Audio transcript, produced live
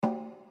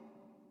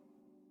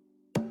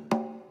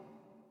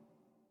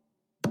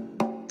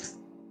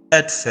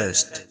At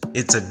first,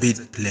 it's a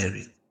bit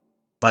blurry,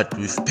 but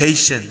with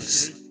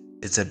patience,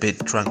 it's a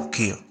bit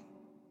tranquil.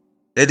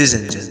 Ladies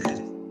and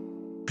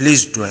gentlemen,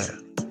 please dwell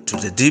to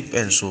the deep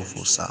and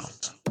soulful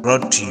sounds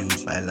brought to you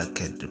by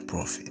Laket the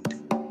Prophet.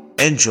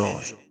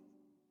 Enjoy.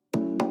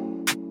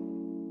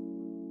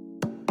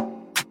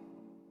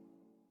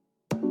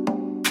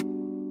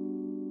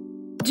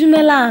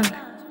 Dumelang,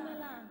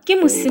 ke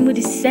mosimu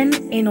di sen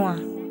enwa.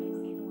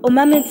 O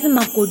mametse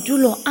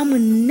makodulo a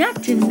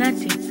monate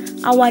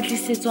a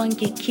watlisetswang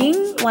ke King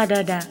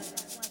Wadada.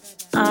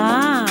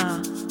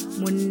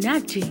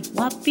 Monate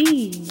wa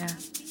pina.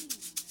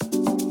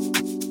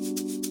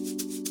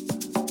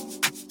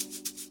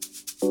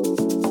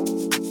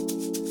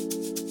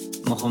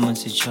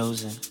 Homestead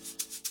chosen.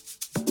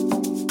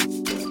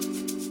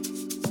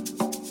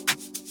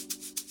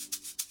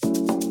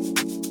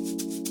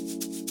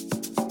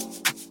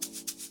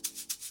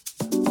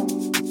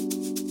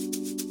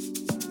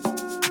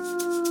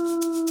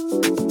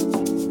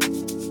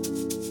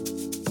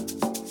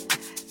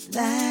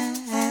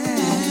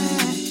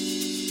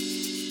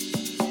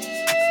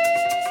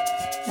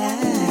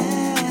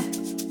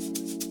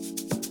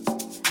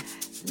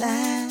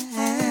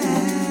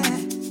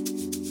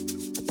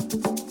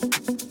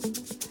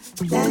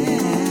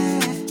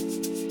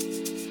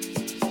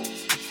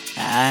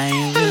 I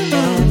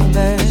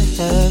remember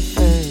the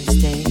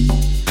first day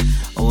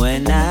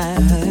when I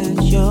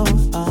heard you're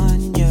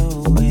on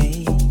your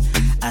way.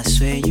 I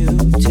swear you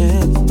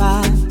took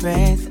my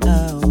breath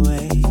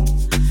away.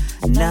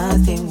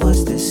 Nothing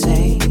was the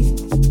same.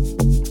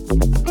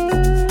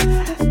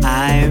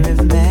 I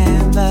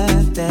remember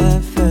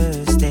the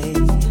first day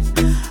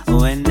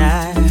when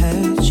I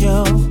heard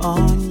you're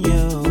on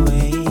your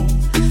way.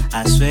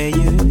 I swear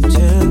you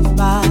took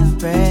my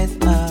breath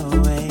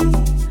away.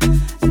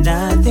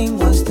 Nothing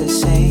was the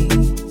same.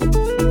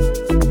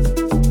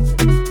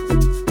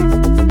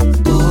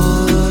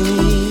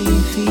 Holy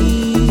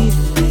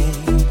feeling,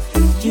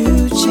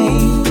 you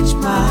changed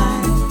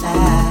my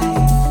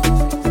life.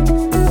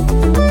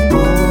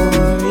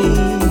 Holy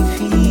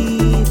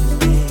feeling,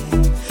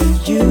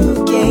 you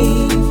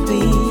gave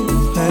me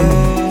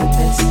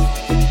purpose.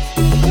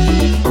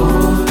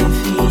 Holy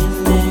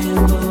feeling,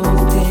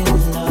 open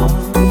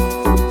love.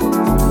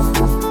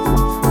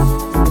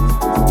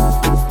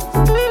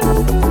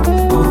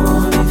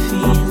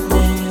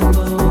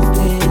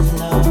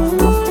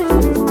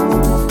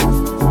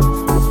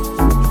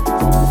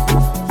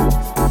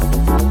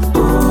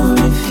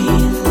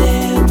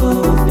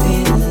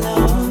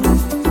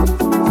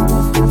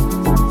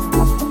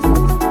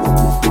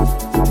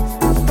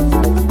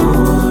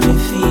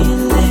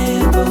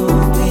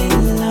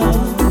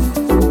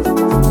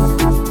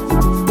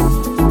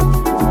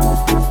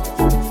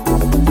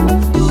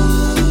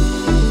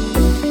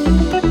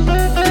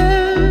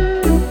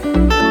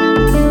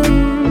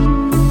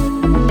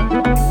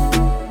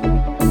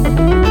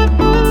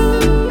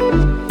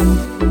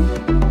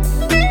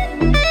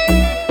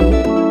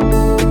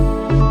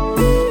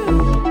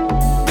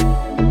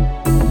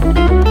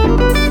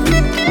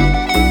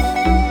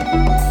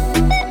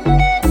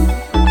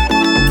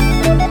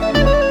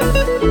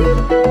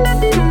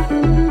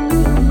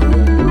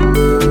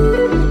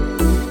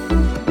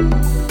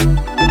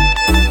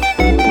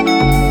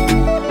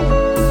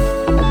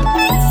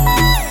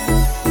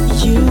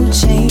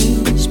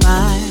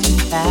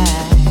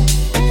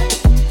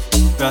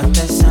 Brought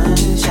the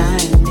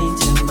sunshine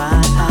into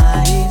my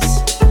eyes.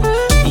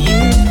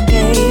 You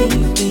gave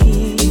me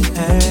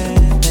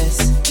purpose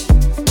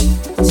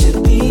to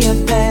be a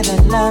better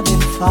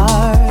loving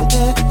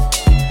father.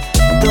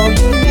 Though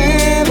you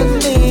never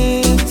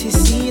lived to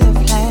see the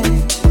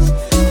plans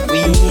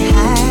we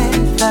had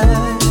for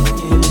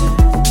you.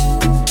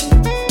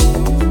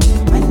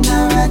 When I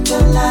write the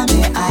love,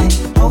 I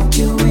hope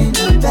you in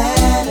a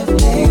better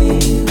place.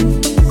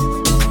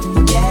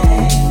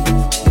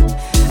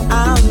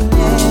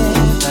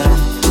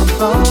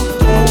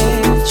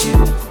 Forget you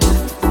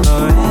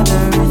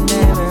forever and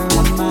ever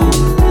in my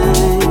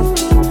life.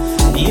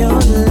 Your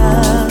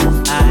love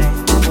I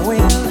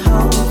will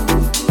hold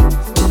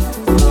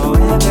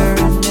forever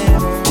and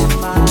ever in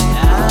my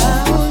life.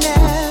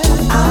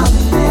 I'll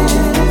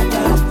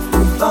never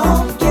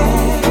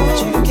forget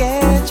you,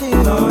 get you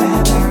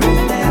forever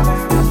and ever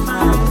in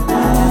my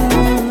life.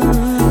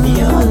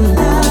 Your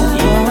love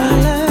I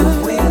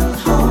will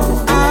hold,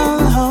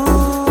 I'll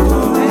hold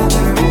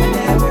forever and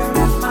ever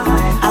in my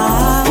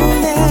life.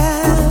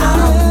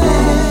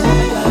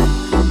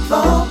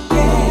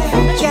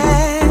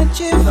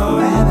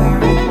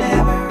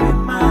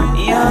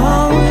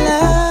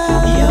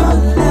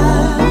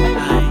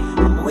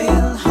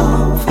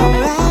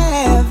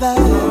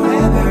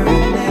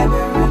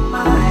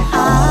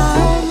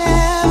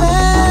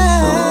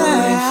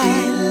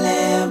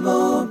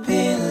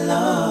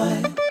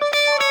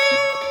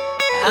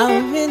 I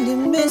really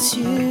miss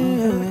you.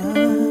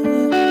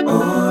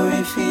 Or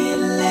if you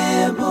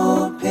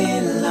level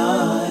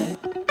Lord,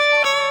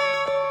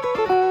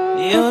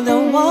 you're the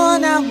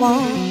one I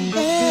want.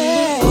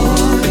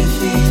 Or if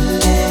you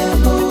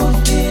level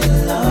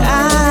Lord,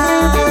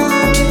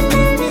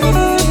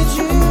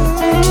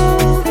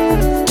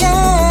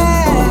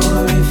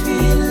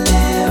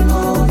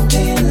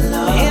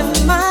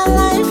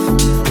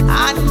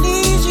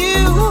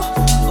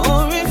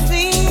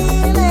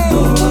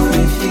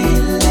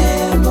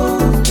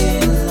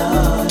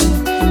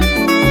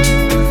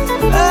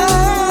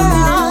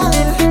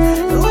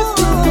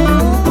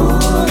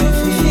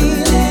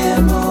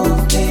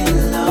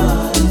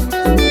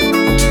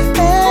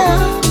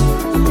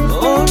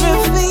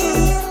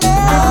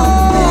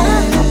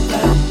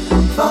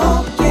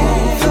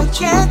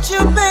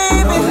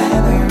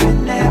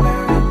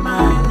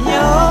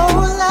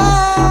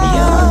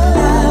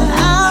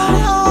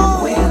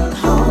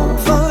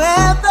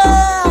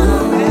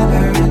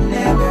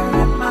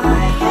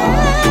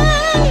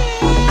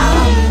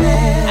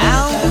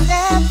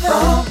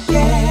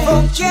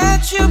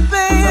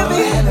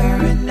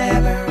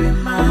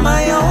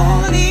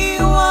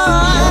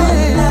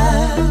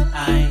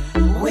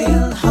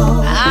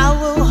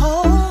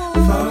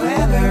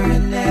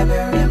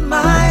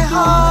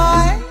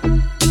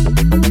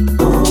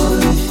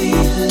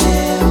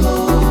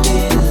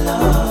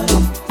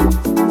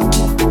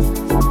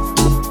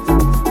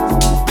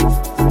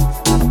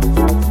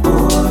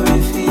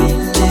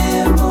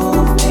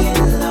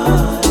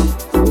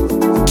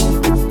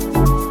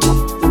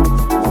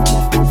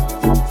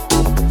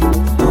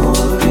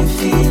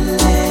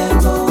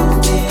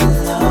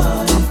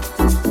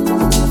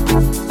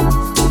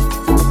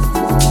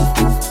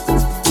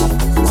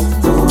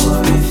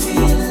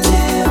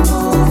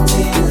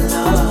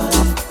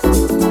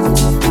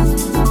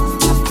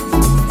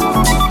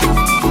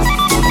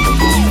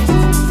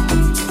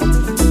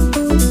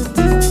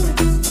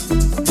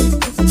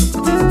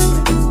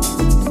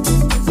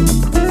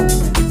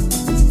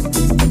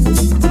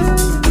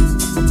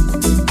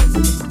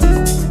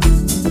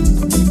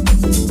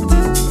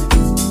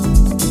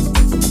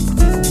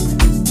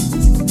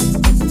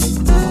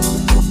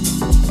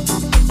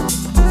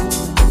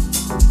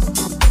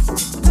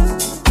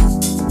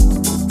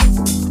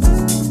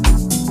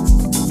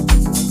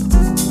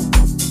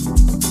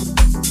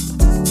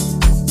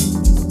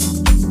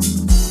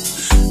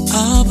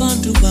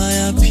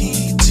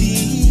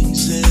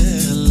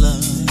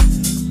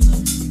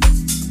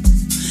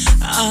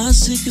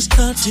 Asik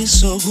isikhathi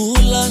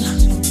sokulala,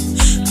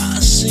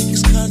 asik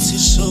isikhathi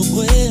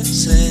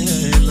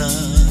sokwenzela.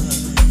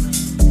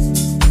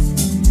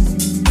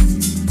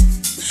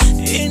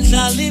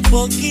 Indlala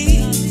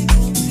ibhokile,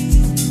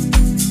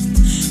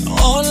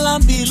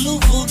 olambile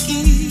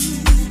uvukile,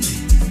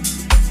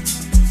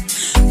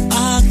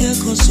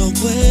 akekho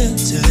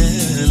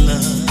sokwenzela.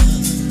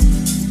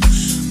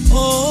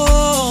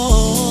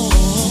 Oh,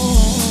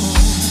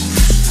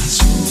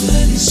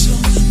 asubeni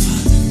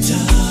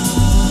sokuphanda,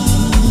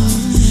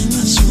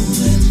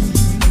 asubeni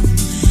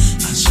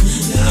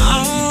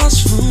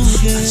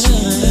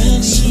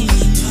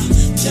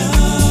sokuphanda,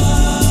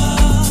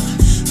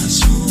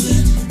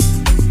 asubeni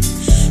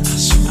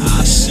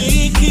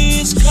asiki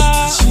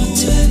isikhathi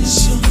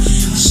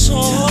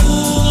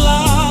sokulala,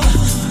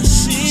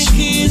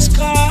 asiki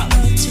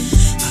isikhathi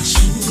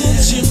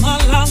kuthi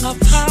malanga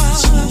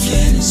phansi,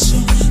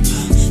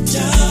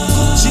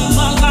 kuthi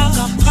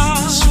malanga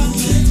phansi.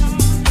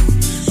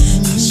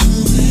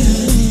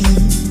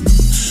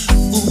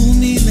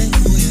 Umile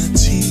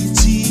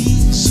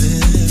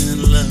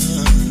uyathithizela,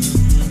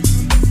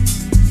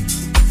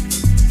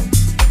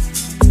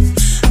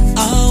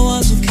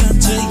 awazi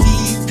ukhethe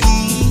yiphi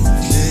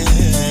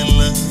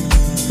indlela.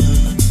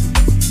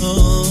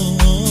 Oh,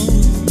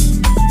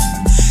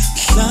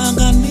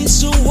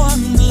 hlanganisa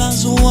one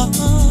plus one.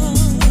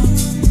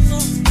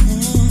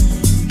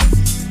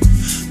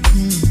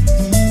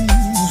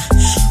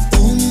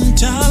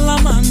 Umdala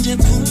manje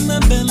phume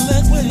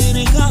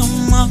belekweni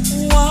kama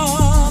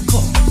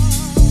wakho.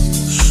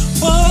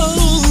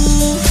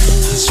 Oh,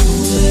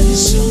 asubeni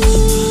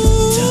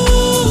sokuphanda,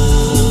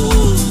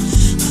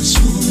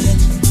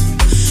 asubeni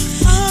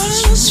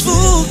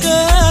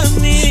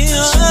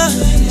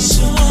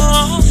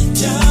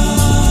sokuphanda.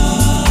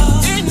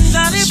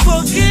 Indlala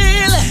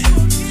ibhokile,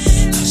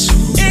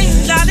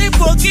 indlala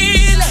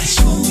ibhokile,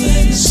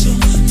 asubeni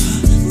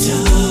sokuphanda,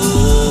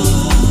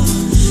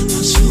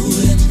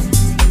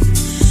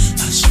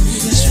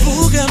 asubeni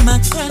sivuke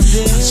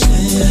maqande,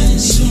 asubeni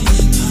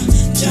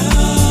sokuphanda,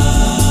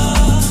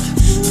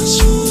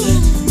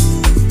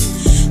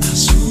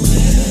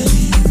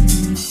 asubeni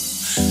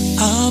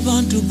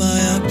abantu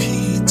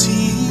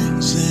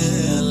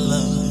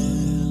bayaphithizela.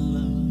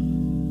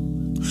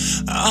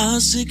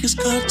 Asik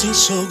isikhathi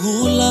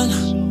sokulala,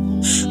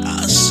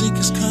 asik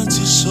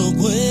isikhathi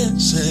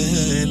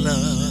sokwenzela.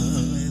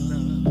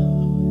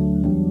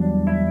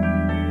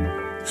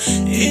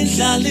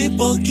 Indlala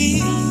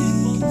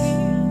ibhokile,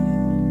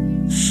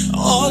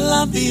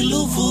 olambile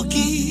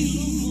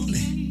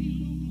uvukile,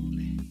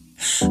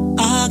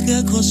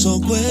 akekho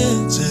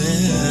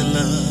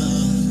sokwenzela.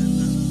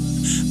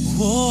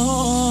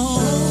 Oh,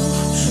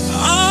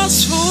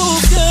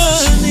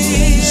 asukeni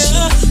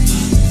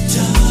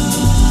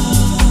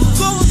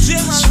kuthi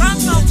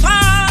malanga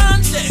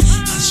phandle,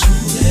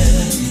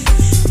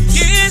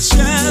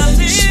 gishela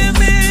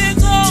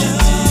imiko,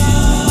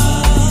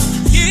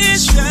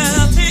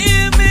 gishela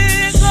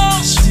imiko,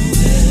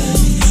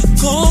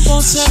 como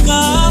se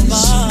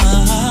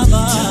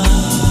acababa.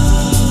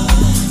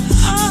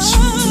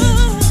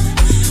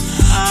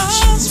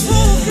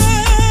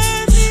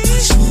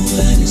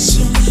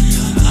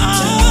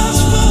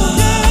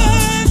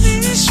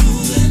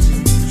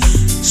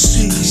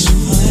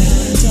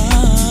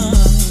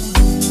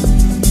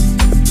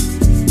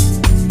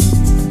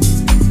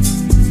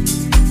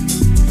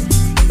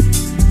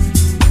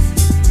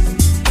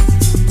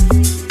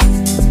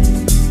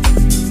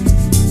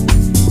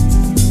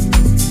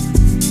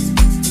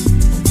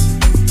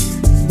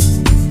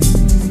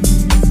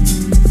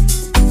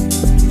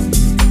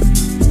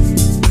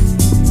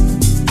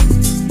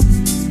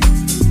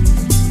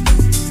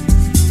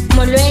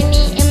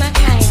 Molweni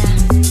emakhaya,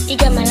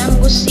 igama lami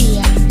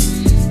kuSiya.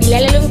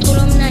 Nilalela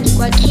umculo omnandi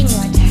kwaKing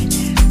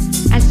Wadada.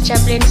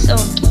 Asijabuleni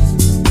sonke.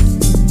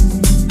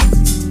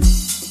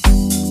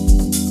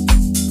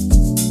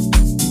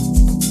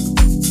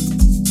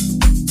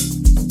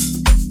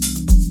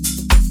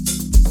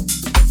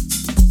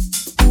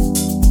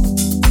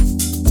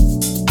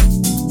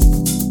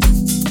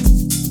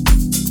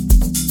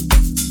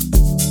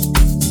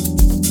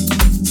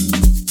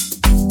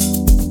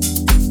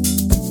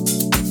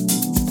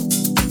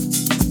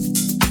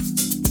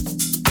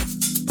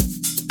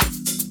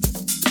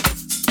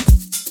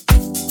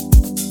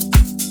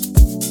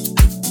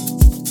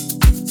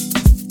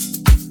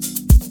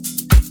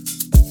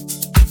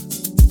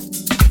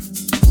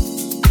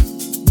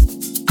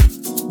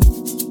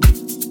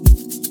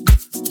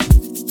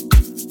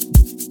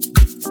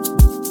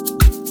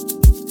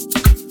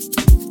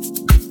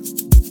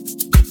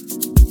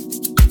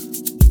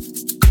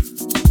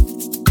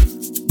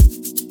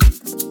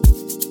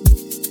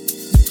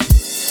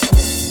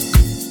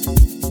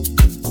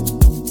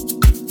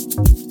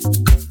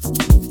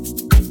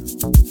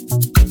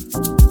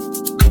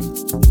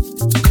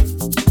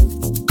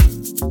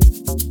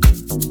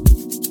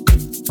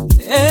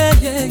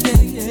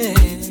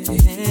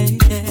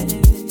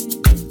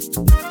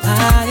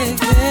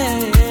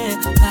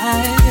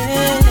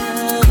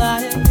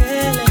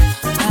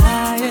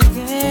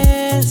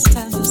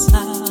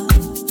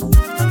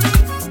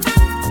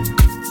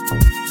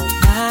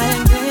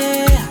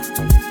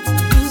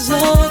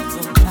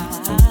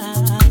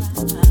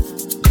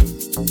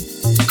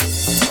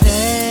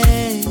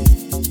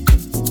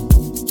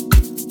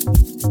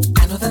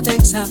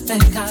 things have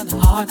been kinda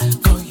hard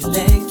for you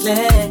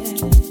lately,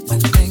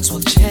 but things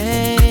will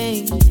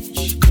change.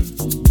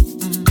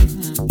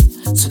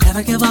 So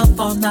never give up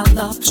on our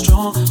love, be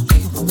strong, we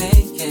will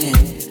make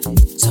it.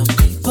 Some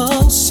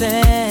people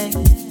say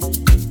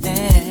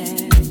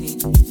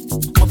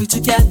we'll be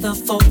together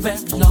for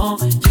very long,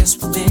 yes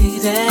we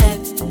made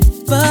it.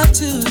 But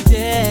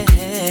today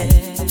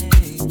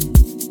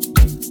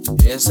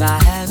is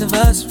our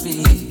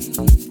anniversary,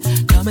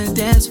 come and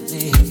dance with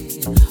me.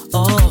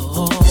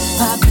 Oh,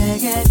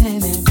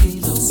 babhekelele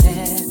impilo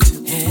zethu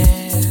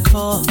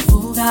yebo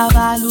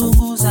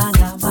ungabalunguza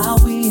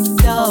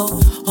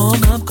ngama-window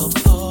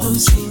omamgombo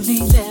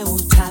lusulile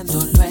uthando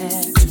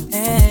lwethu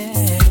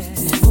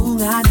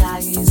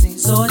unganayo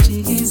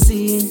izizojika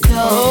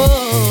izinto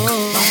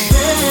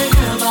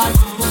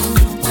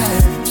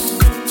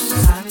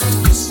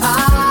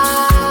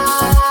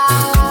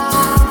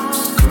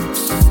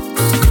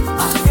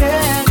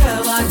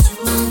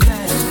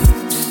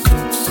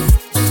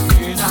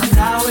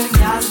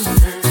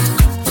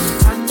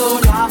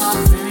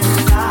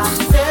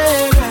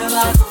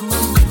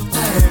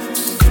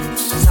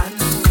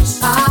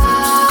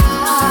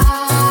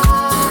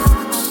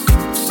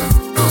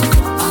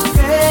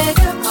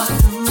babheke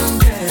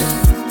bakhulume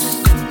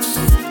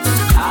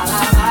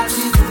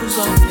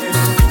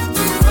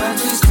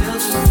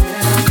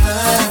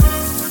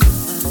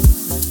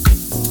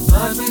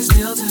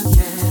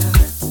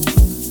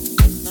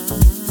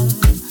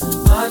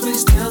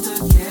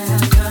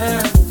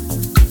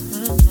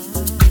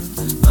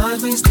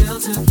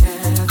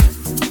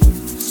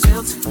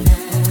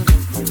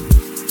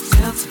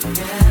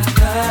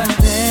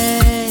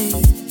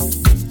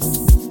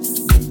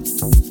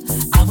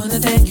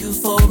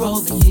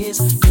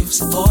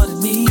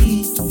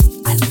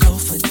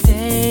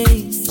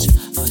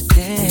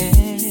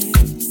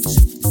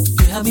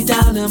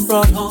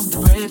brought home the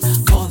bread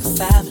for the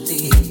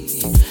family.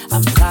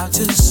 I'm proud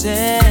to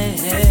say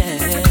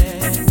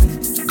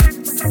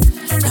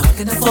now I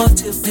can afford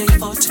to pay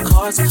for 2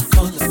 cars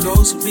full of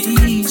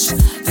groceries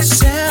to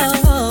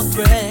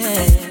celebrate.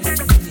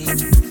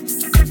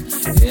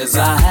 It's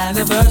our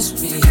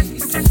anniversary,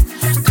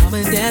 come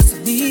and dance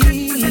with me.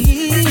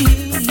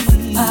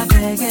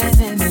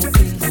 Babhekelele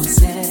impilo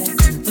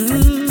zethu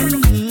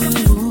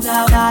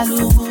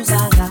ungabalunguza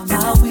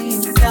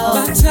ngama-window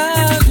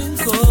bathanda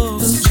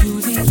unkosi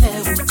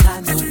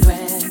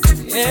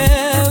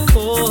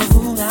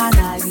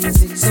unganayo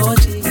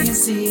izizojika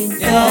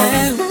izinto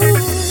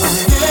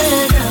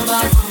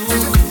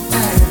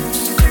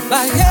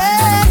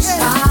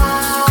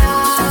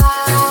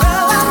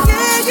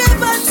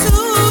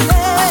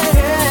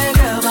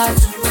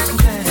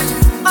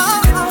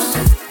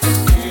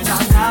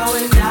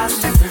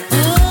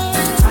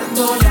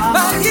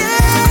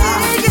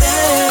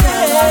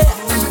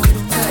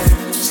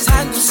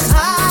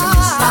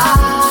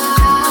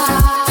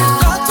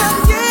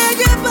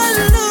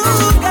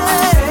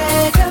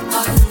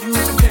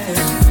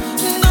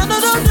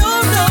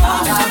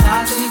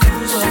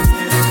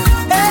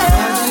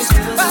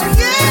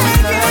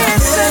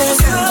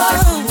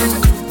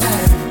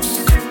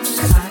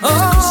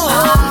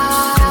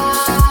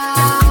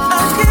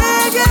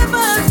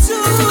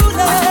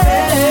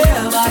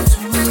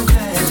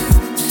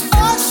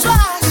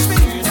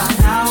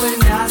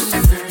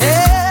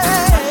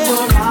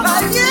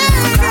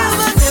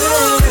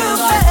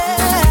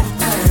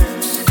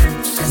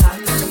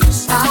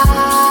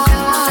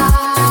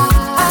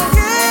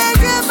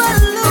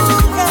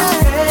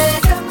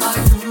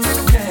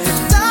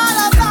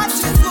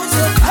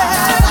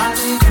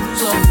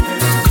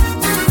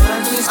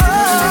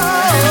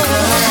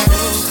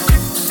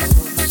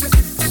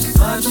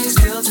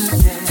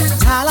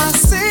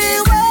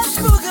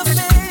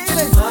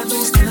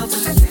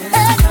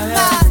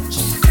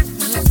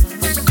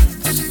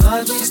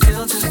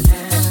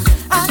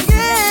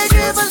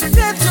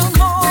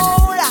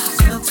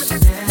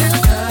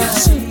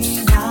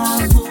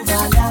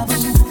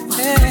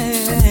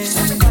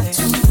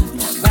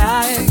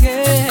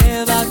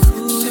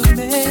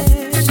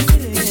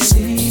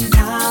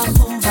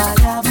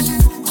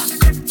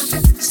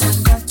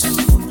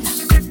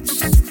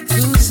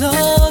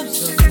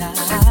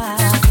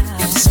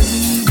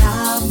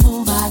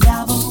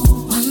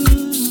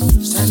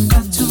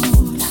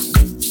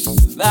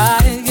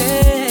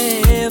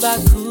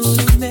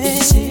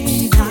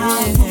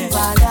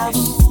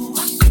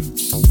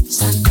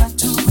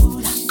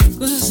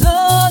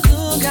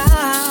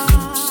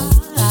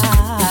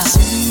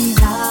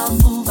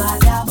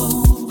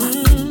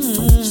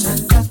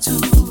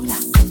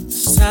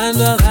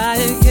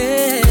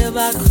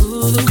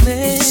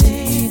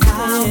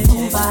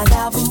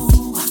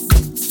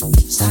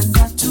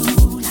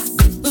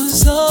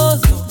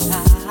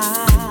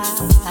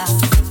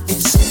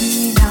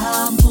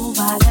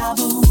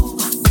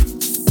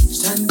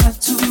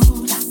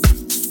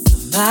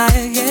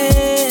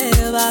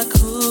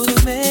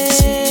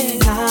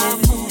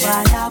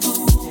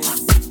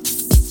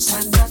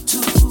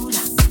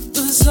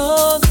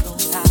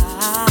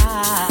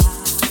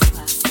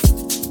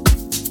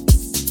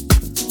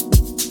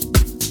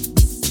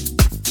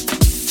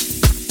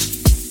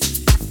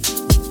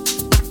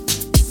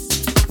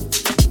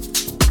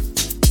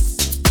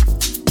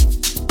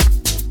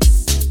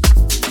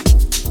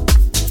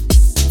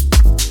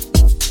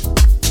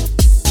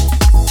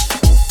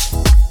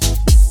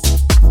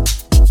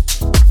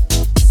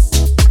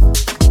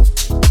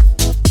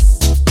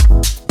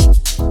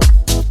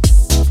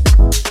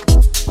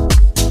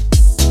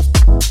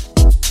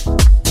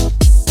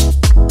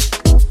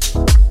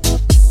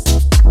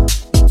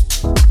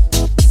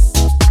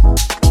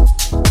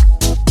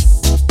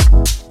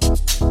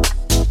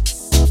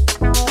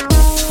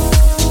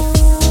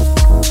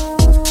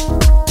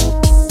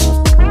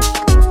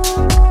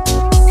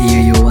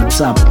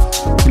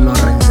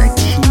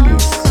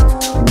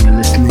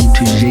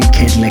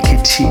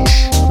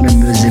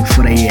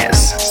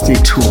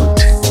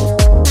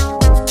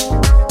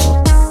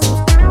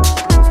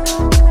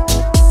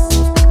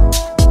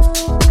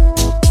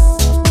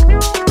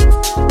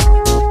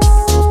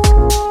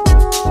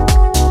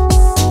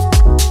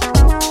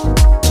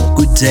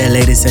day,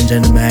 ladies and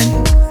gentlemen.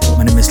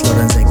 My name is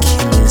Lawrence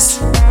Achilles,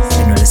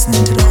 and you're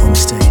listening to the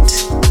Homestead.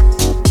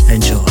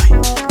 Enjoy.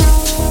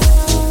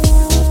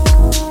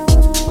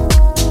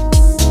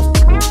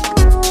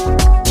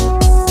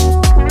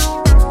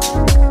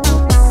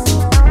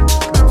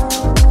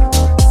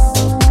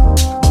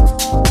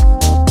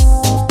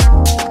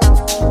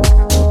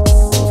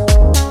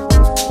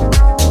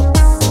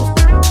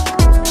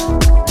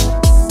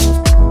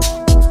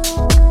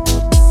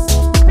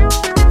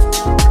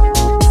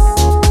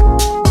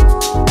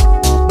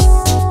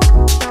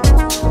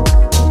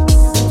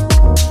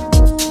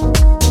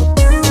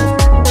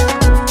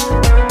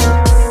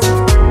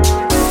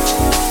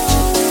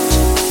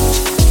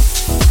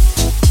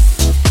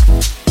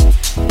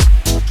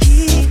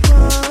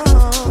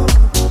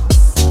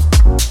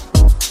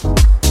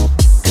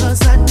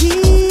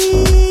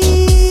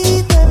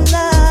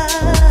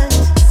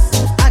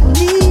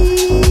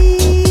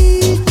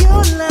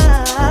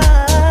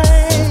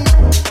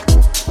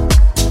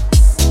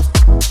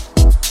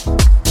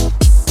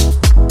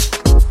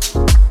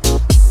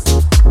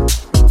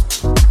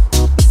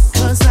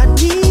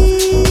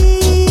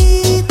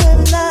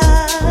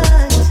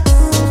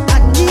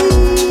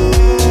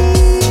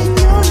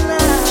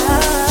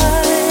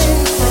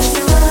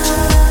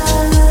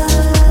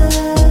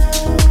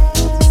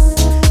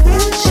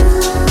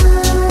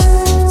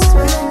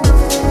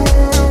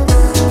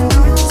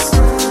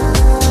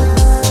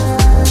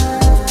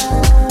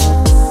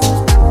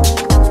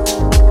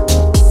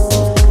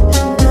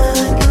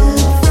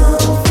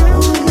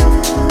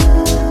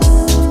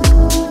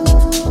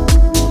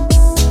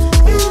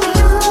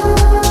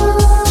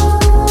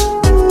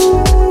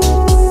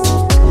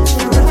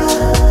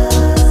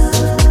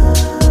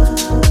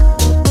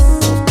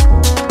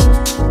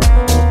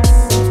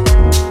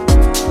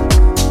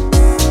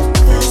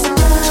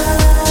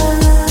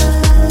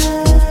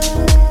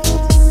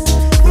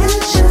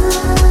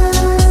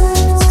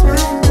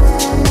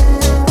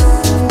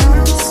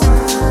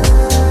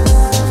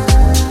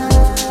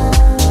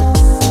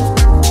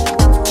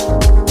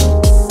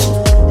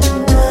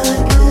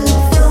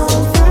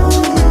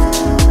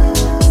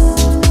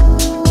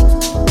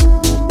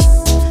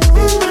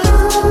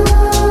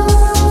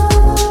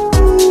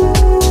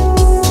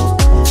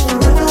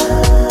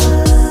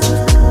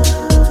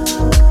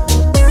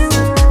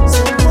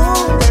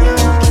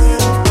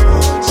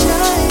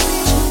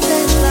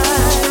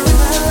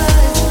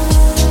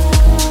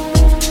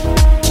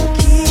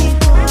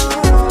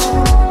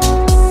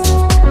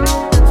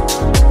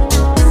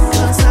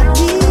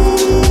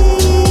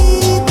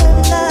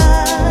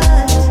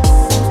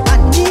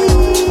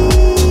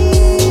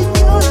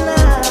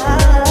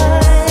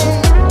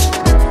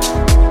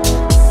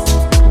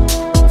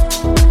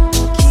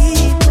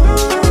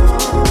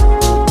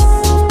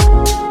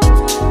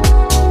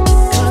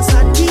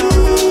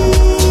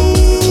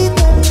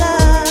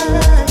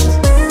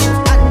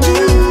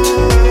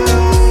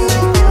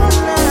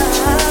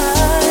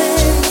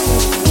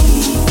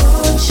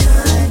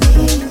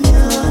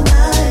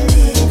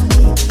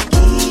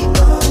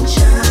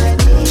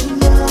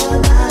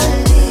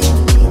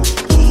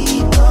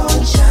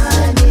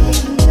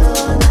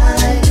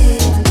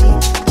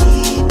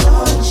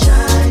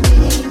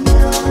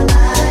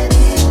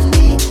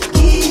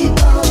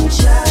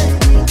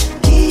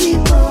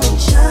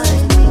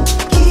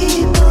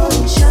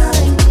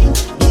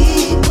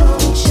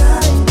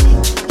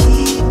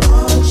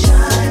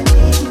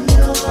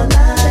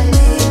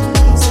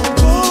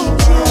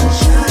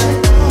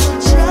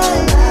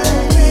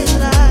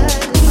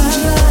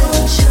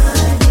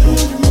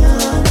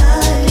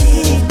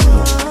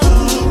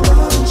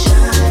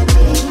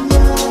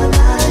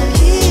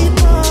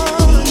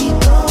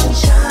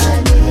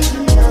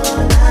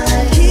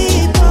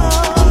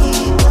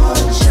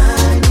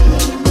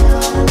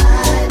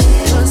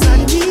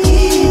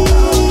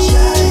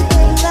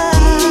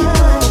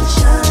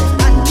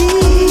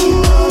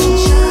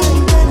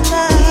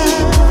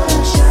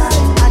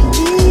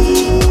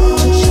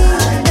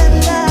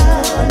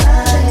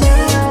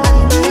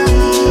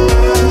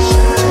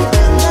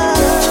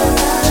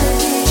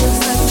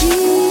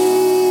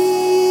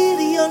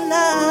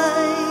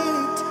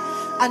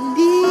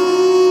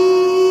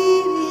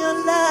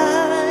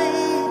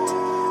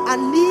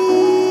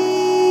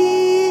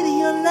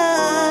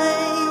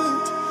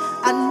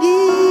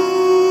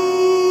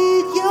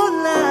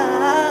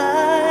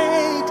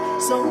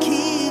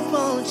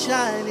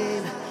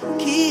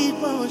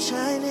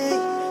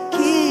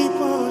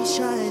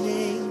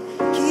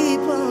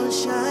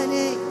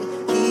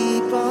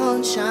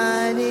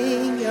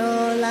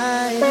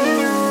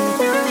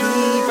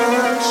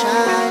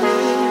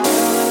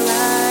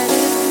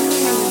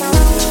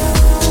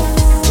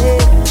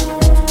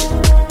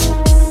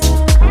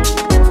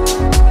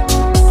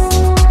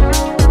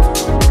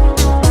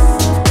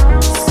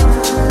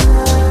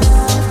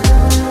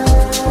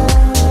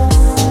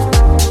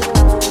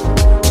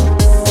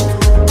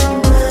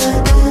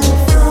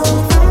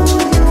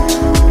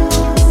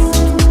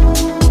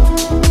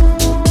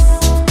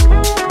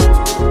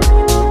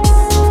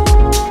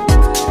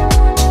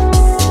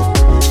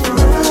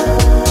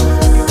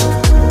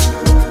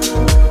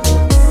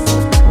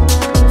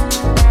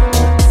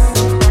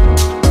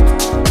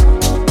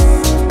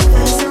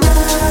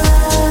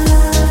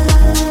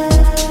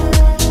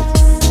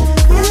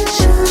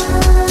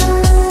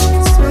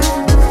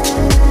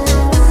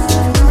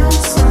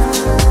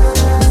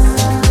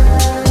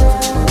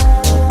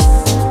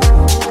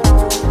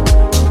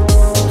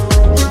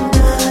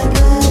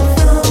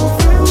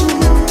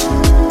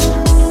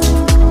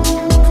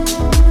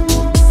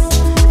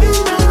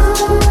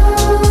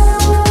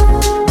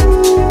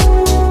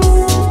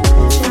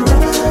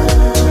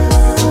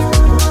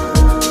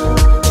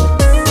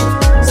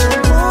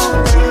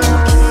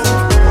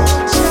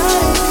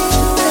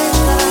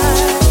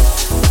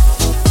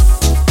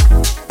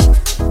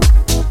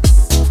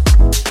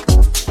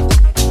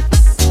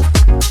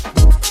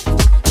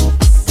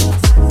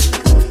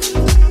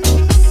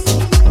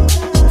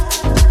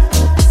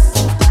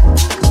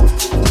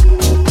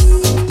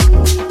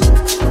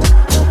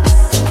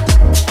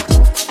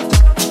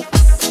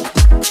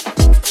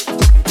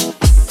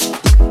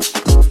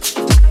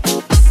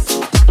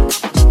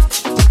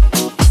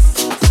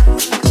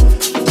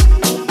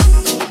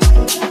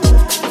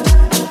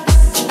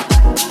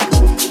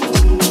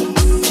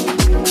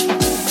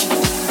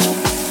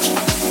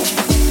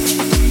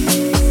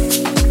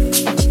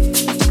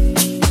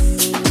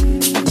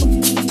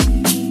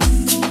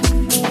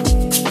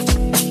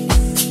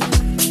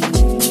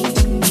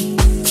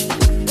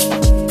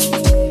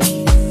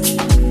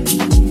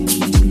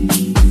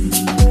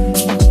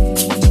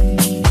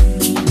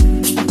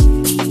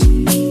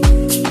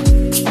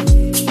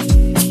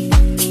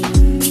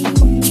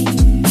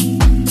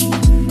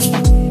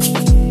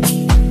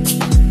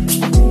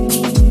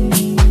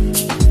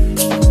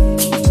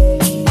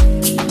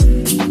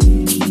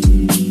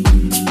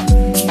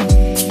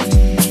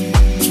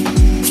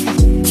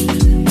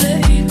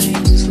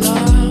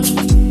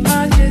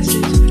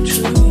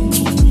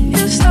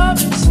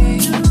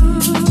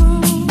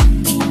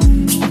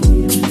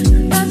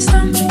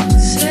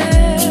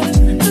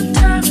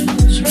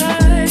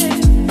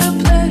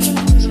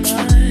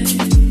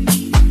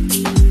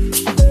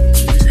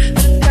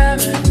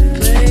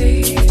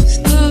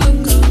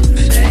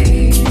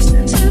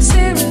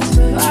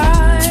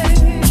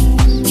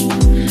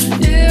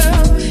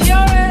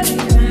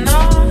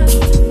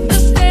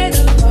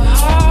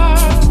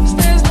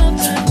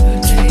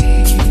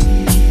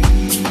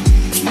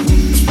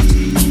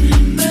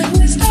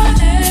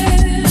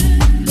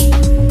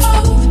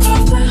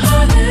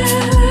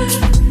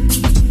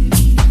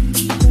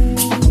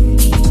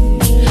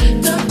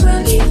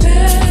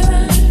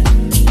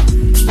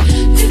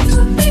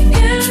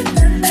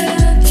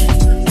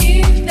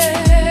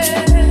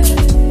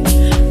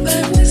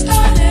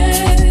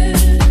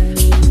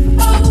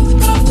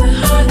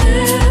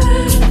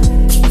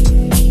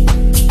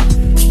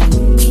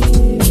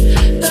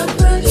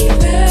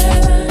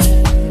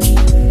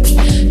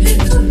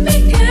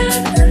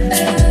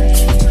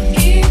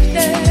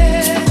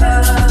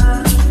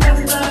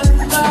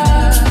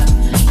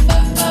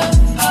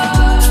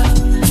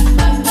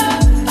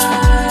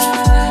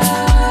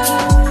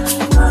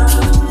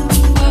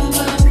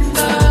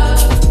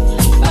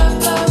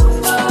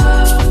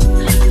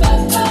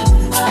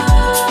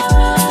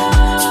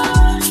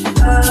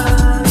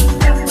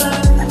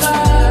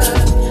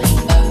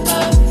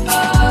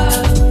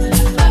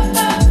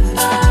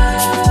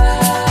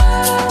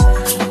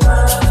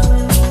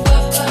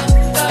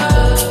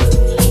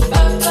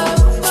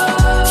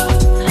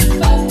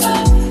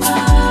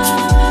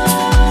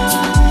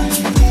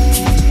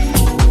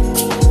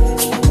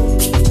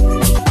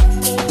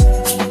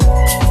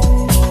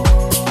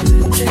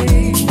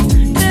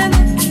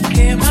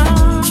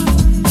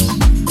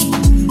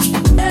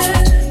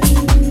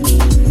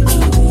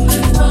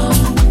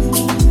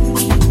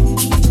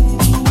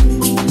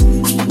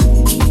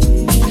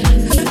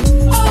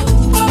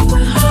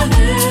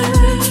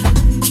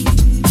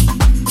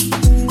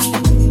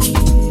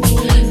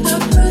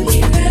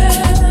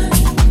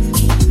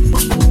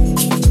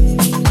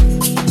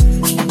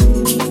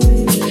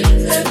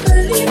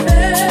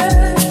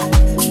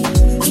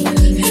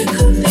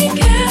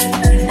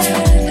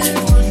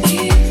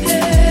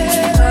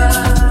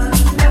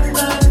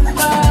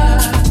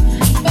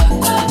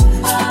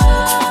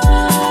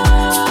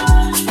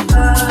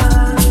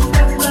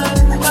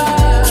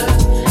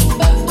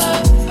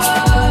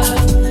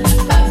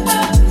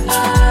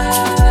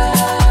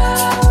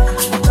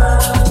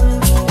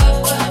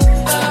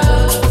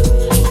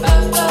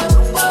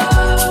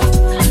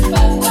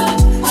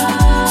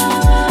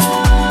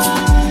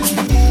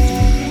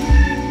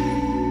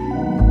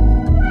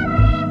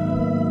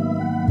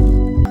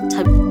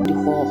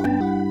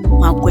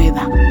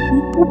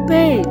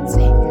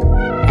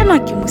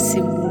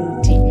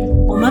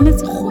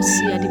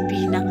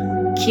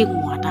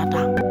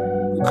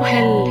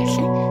 tlohelle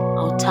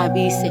a o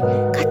thabise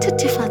ka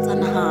thethefatsa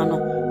nahano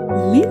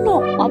mmino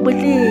wa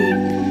boleng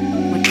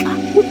motla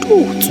o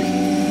tlotswe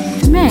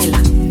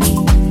dumela.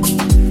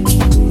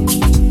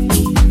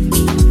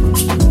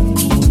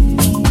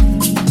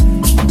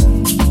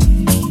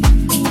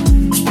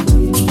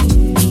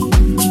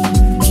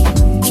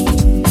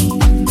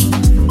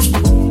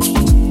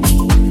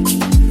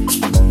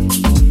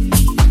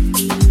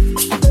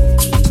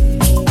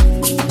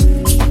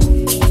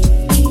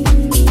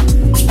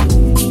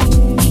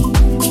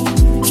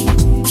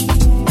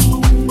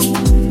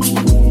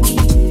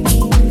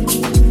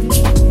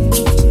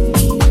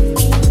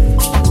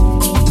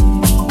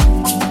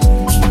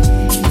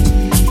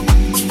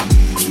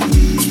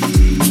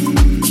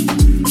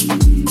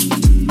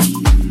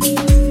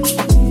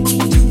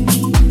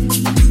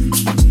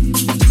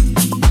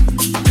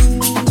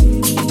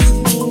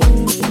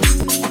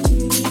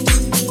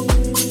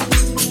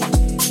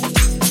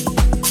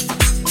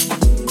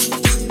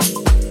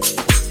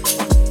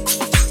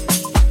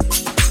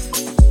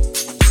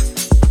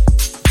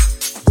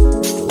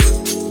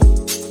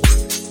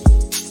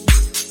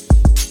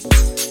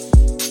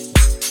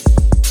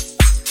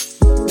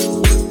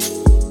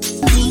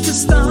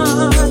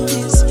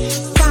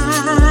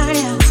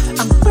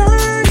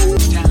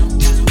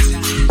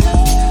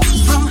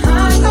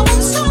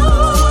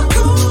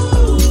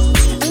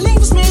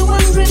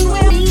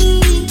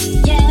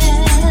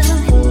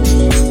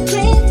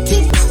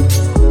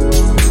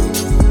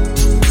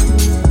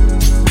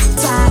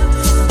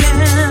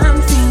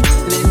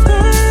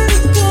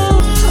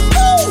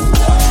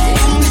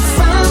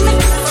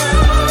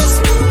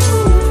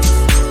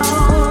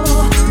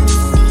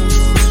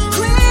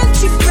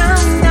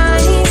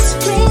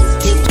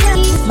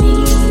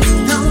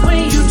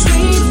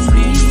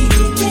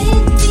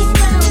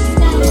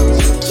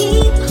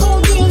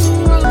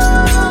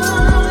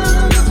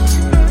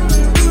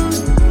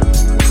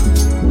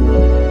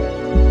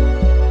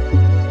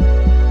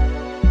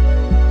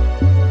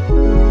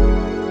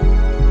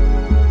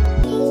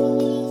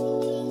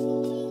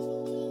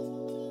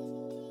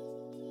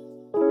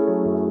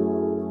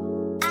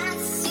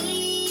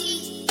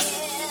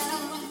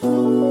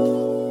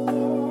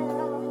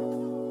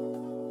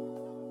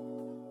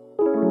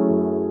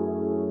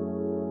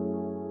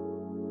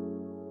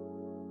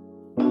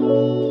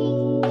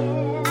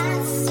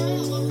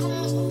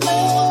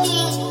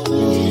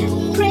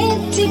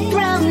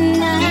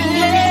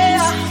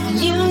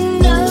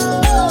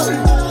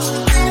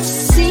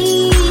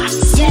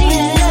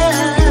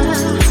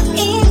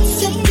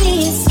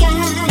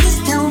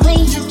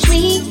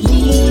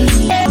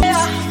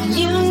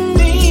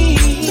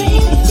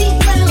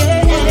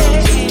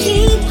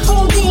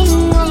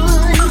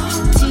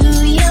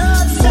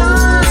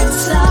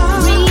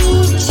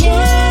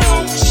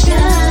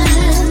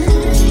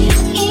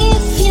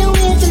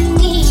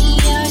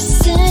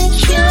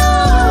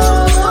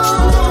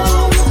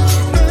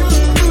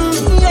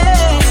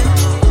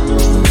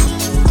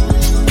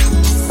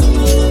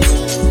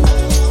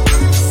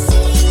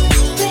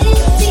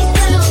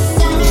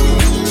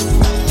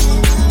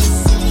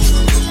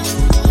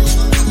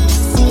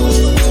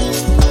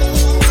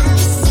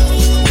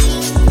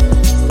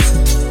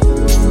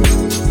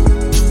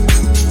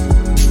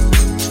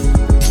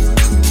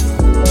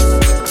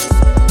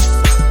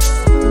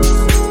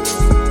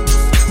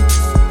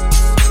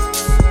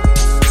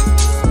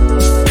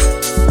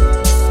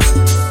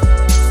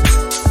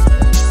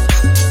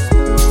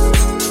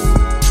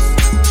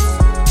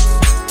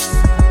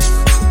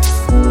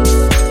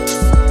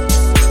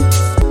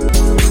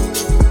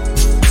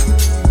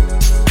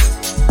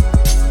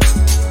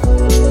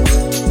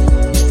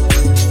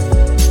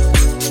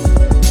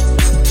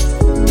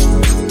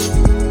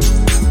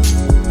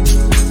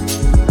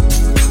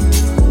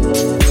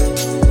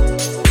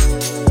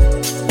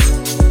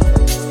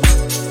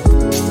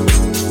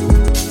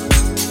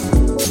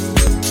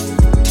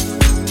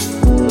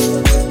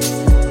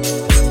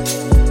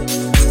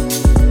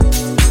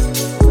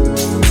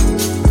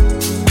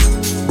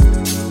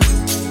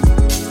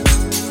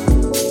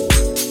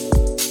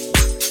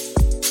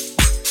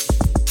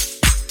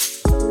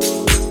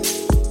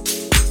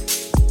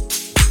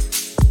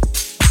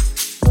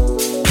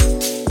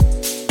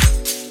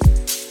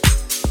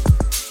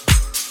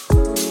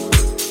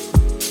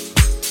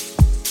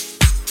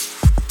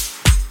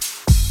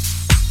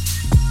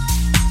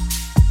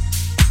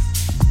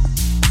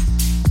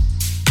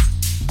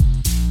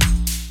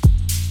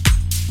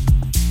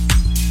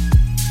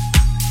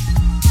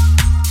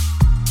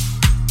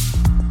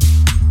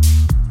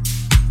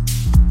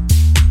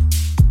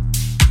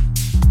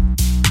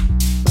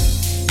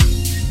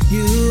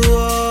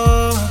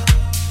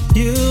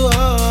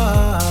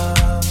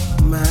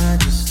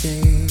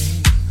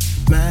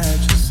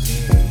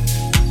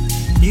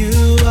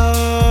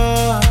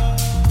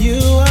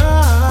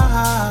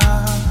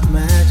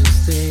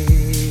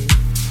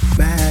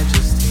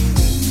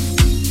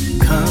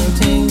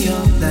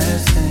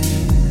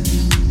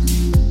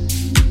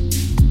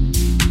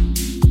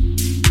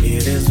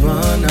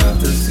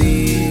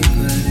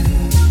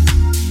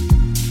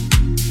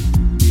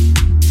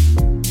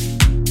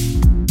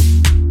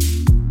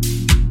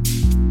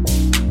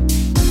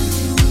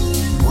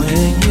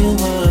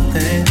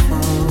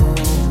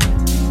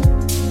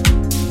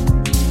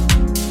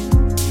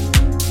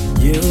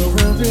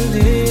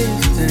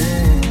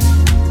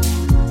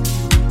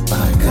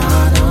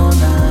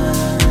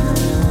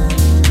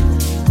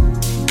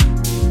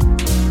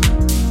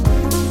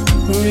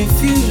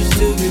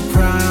 me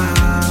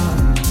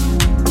proud.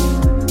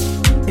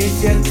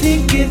 If you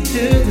take it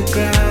to the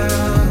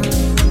ground,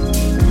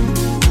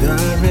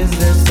 God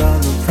resists all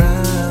the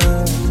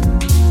proud,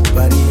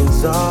 but He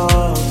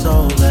exalts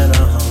all that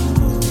are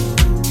humble.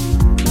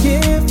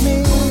 Give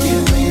me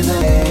the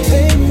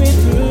take me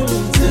through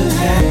to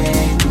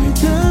heaven,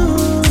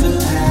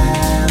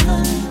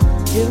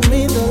 give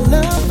me the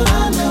love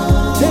I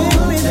know.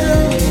 Take me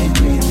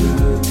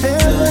through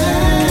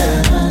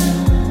heaven.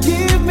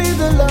 Give me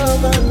the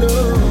love I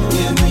know.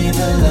 Give me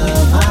the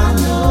love I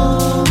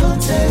know.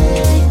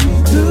 Take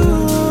me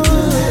through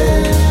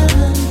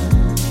heaven.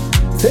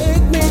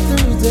 Take me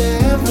through to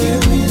heaven.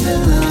 Give me the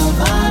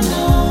love I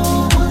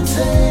know.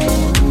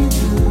 Take me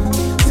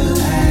through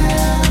to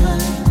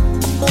heaven.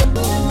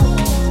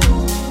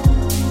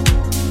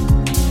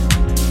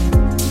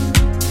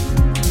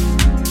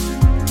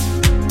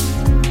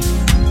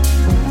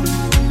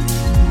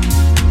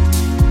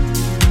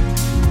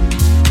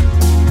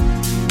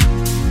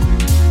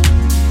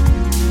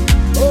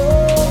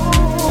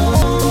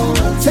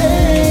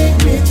 Take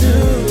me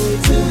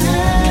through to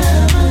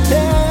heaven.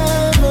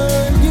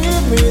 Heaven,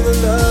 give me the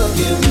love.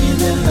 Give me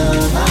the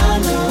love I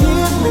know.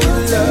 Give me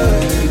the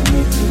love. Take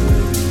me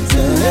through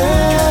to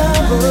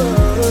heaven.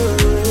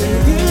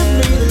 Give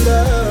me the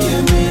love.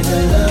 Give me the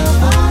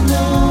love I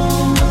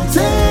know.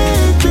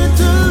 Take me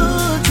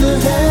through to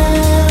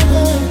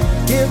heaven.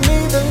 Give me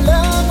the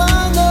love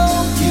I know.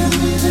 Give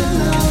me the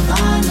love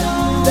I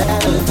know.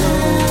 That'll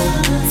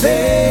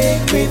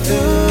take me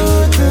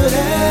through to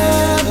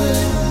heaven.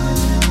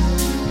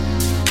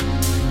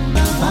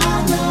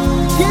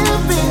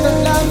 Give me the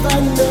love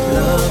I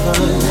know.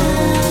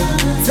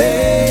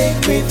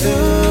 Take me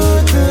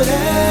through to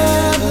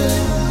heaven.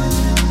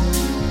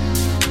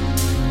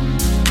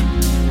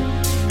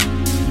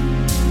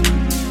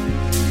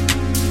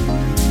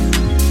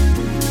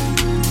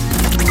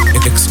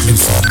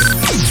 Exclusive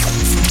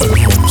on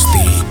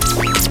Homestead.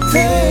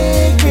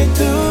 Take me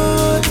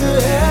through to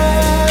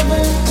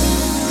heaven.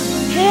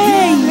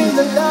 Hey, Give me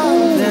the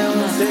love now.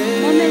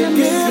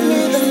 Give me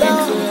the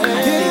love.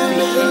 Give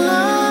me the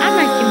love.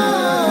 ana ke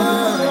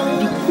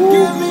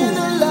Give me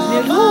the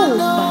love I meropa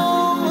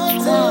know.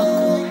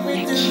 motswako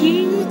ya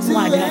King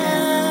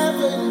Wadada.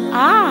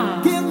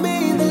 Give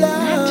me the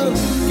love.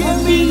 Give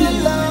me the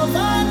love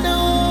I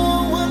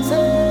know. Will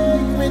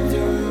take me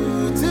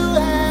through to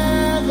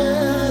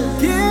heaven.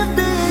 Give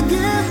me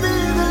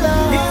the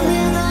love. Give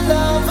me the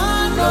love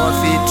I know. Our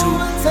Festive,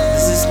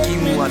 this is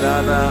King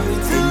Wadada,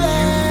 and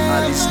you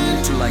are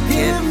listening to Like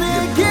It,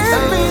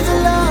 Give me the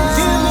love.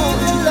 Give me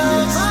the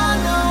love I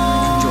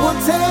know. Will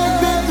take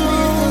me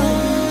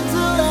through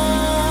to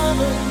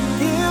heaven.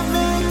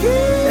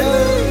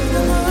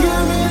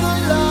 Give me the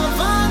love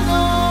I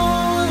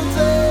know. Will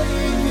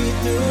take me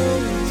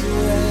through to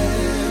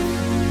heaven.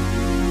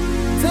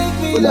 Take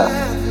me Hola,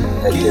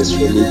 it is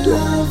Felito.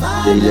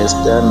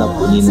 Jailester na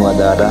Punin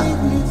Wadada.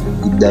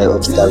 Iday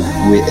obstacle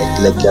we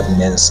ekleker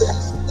mense.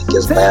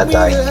 Ekes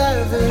bayatai.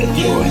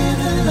 Enjoy.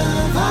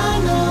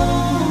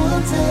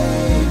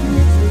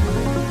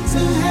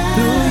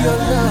 Through your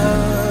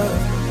love,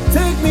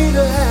 take me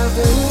to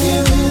heaven.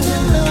 Give me the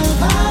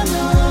love I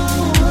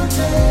know.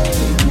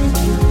 Take me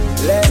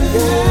through. Let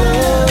your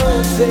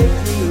love take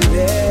me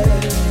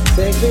there.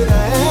 Take me to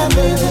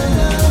heaven. The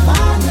love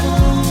I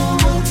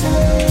know.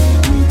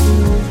 Take me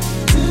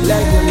through.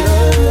 Let your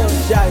love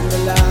shine the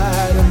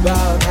light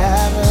about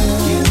heaven.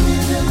 Give me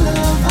the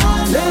love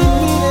I know. Take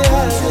me to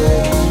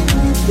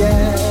heaven.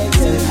 Yeah,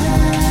 to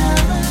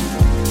heaven.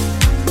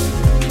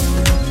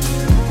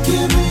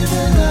 Give me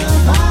the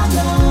love I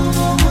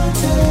know.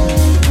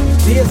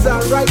 Yes,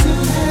 I'll write to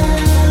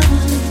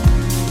heaven.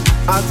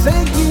 I'll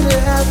take you to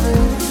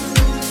heaven.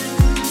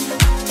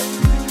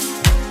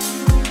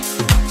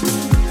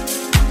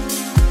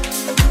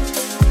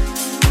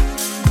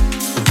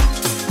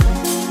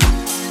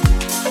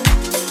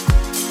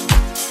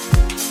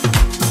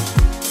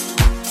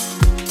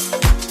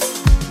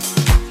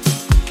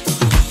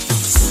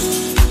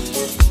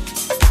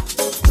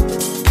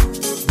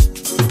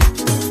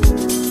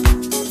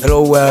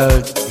 Hello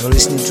world, you're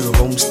listening to the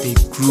Homestead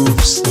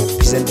Grooves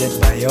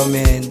presented by your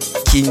man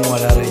King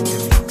Wadada in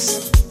the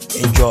mix.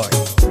 Enjoy.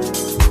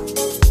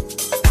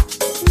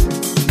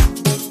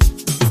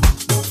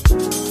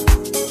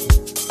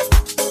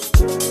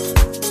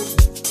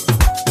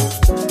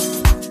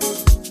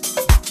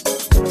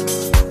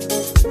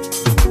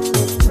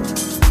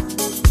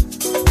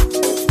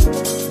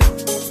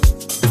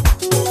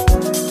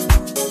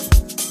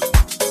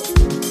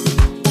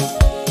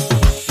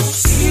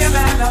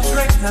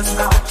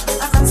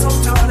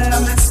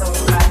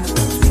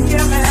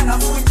 Yeah, man, I'm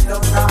with the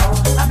crowd.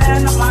 A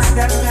man of mine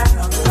that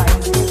cannot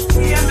find.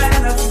 Yeah,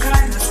 man,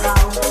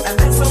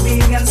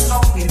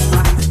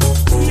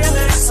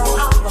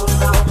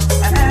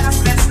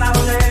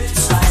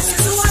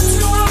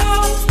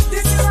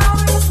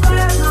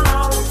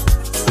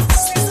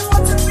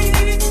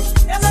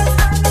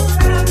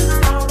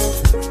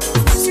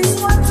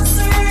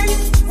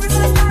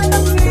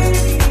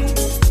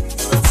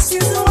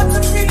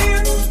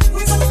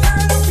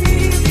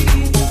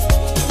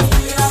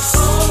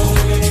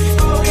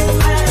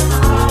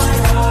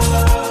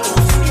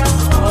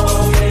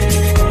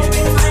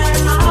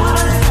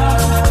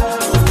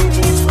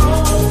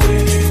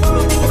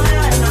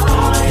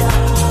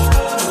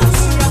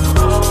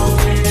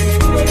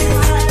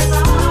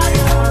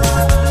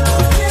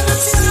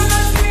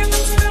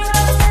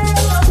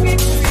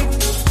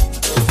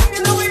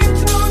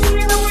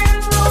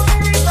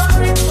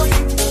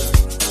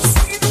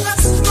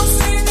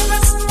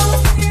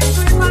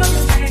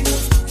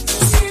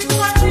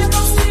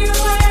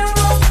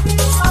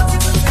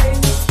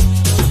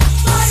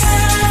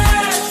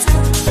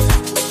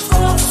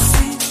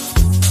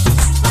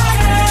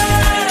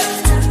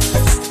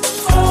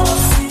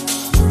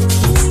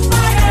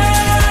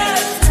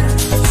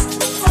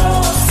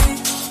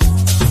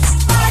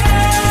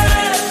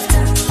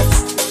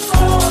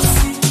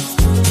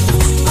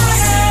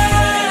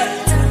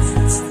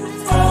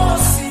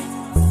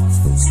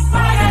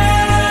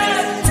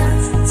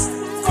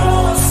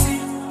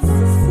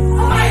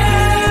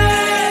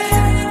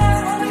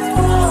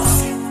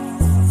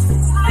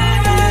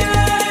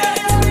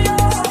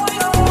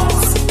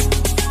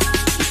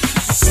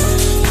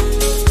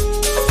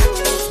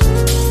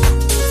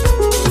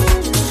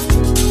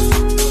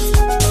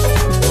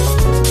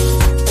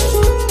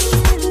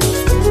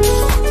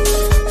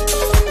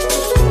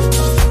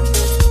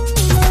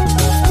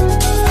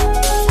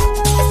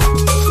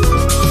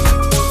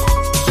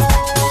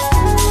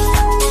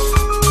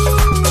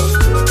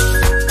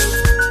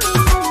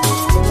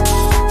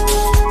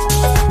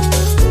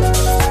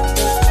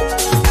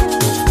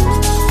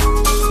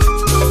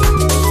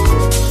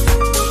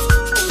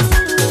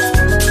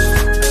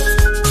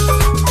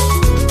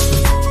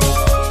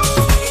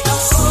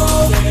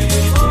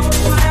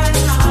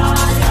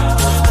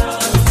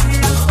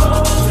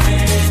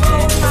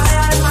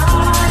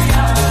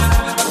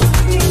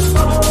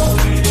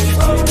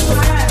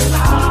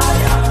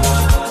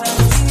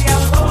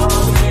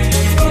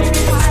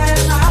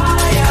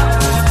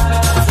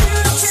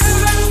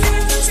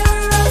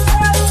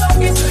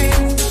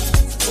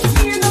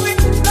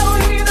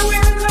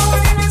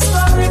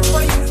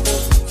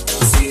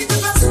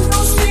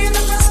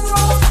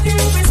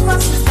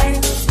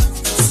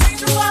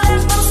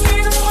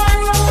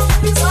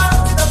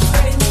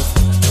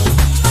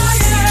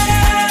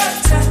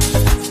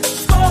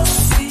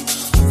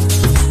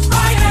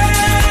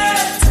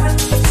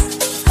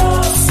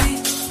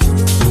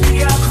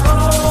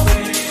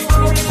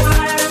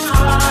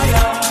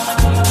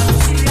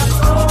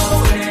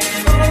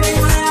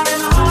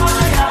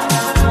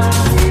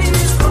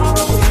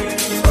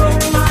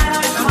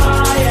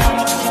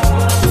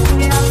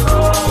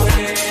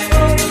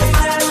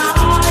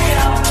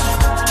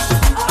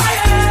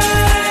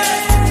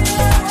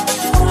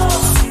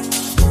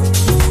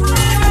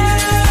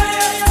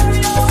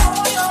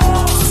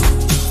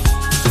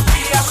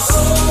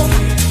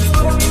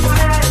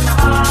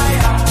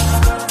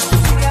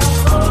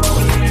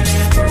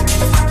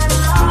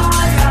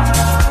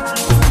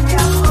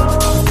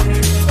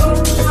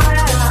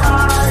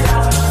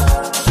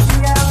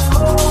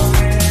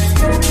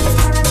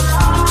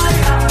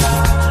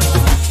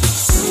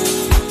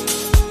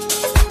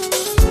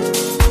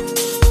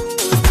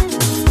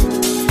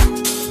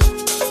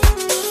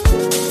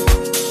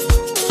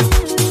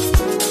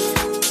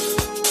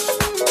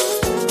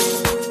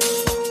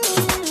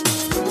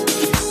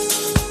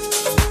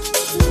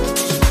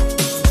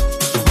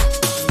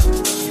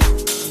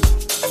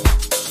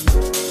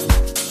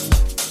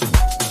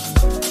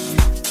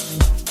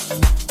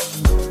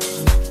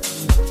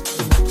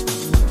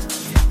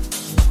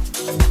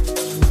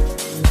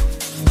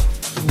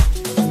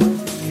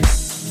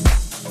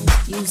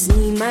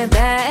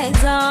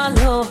 bags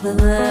all over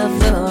the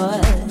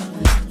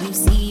floor. You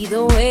see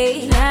the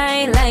way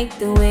I like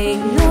the way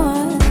you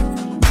know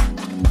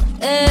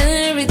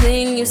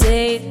everything you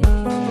say.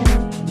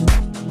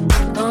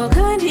 Oh,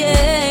 God,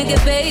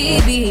 yeah,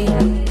 baby.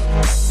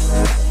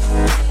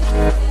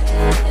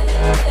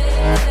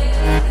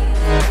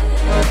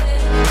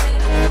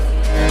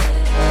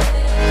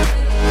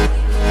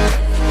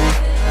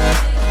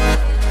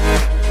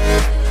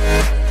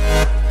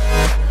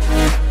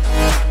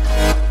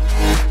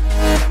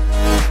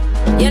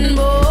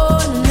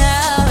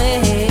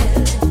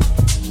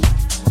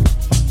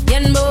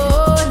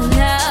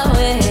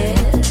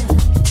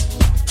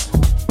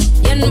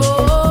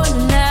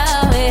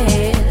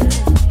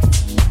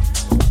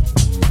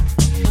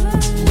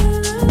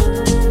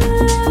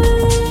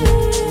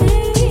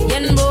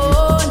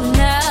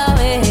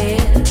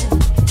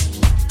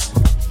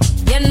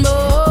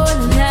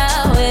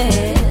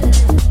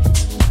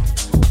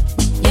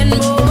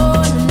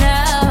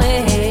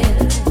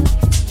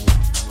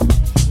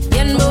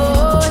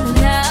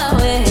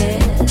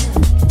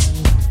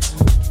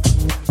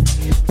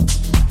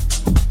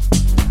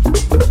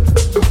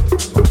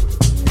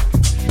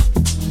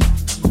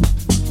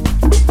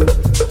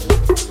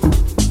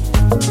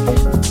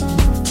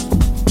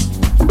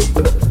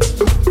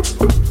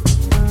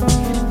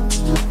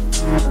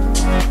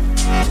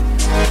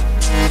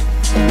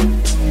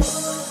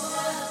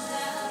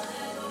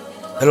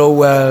 Hello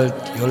world,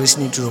 you're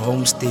listening to the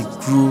Homestead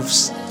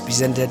Grooves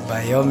presented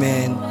by your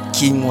man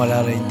King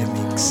Wadada in the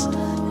mix.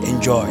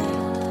 Enjoy.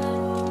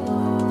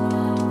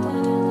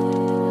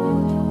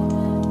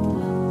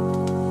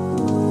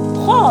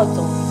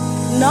 Kgotso,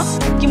 nna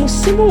ke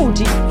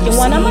mosimodi ke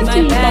ngwana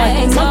matiba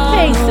ke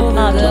maface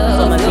phato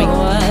somalweng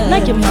nna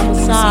ke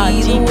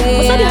mmamosadi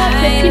mosadi ha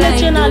phephile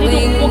tjena le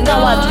dikgoka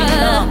wa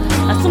tjena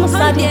a se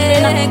mosadi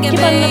fela ke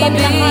banna ba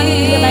menahane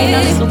le ba ena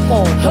le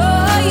sefoto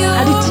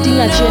ha di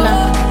tidinga tjena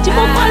di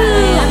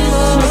bapalla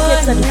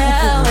moketsa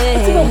dikupu a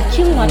tseba ho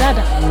King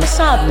Wadada o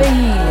sa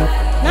apeile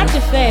nate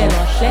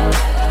fela hle.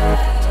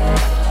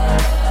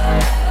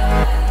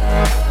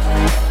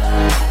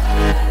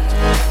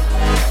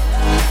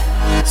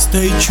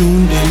 Stay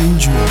tuned and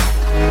enjoy.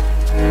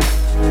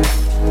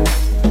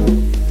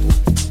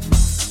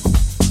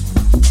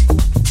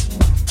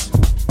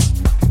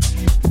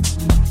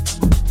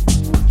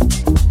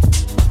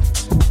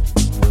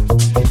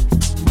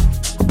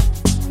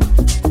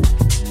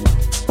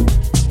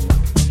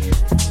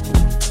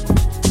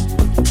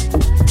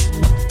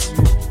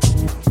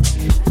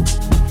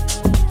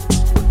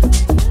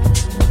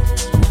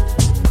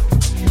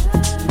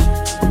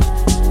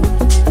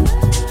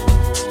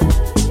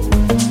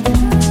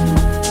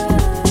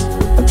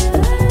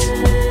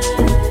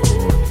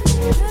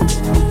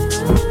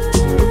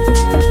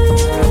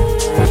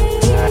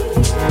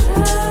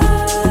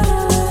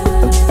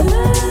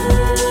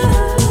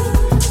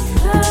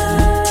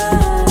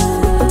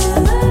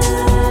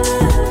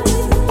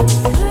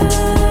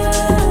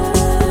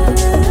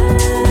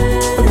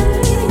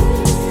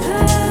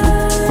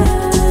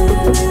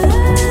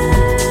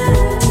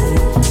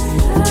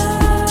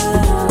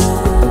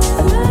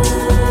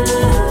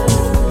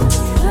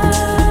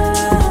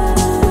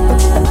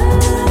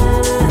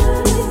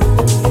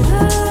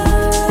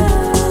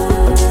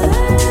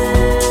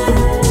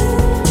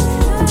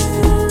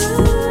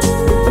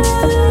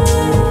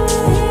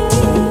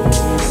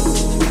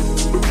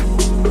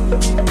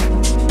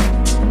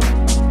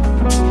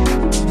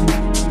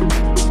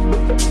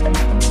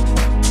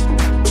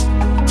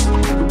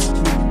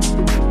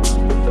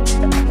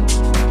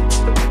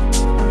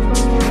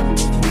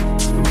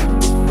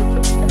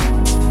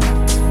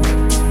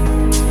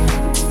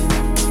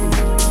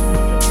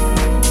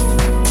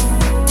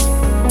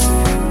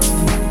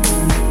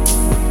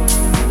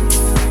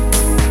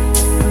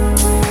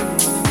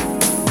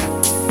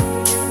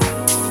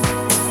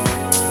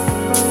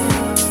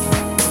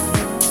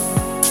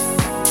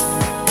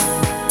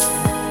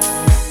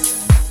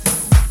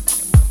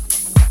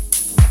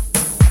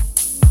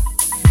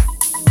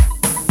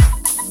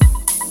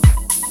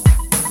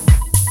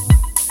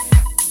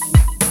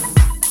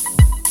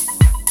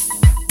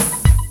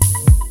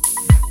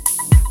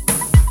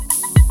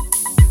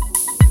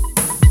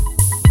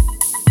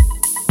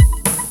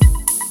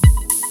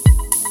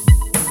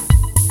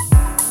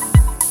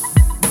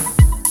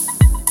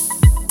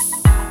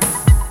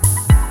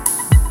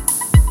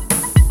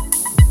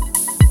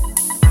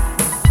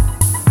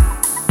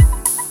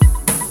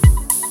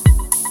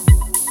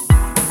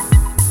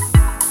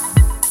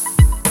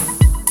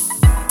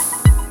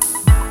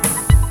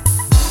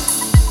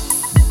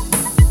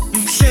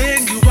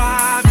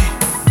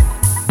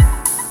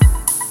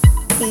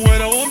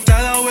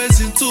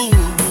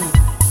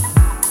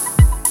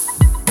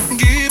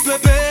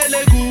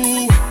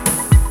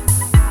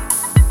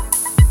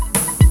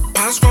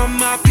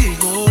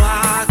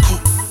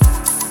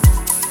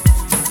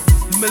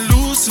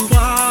 Melusi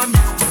wami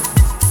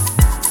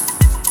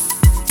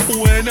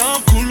wena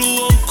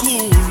mkhulu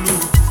omkhulu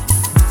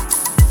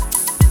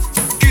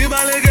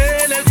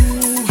ngibalekele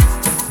kuwe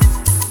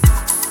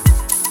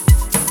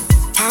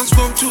ngaphansi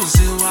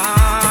komthuzi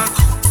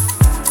wakho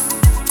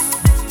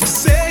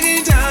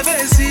sekindaba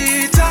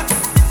ezitha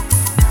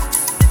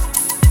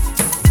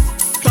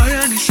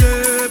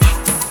bayangihleba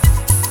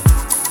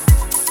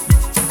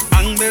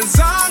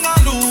angibenzanga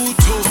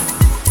lutho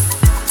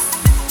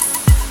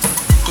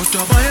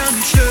kodwa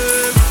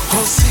bayangihleba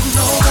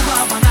kosinoma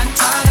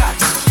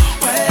banganthakatha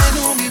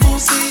wena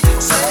ungibusi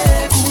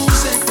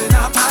sekuze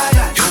kubena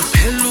phakathi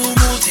yophela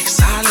umuthi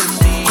kusale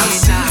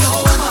mina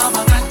kosinoma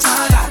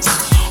banganthakatha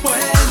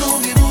wena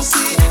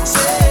ungibusi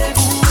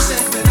sekuze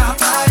kubena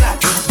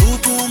phakathi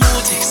yobupha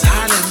umuthi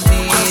kusale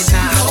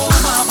mina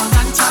kosinoma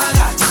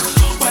banganthakatha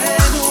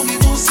wena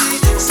ungibusi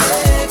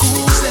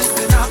sekuze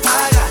kubena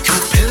phakathi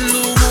yophela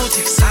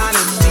umuthi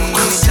kusale mina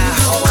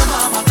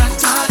kosinoma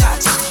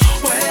banganthakatha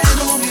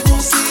wena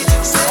ungibusi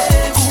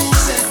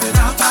sekuze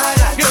kubena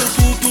phakathi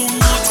yobupha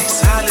umuthi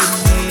kusale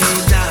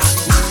mina.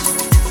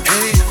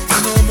 Hey, I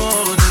no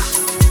more,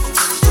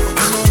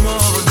 I no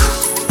more,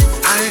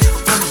 I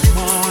no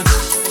more,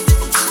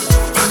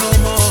 I no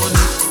more,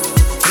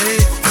 hey,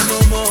 I no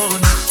more,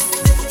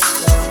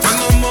 I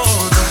no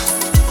more,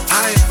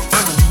 I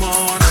no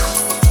more.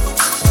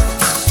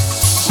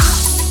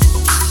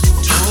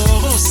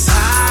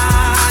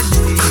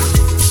 Thokozani,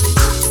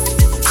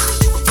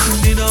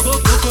 nina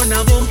bogogo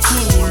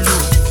nabomkhulu,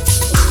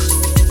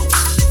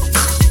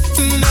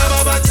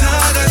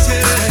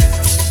 nababathakathele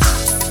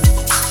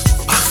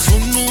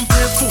bafuna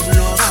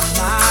umphefumulo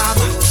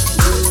kamama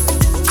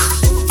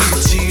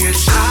ithi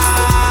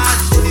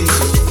ehlani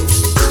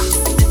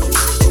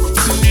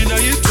nina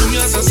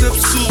yithunya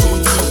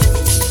zasebusuku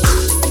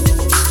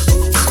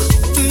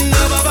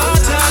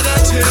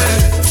nababathakathele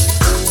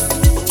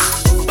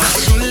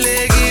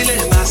bahlulekile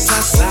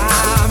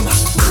basazama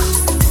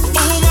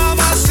uma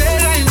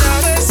basela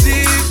indaba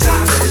ezitha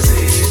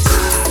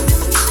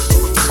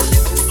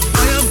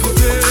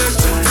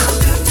bayamphephetha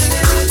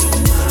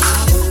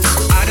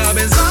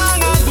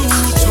akabenzanga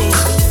lutho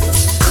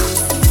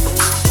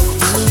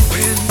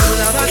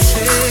uphendula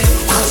bahle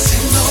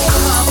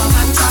kosinoma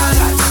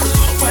banganthakatha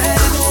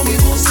wena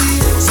ungibusi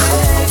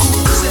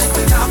sekuze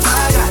kubena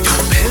phakathi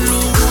yophela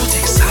umuthi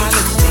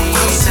kusale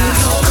mina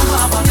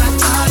kosinoma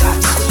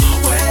banganthakatha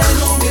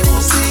wena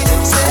ungibusi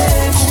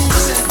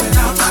sekuze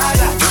kubena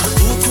phakathi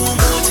yobupha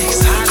umuthi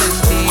kusale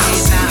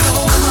mina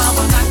kosinoma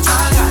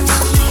banganthakatha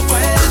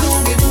wena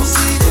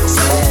ungibusi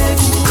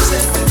sekuze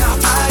kubena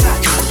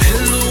phakathi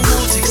yophela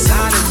umuthi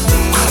kusale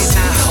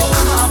mina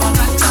kosinoma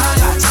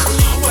banganthakatha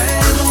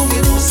wena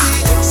ungibusi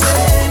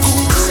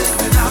sekuze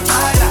kubena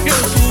phakathi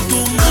yobupha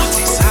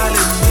umuthi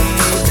kusale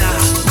mina.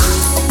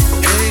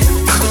 Hey,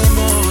 I no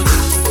more,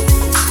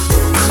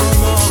 I no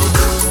more,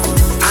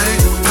 I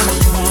no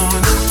more,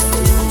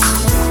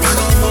 I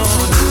no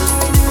more,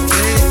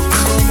 hey, I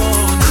no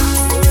more,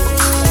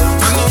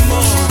 I no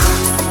more,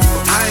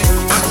 I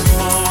no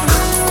more.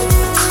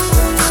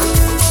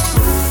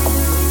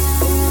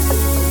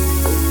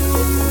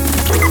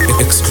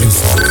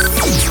 Exclusive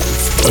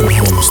on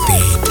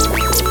Homestead.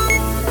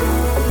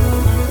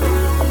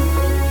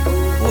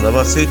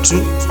 Wadada Fetu,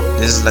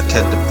 this is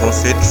Laket the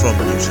Prophet from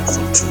Music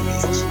for 2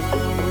 Weeks.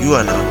 You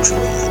are now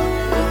tuning in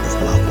with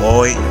my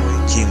boy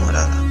King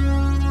Wadada,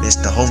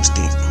 Mr.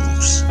 Homestead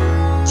Grooves.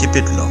 Keep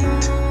it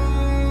locked.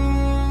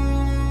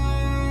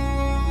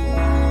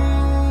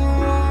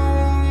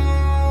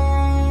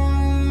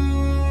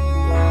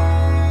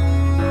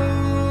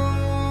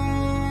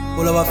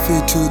 All of our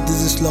feature,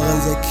 this is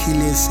Lawrence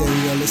Achilles and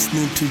you are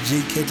listening to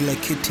JK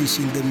Laketish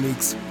in the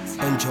mix.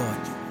 Enjoy.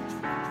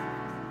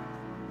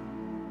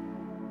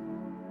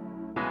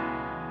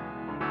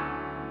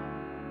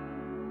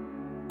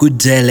 Good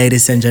day,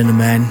 ladies and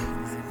gentlemen.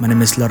 My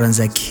name is Lawrence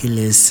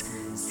Achilles,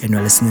 and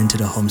you're listening to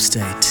the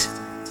Homestead.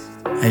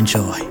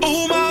 Enjoy.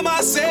 Uma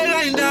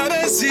basela indaba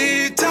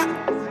ezitha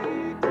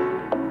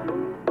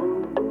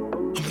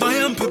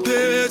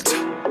bayamphephetha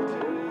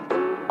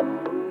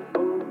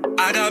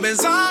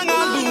akabenzanga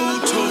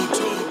lutho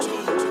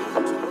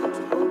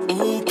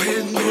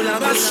uphendula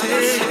bahle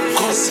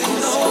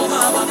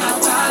kosinoma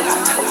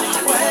banganthakatha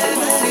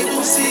wena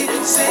ungibusi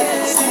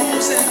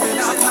sekuze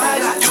kubena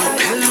phakathi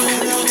yophela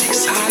umuthi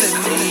kusale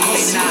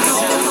mina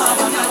kosinoma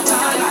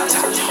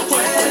banganthakatha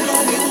wena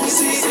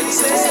ungibusi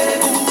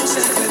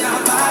sekuze kubena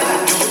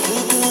phakathi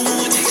yobupha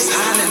umuthi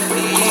kusale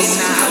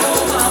mina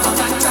kosinoma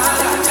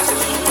banganthakatha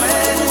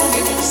wena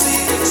ungibusi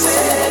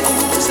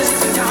sekuze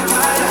kubena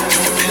phakathi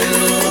yophela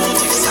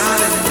umuthi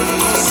kusale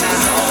mina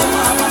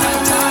kosinoma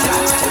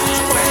banganthakatha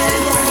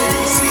wena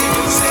ungibusi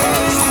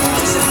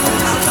sekuze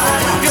kubena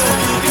phakathi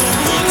yobupha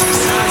umuthi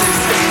kusale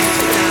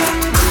mina.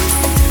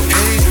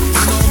 Hey,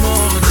 I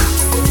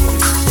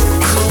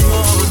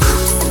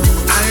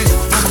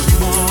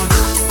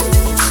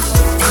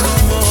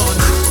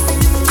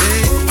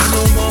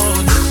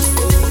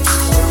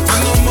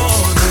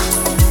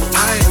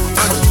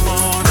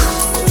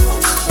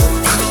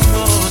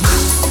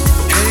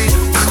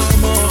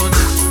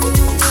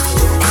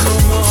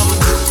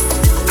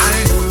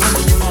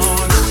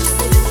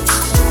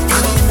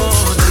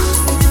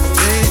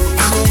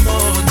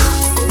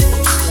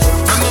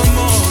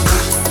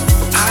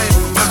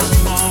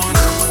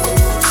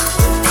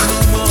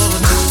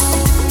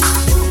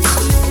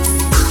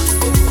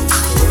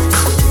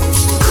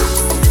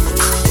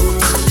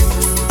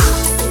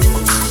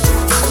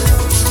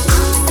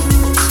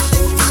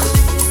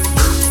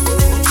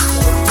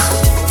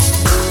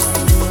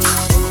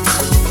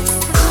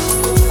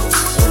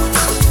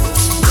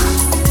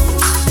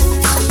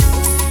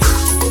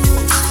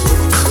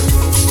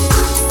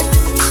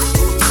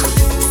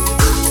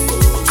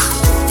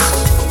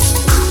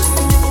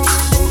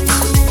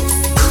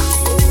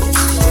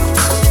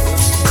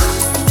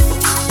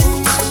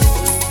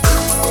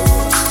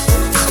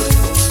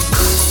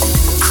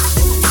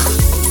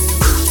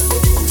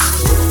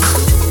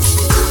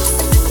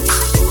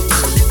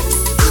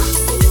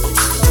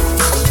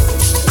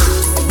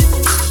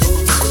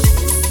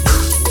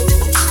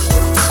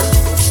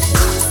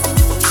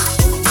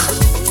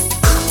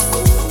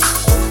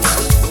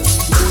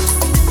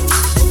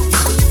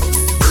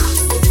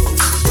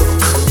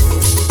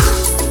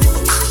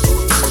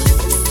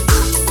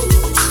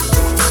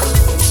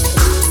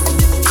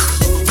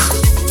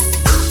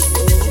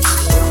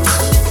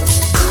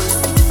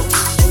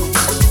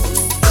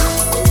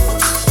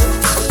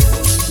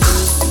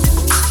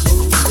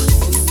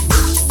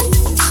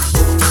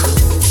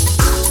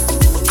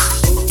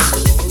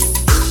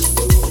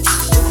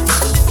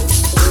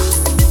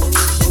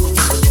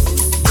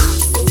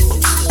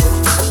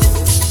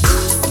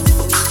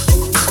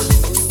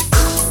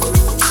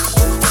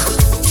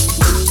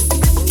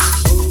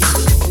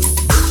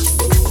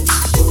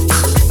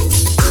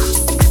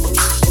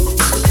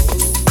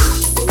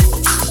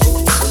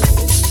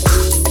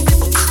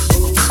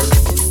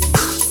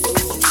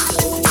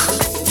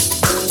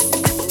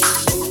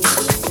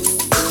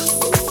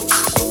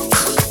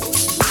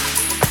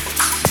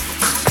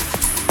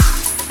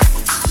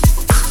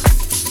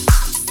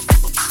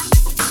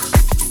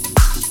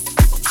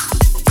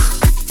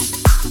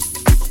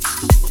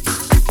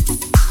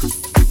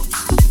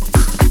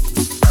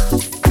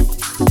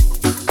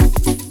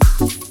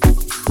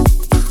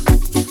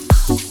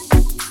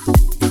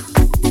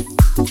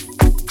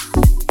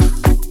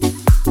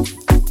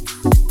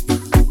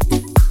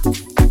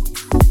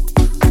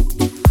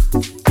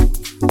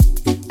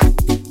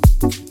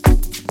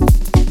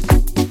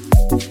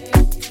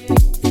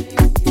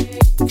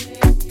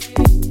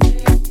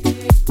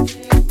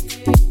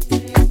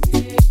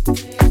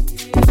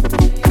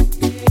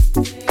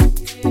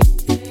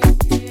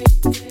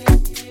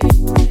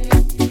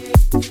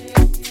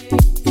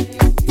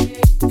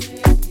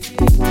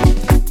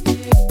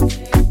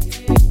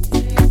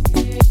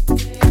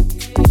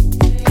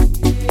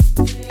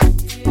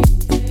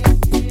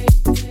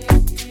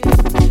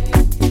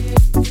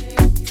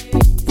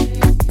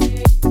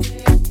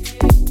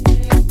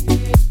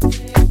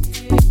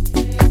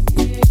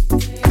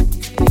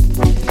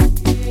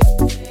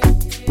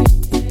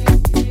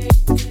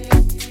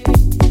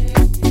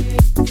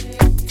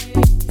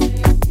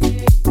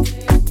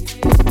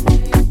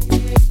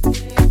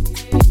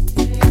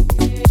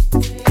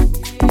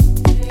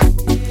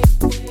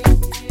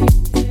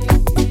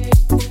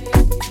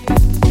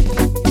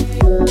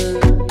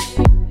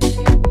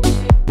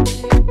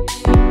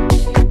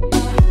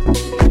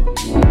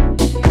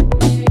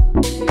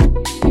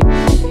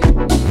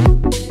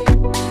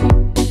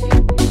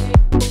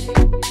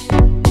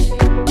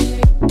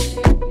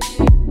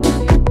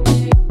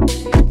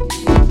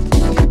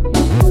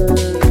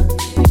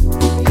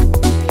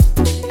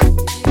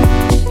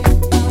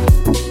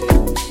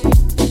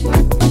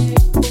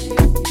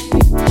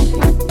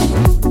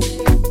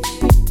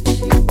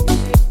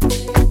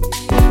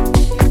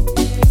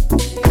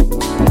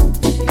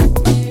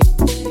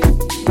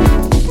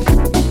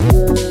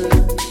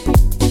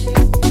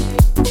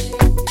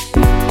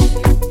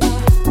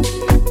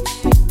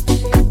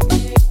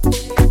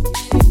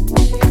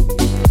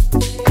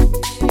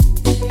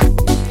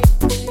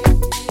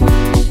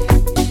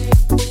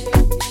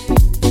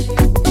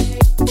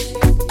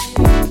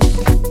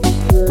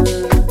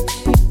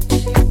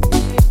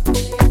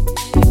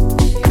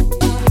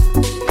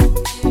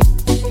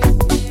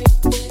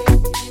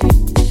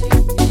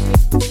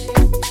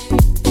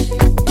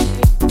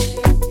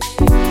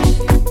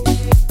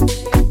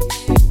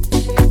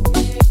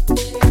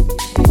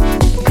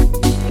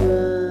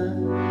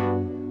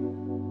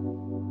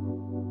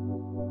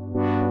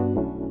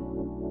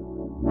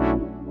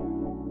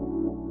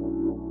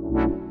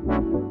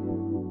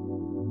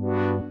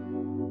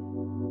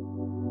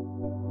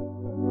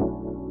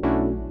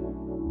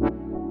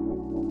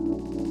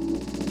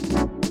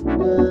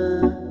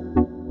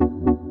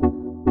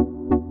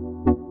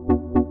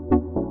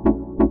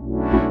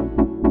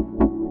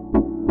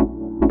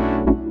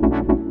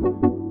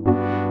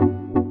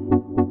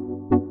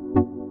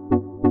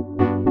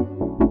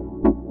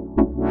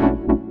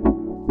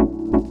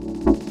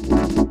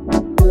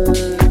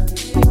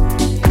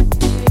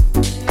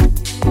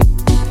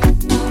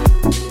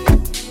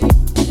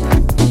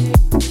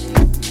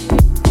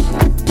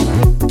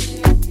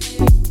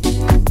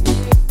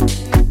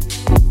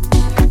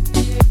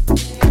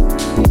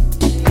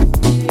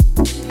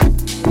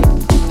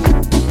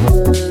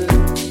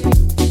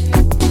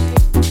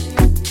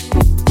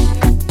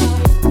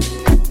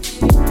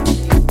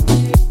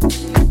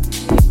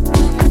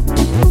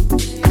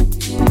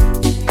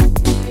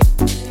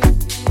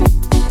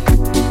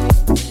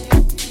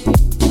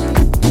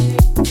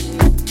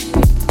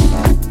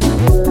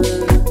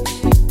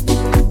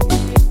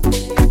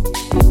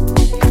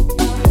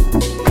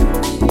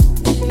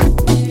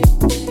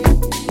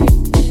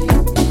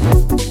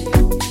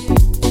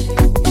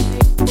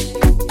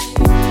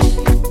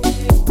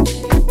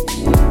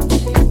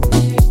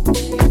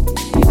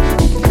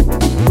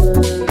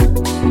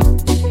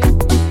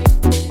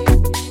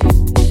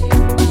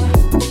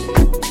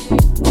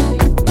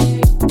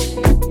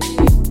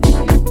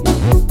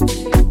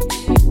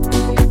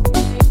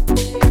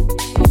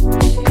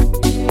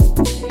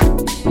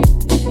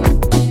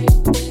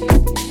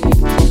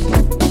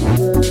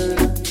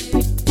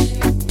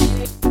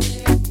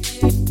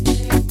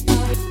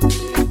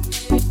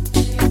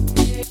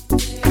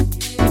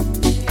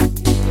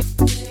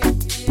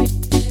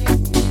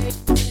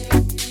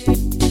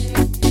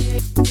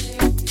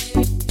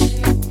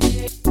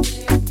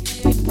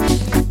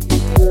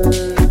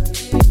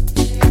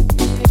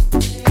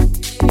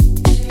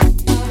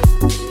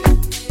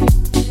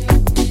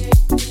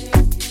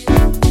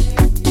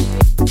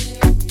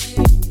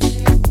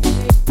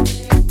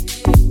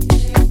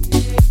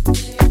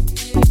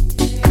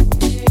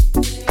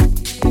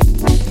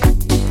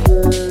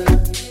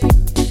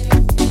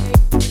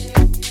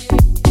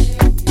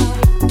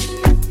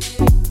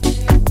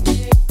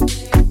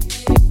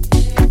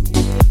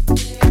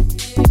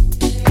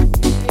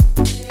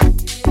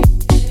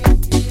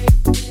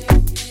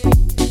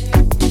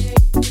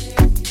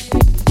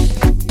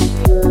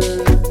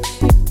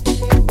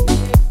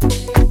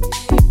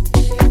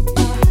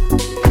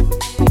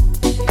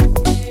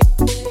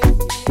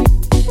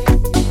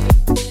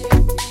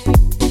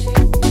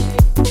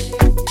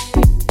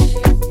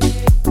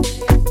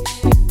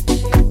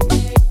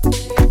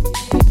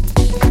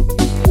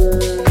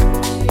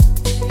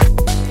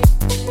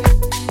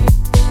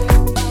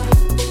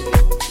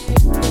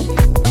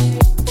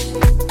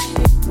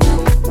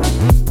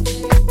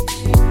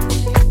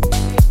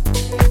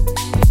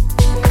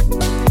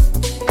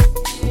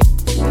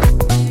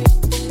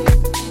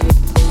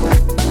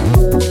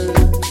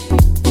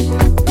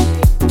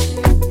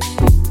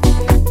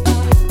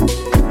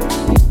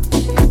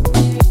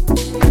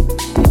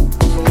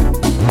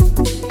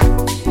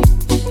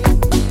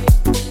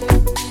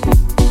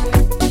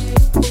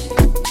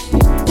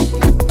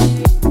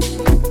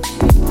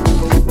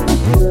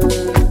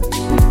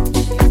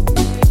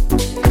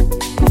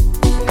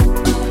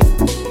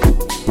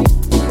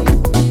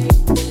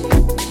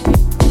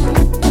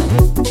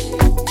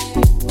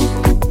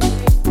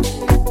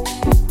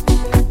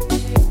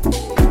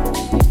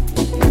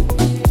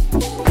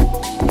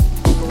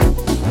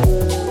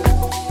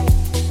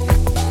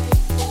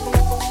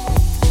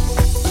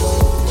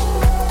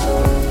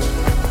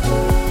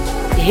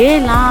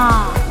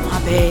Hela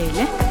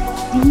mabele,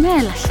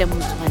 dumela hle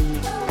motswalle.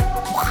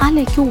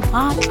 Mogale ke o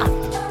batla,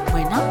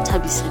 wena o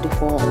thabisa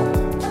dikgogo.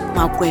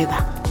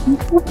 Makweba,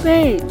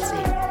 mpupetse.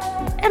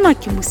 Ena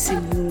ke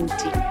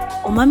Mosimudi,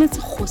 o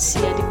mametse kgosi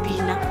ya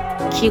dipina,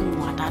 King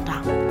Wadada.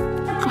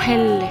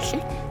 Tlohelle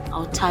hle, a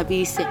o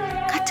thabise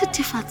ka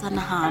thethefatsa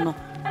nahano.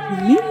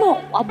 Mmino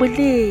wa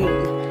boleng,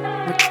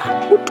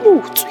 motla o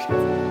tutswe.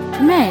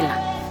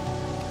 Dumela.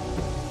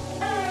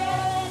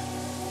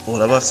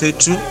 All about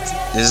Fetu,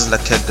 this is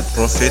Laket the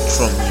Prophet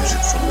from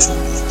Music for 2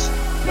 Weeks.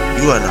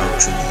 You are now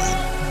tuning in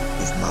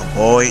with my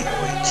boy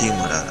King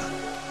Wadada,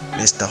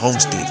 Mr.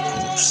 Homestead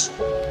Grooves.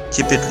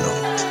 Keep it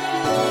locked.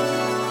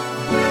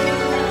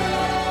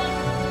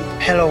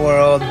 Hello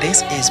world,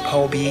 this is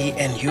Paul B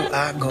and you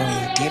are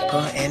going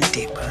deeper and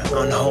deeper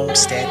on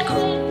Homestead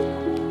Group.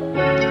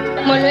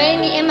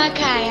 Molweni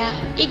emakhaya,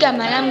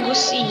 igama lami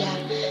nguSiya.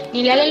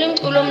 Nilalela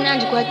umculo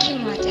omnandi kwa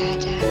King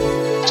Wadada.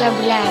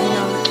 Jabulani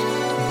nonke.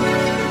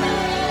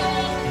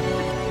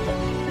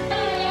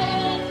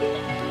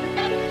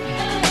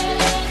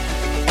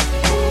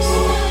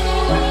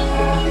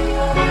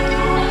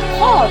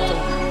 Kgotso,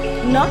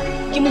 nna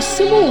ke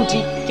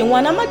Mosimudi, ke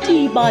ngwana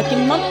Matiba, ke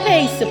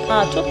mmamphei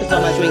sephatho ke tswa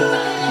majweng.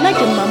 Nna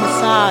ke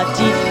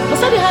mmamosadi.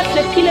 Mosadi ha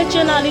hlephile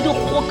tjena le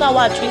dikgoka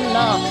wa thwe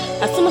nna.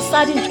 Ha se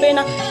mosadi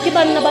ntwena ke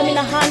banna ba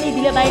menahane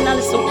ebile ba ena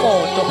le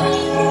sekoto.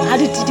 Ha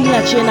di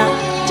tidila tjena,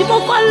 di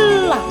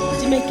bokolla,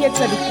 di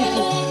meketsa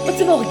dikupu. O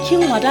tsebe hore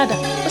King Wadada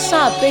o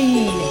sa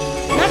apeile.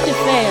 Nna ke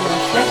fela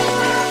hle.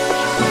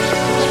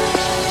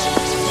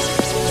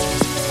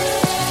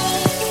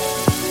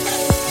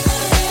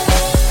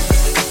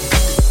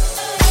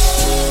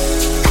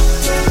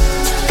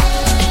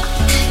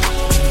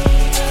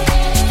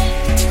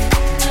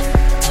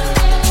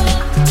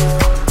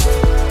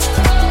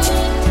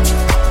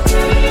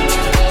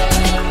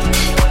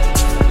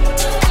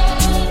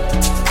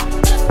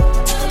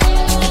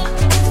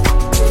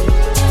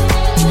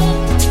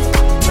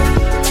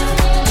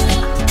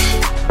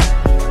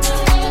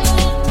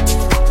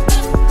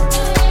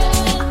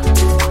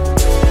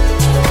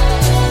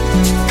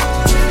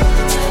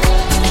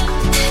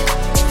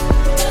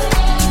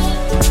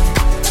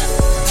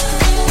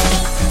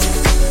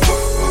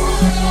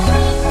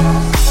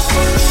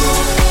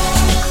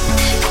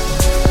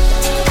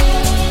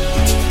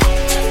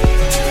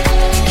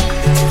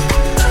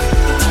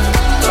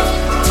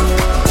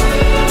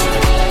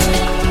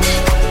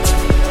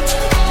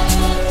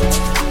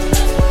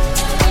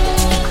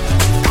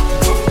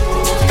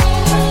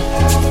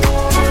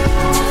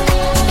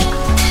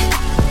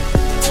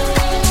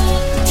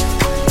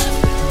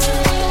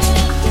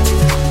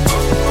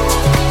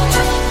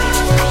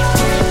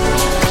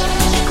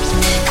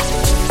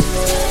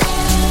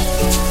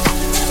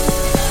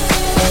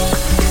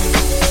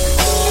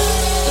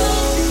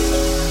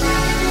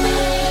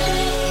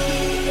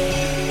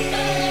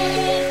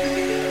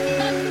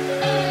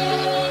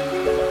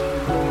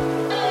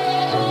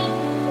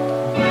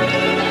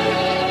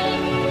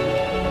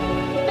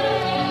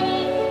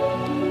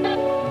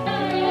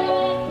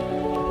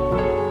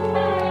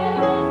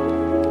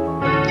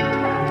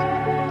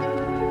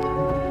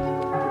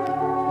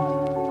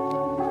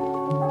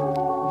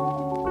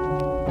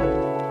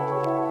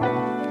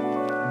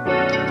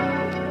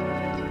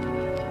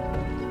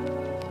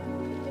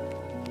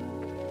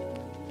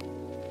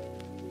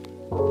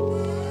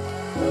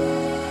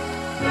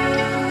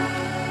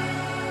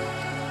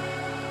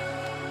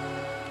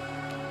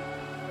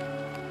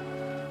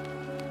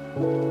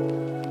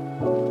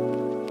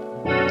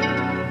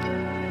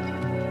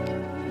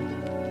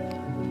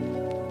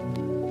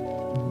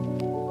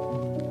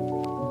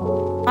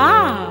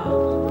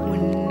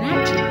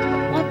 Monate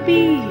wa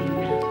pina.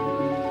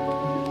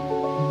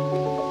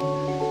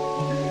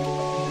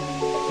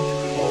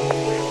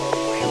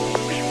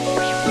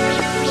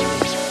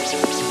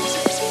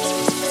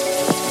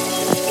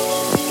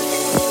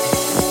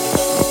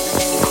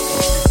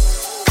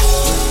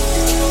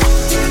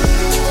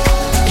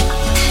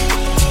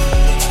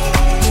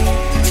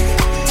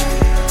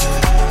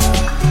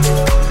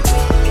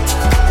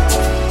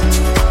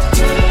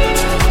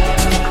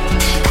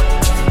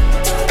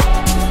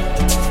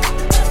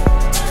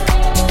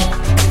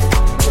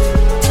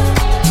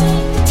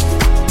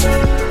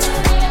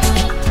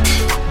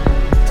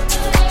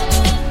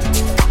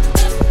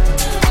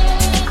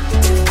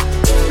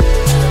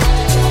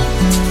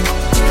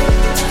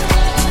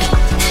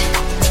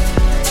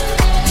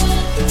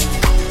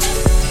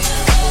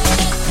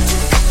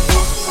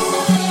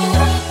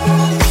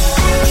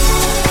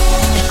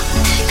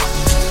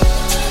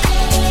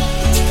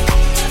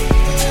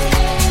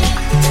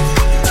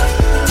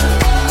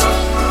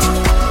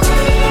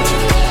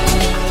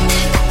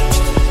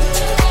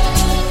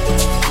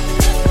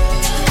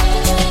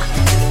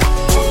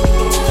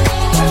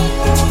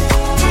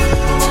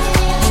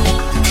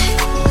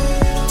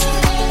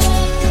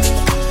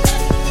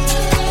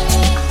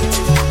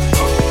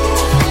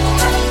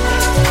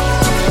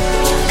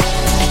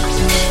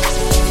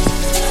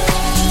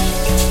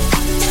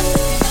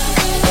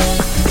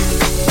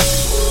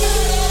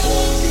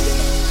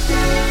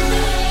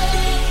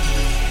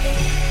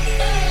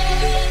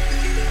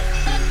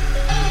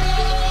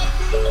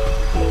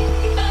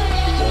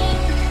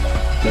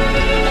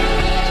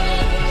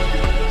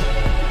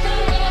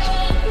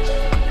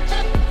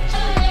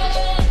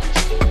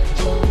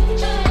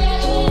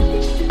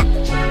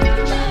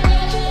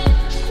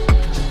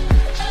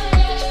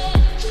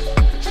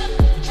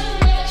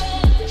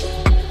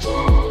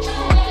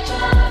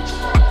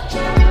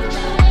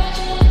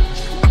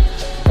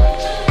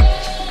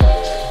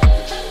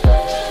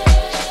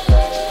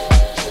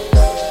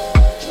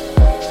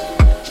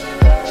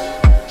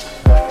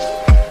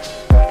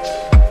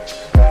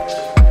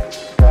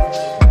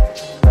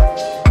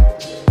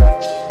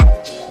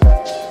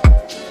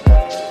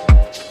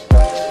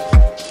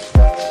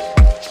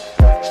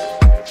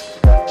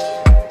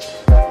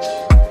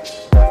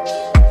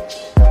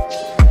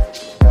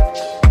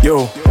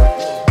 Yo,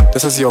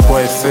 this is your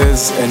boy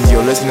Fizz, and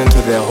you're listening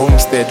to the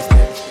Homestead.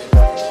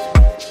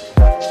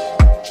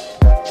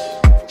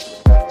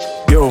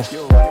 Yo,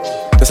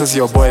 this is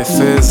your boy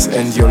Fizz,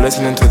 and you're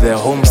listening to the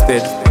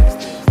Homestead.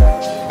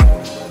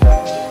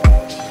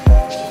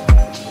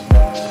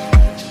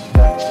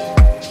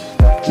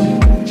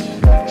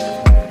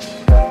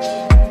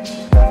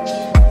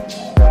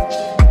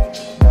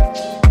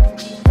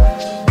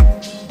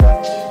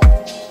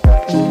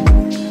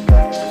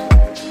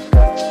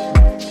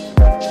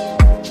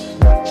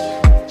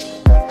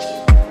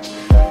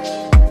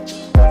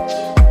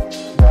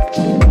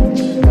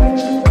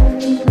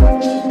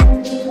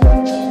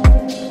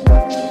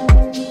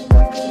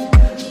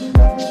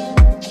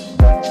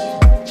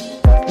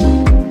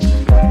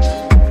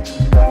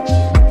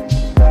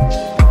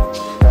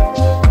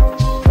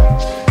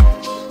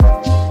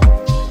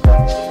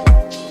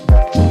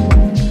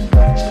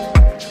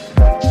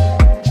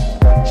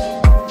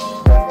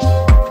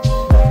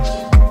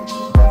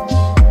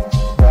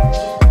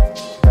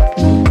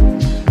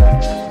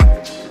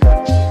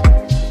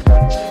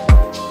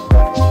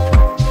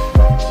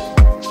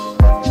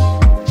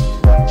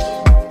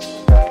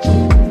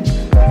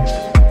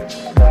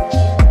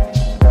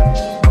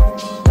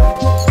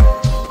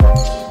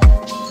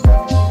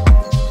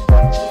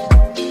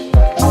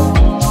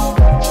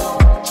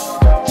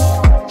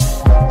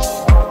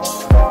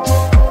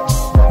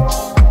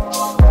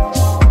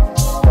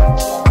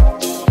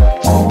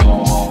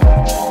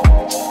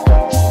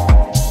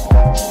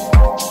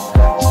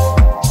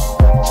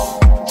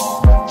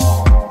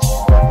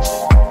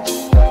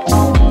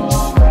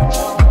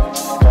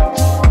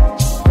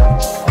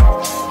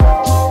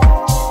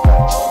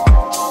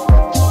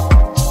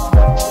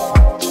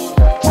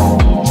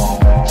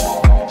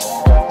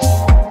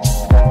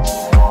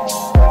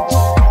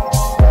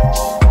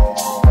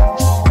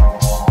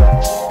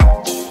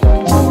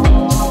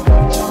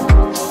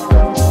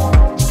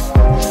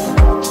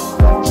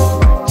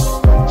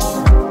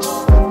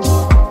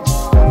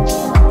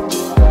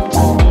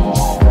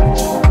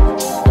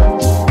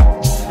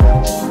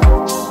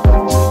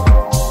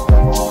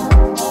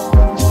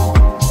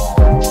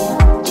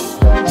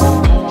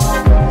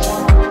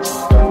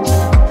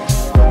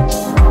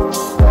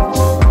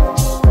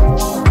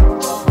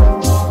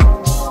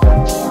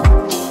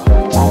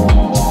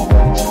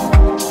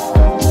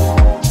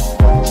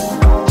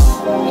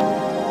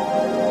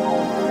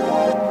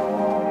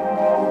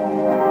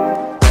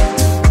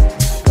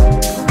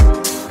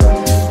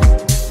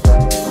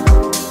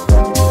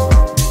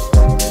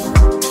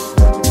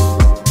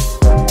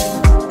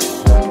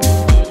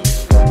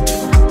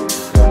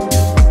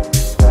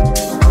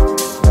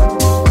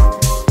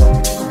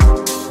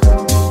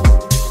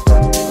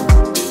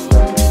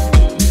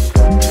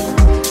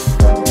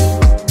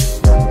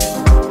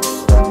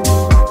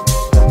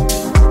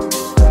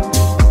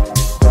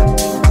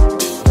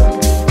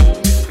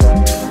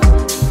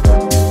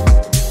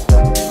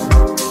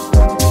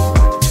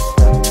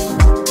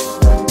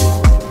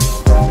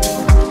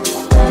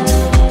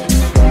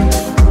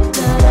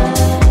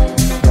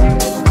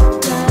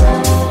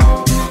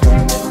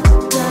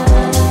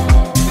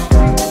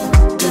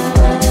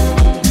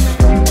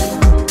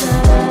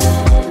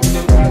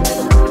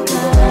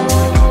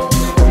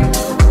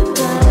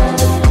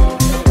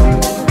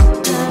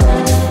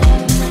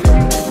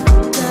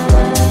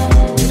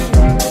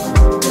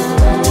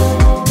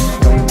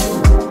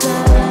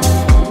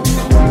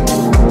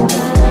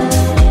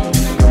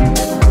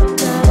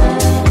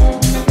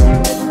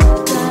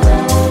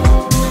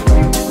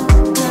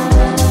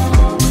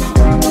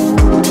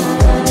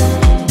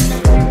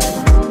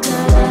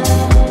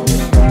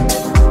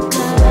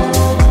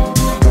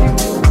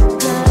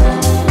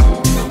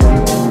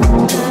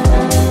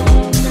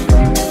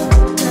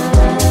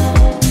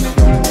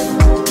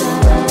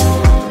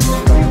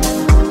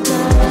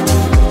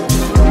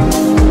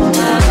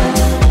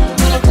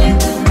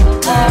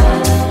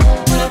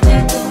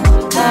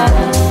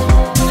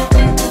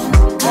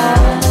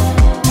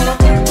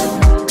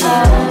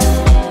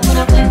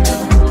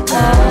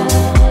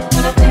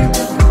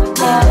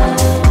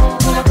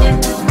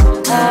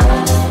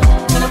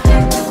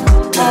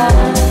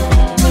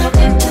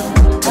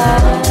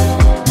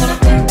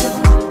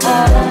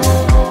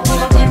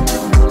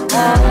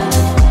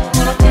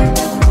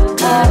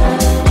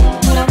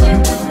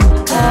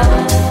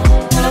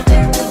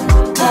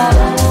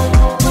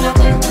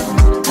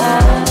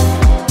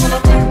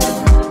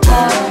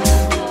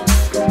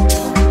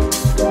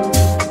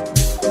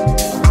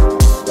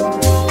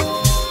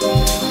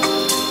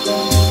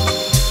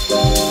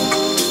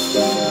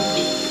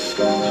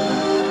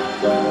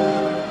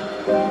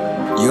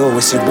 Yo,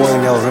 it's your boy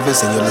Nell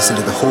Rivers, and you're listening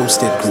to the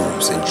Homestead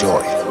Grooves.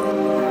 Enjoy.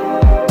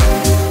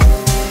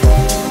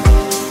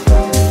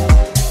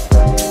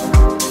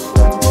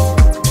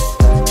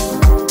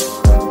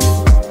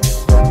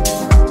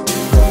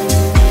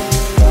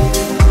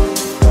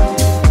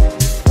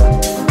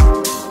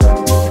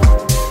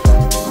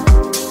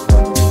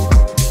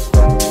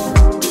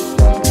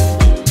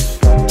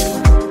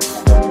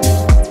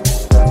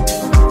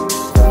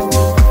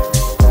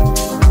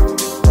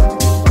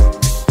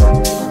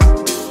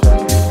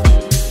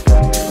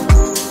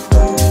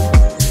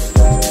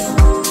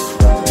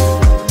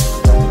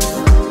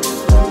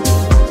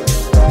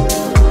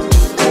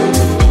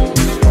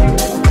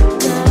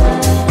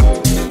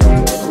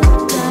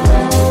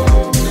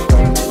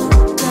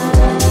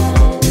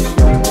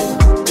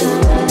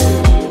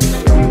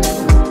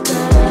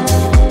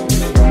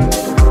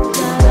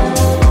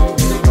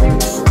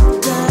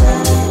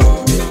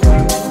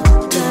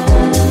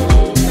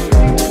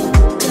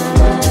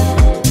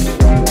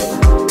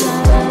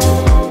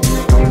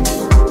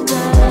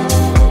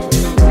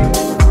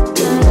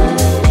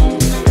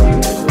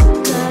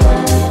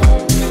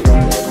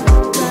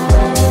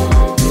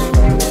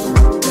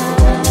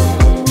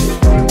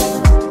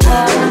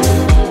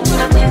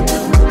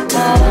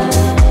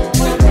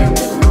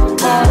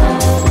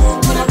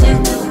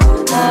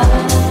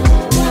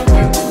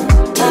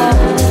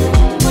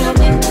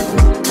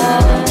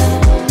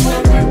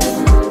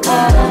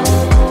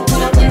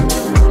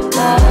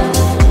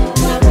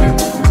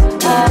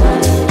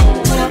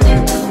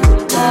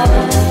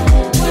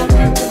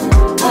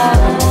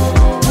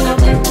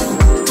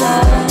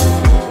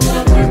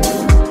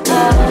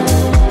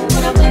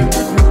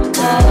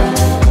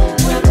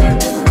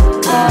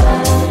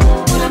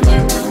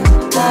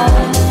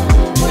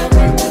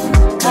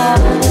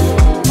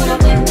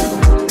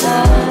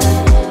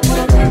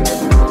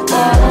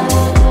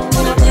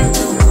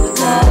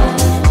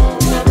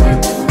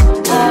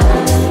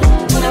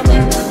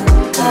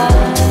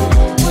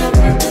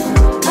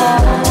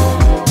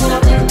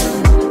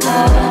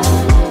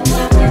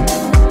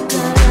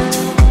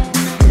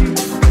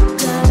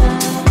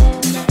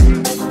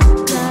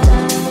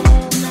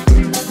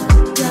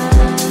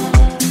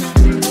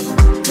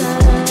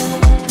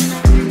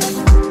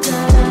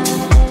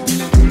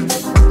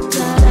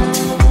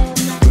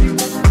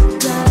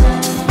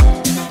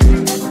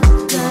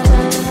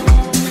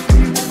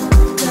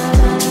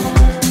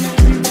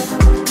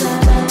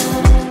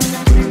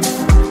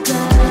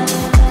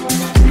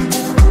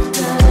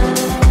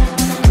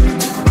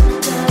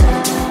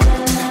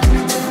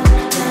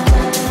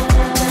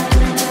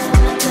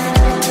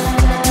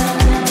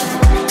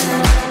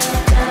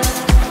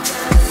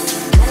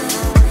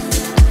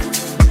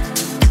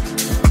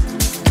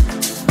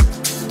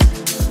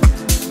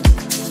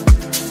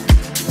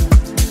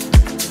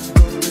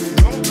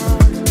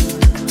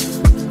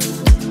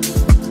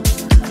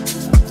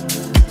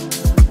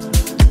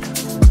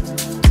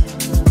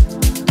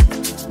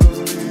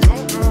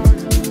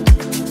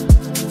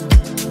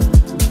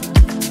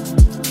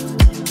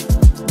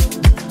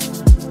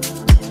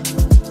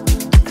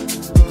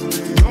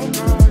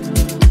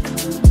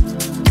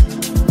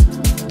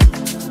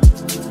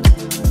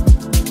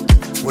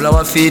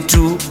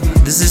 Fetu,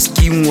 this is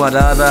Kim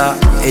Wadada,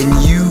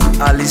 and you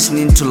are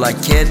listening to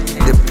Laket,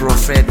 the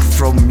prophet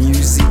from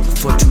music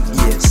for 2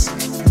 years.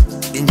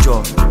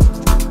 Enjoy.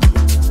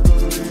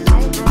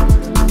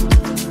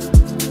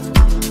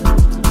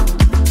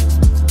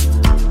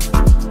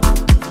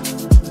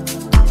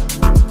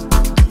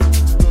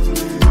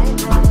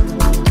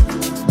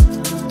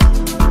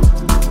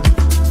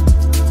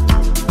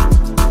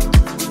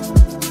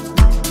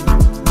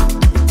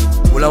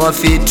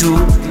 Fetu,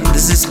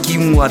 this is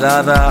Kim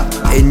Wadada,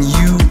 and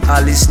you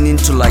are listening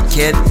to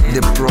Laket,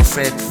 the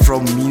prophet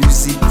from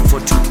music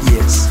for 2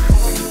 years.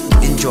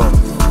 Enjoy.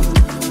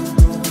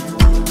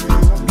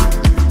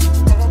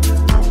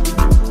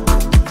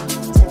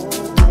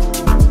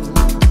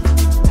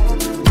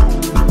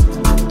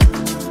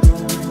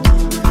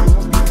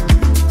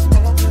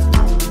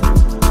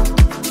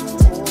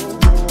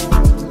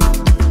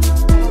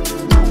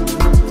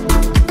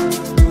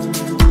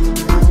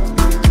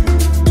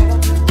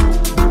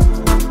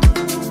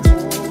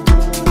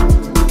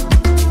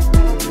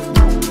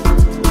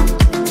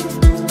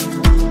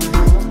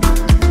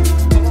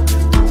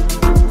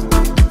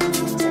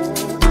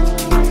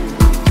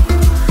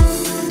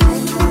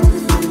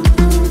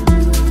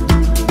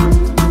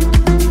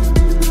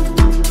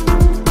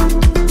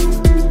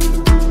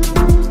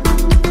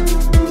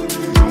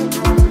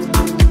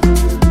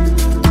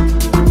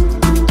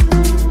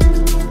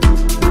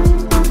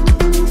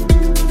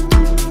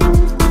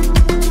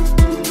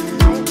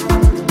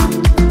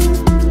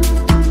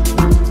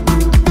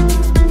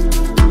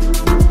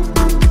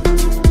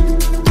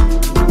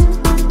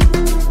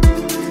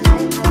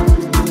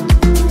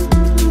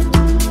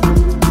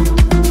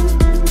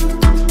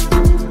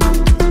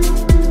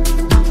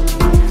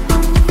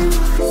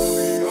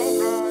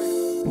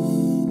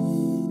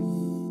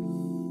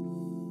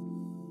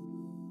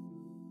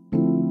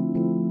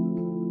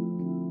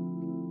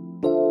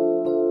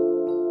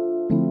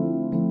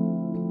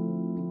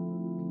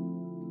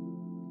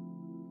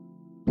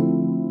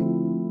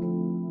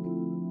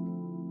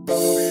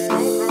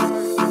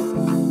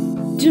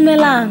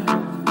 Dumelang,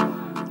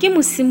 ke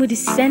Mosimo di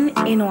Sen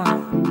enwa.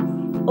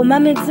 O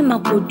mametse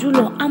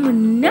makodulo a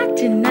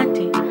monate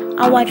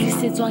a wa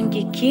tlisetswang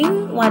ke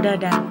King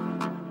Wadada.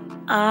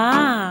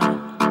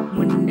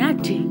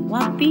 Monate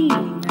wa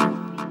pina.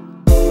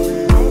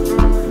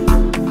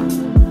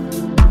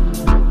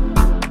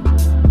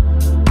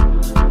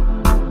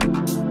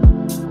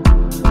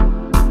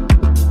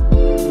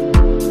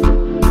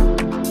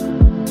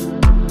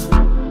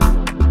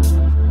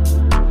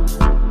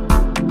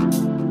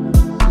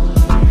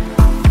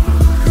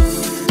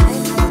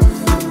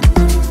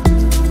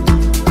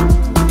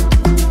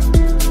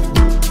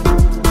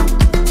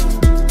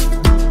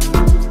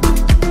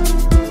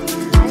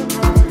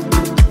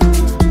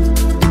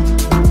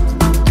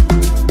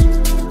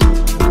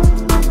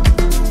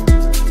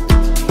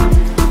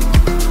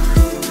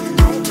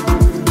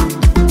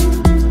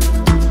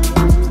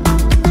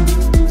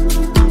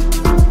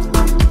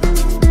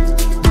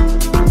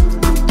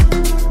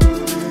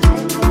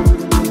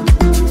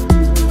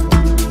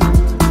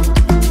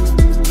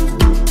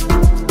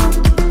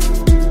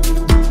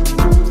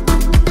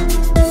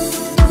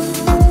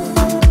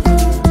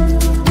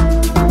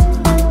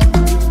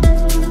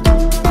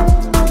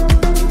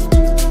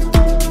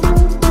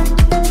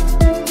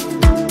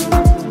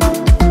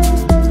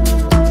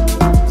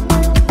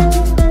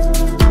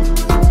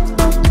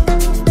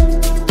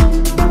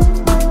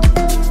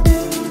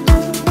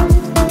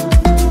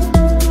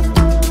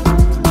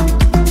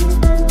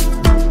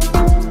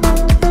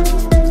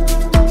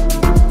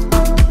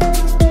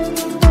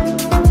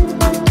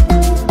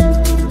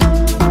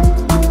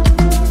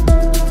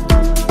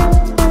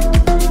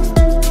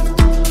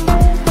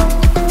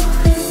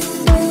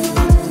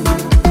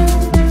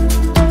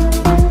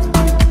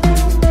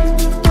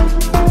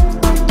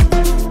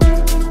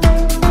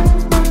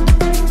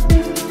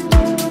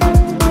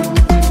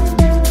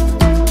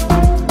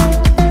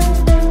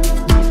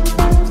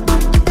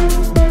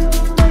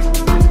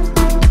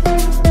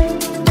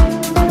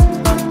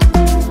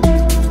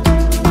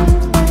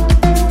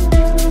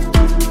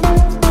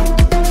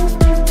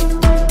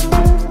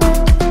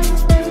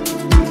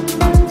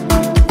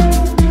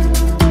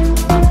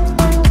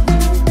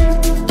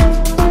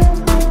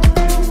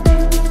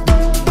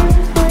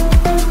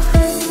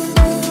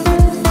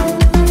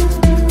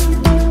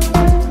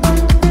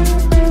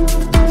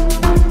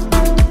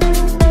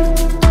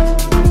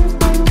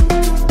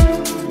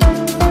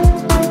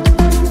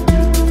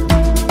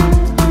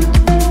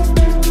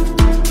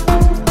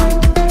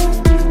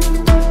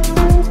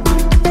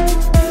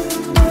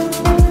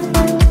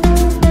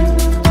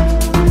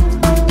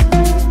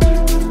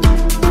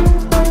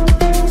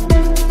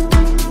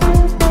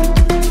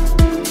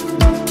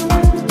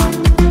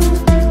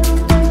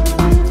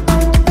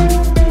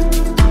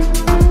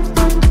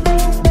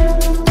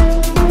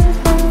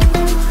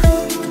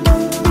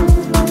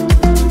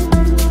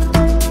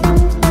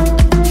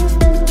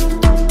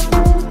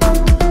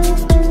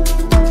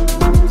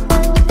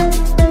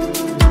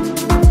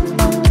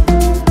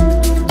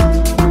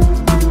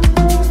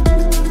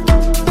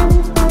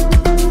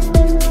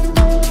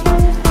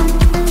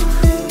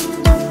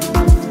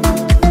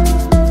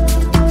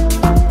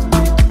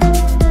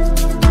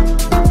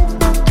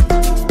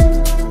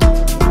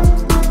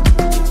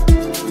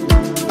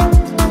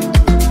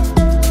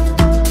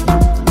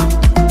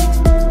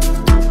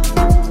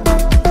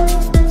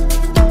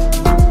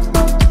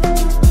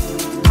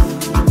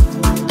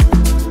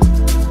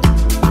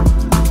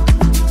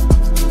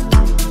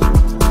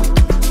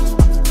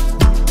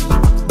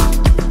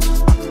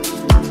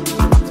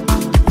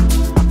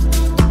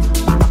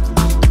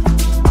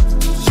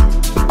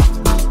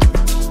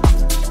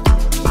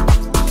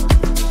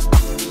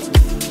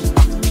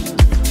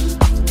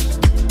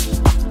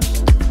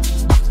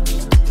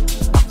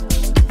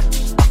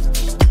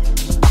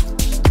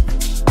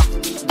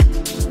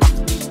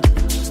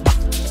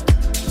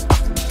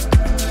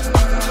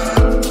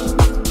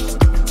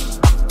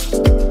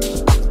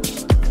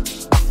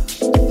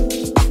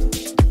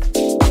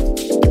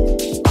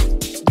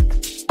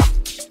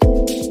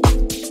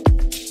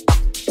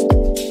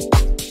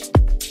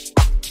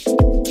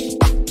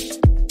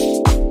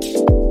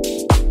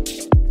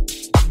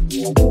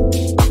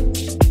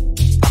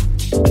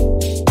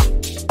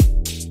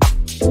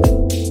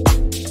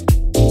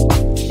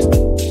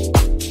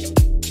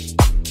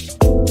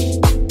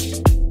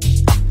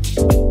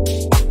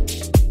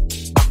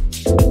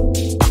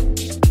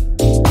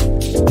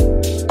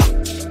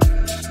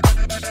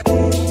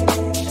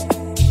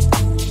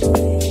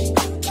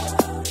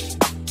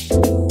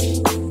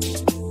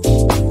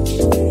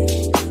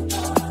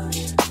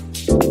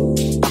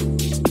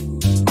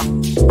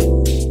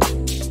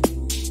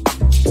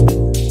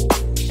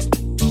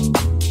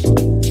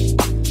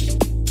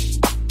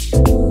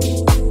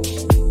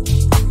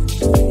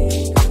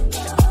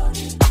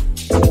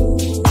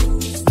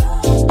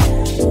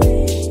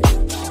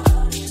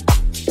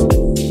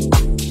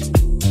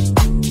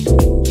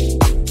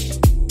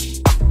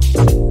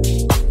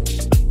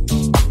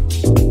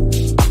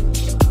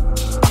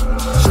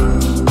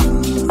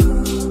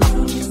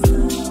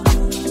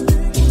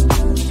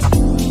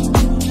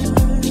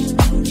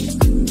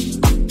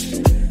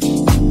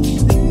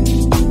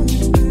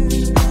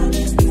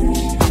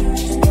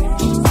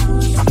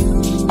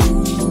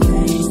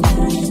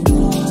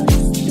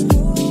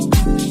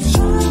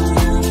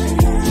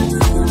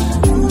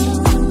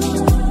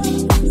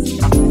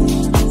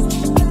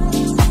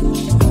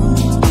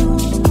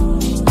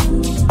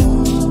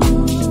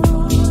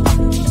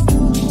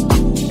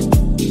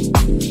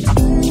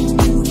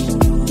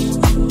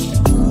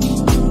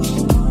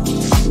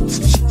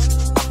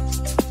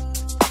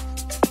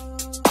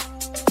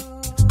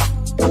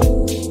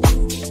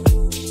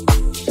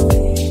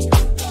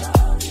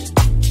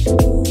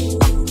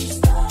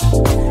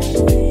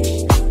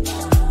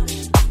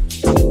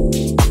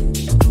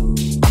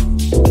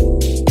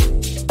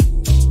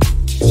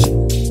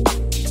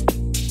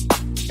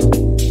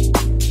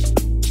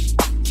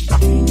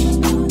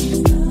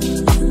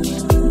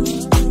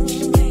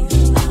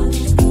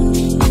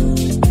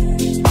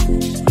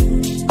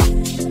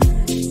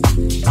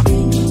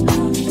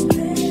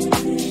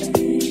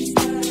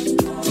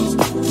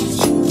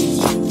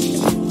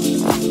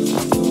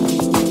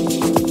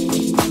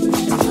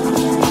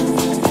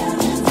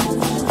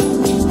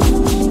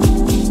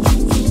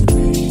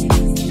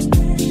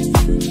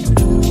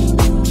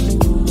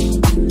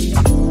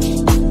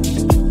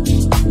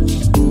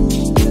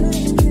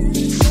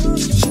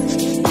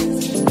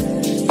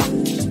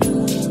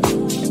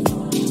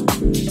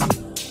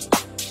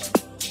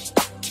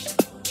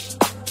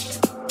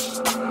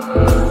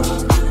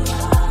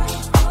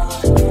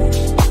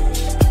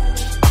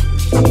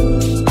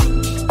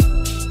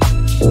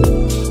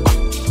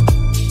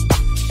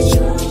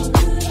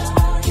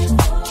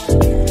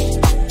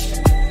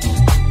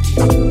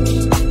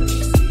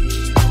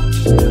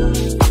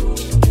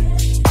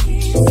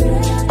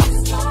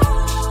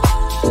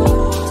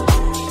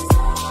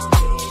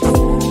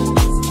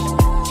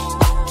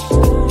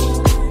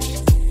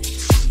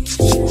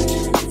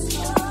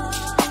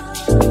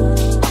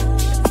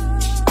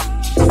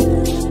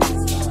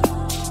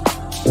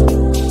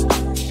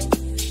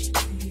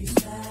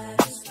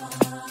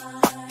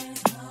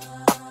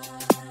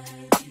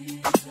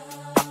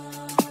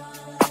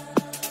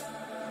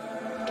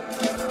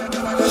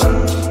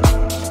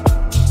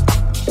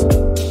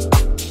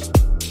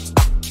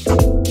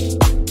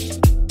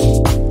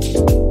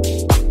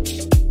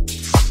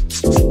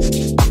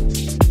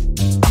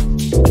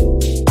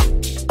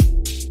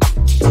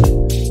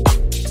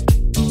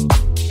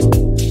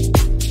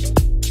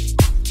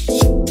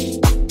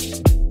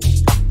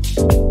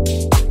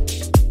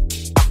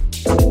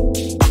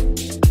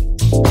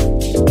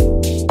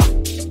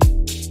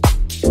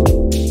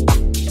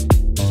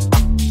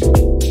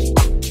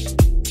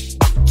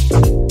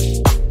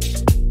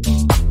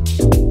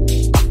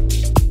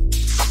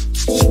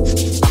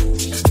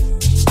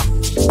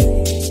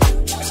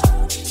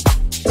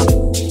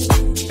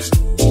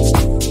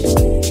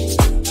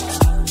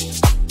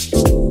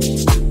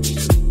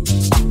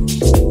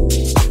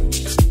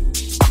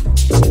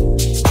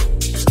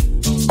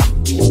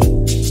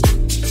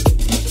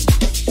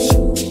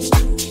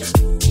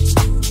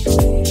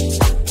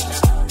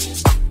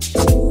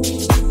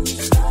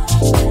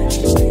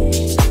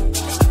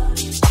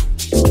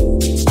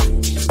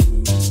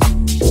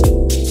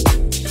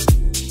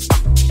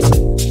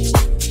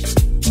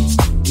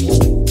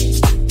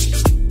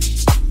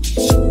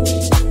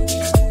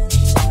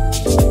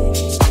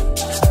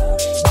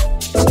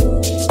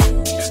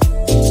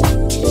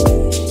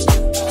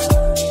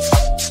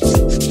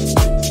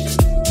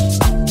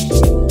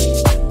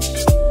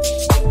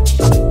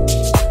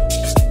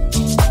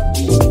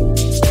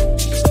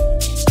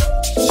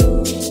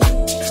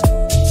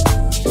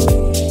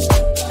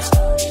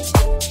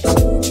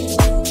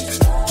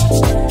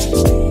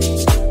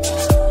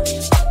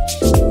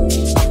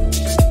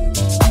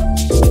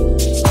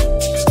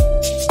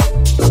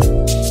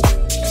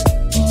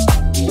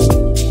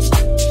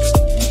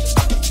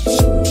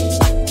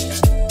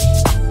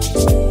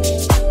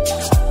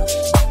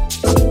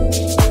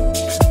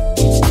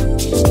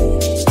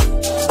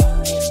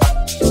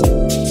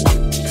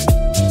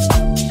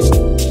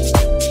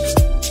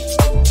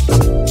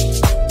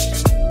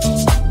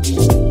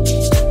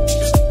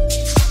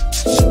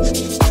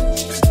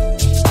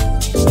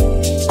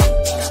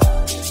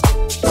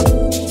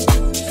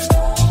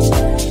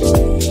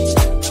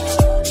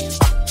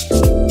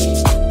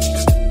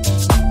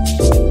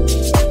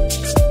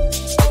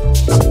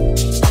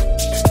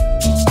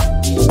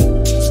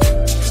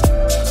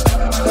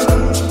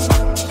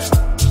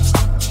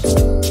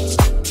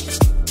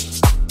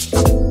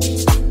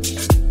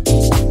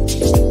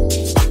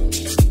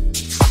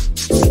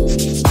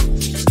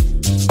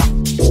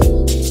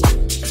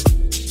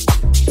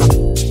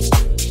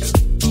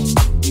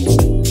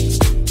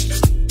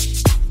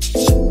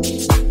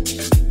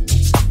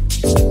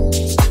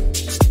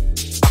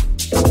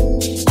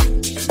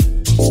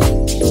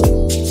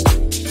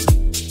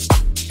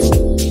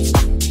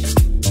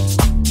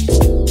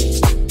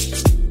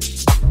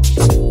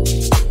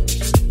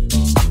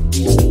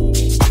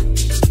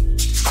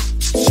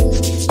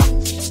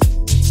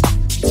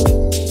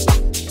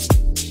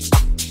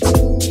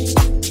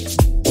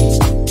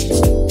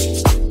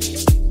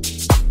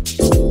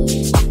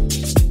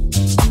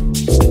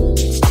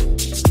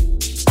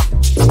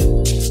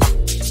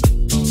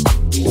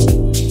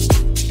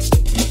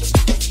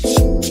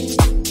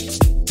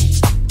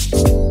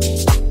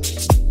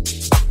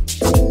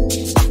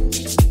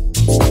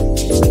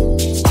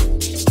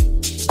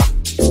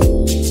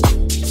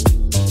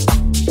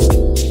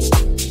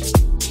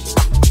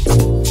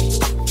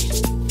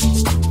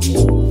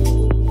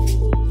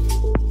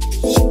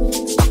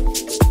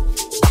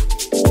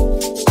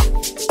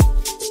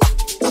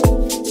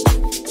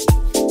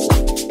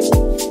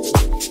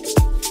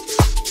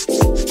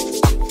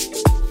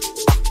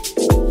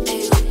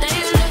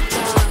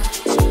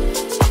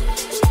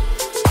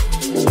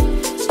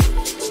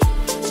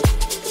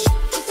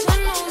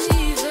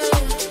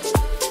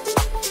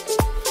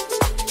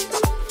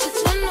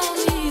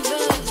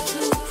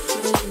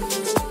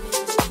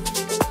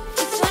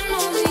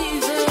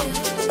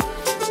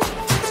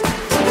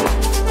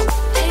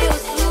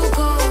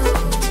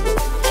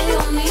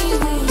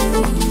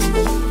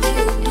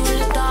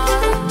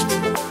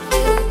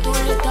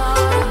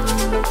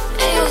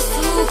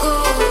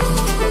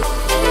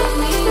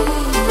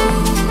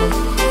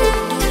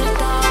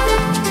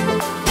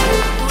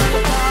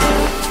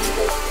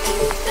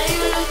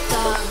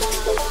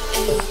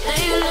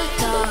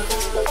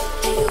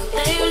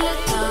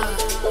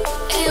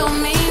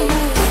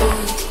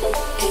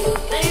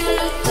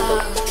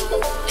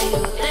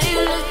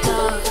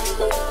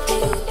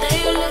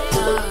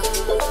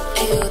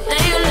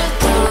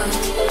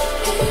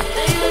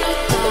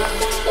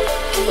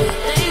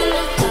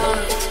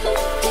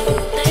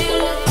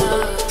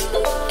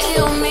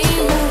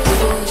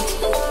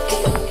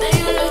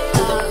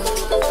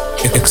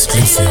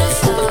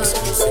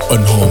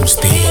 on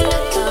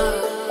Homestead.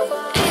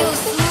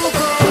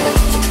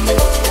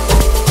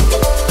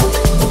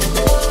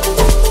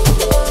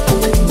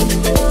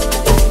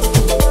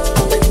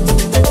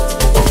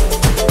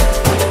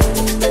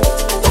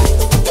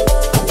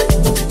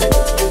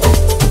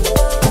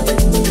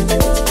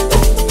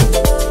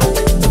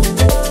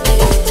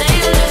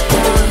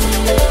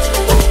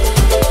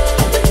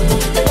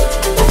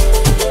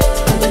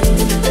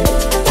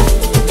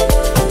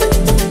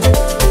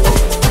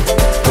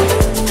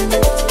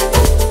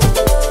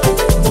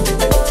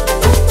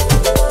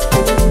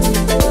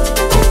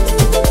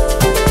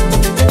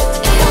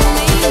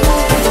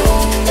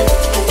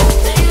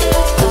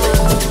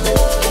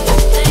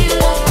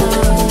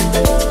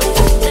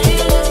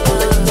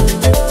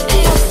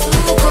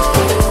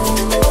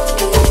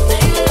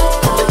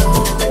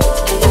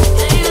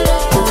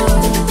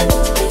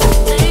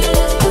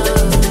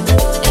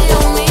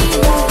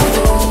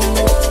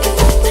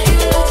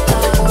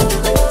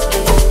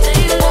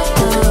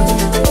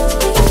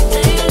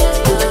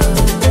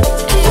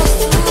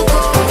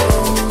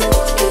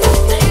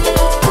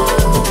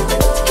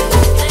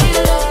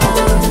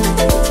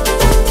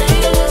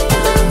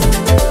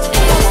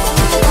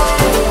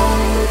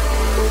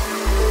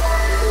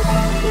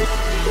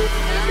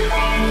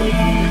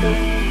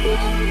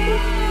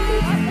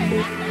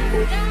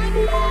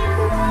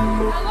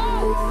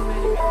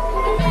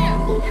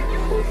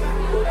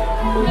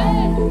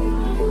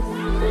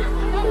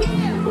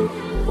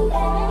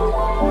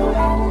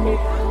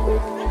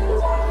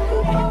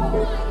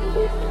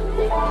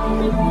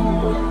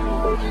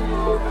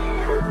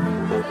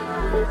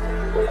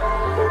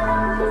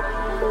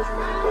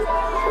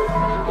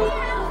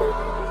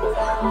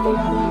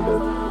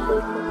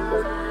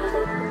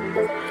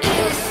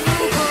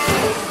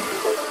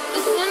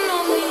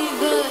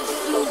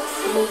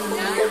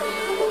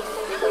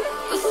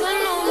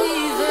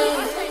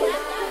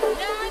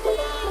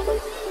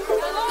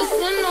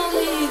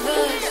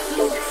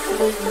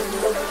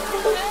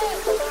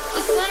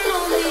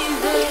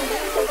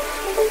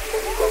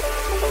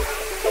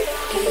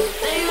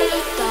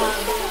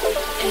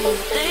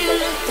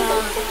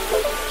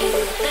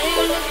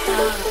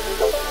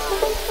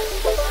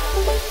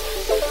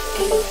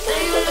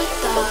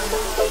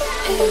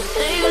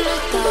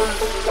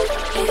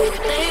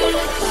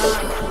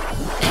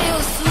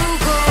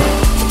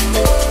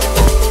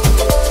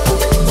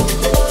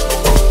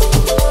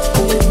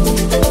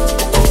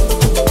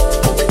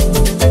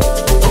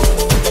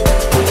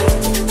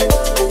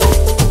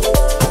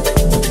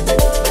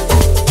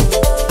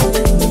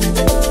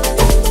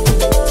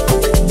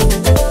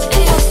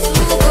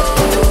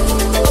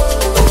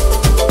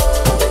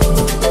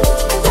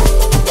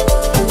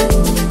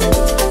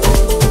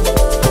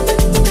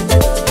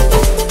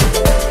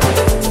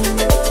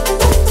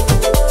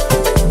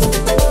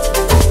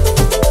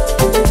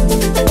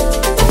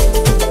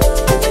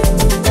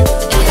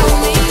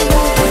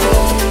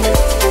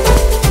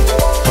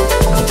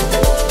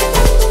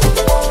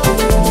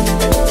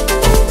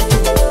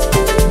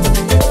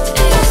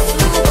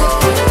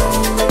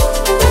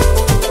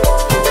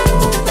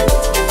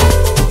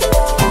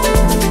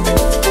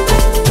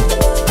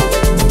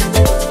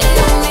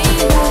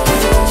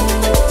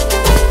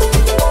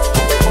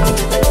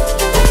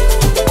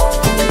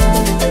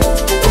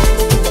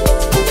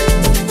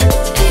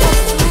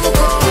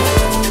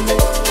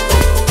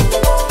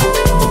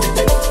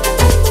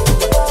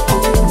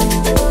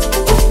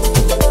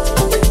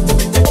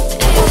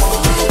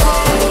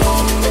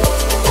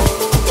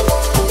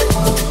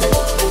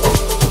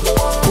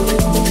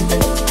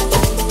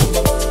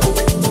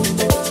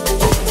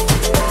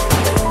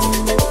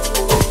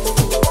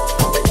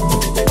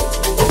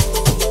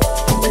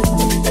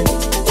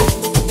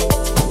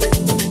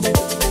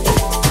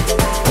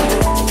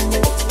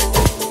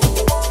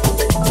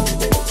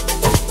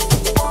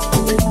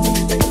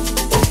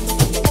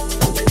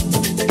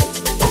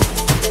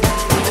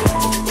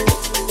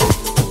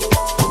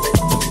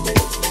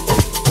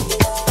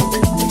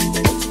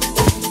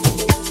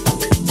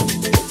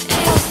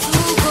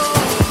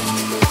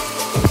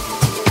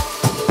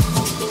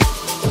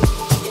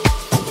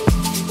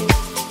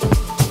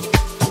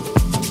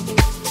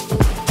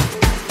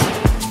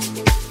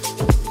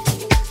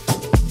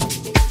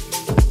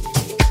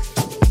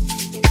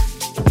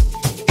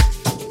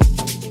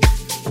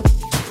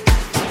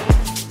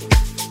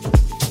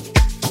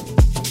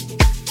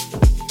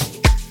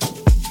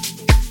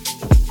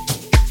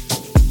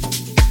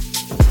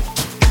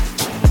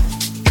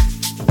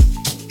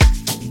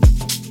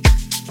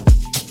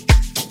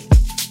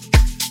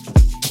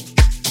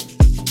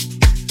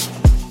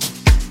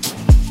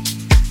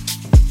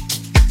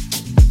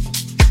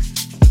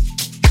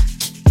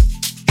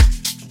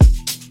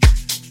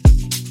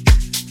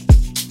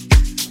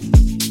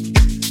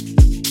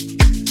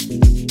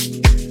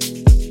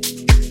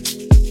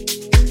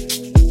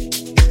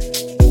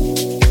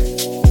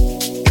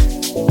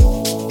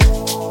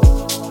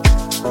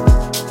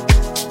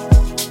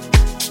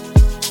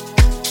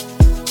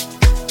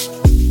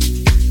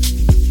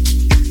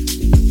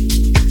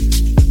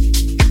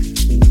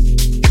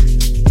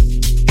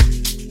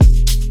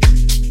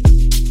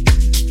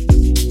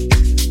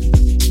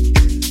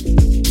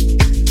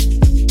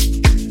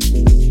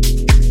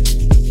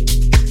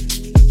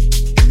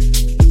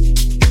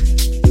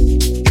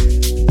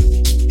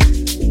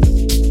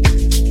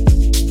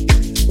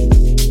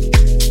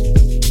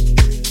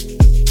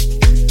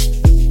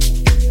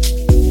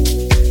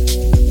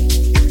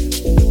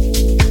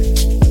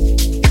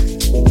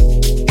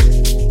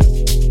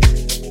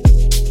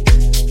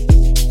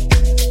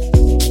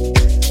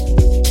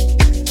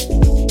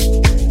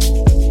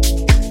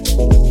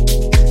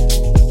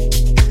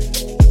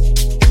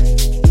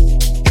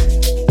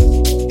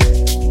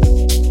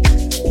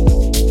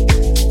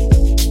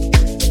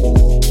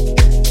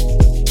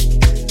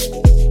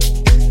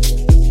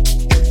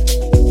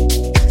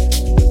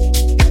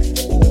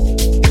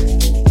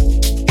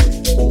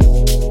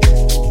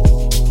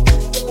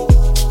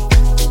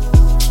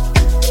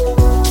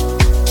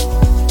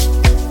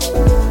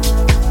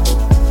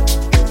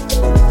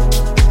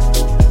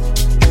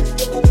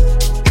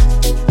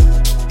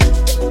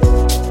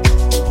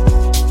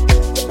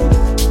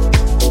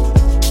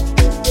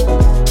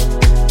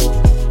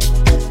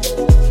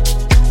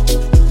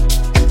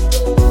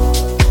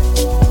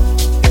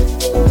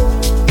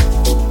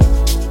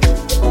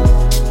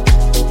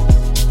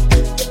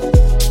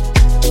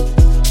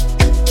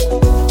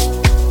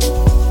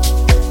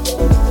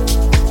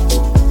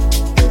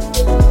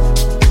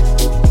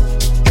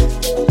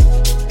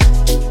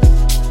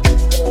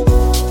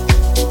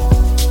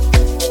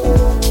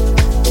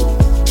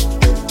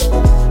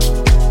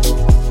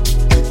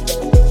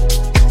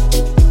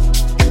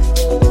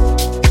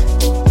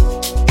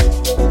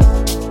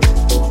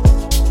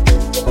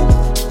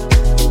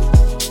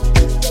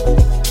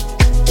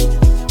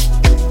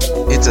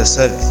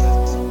 serving.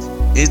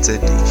 It's a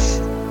dish,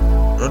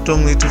 not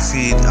only to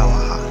feed our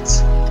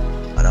hearts,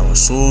 but our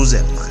souls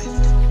and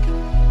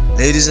mind.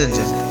 Ladies and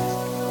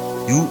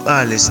gentlemen, you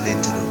are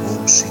listening to the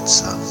Home Sweet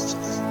Sounds,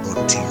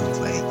 brought to you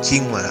by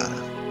King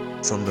Wadada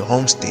from the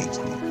Homestead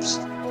Groups.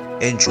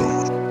 Enjoy.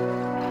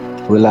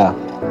 Hola,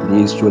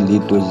 this is your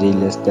little J.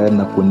 Lester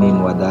na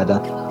kunin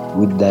Wadada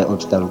with the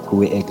obstacle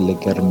kuwe ek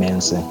lekker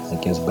mense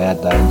against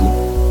Bayataji.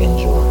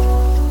 Enjoy.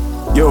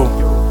 Yo,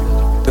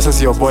 this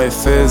is your boy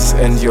Fizz,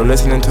 and you're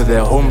listening to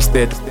the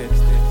Homestead.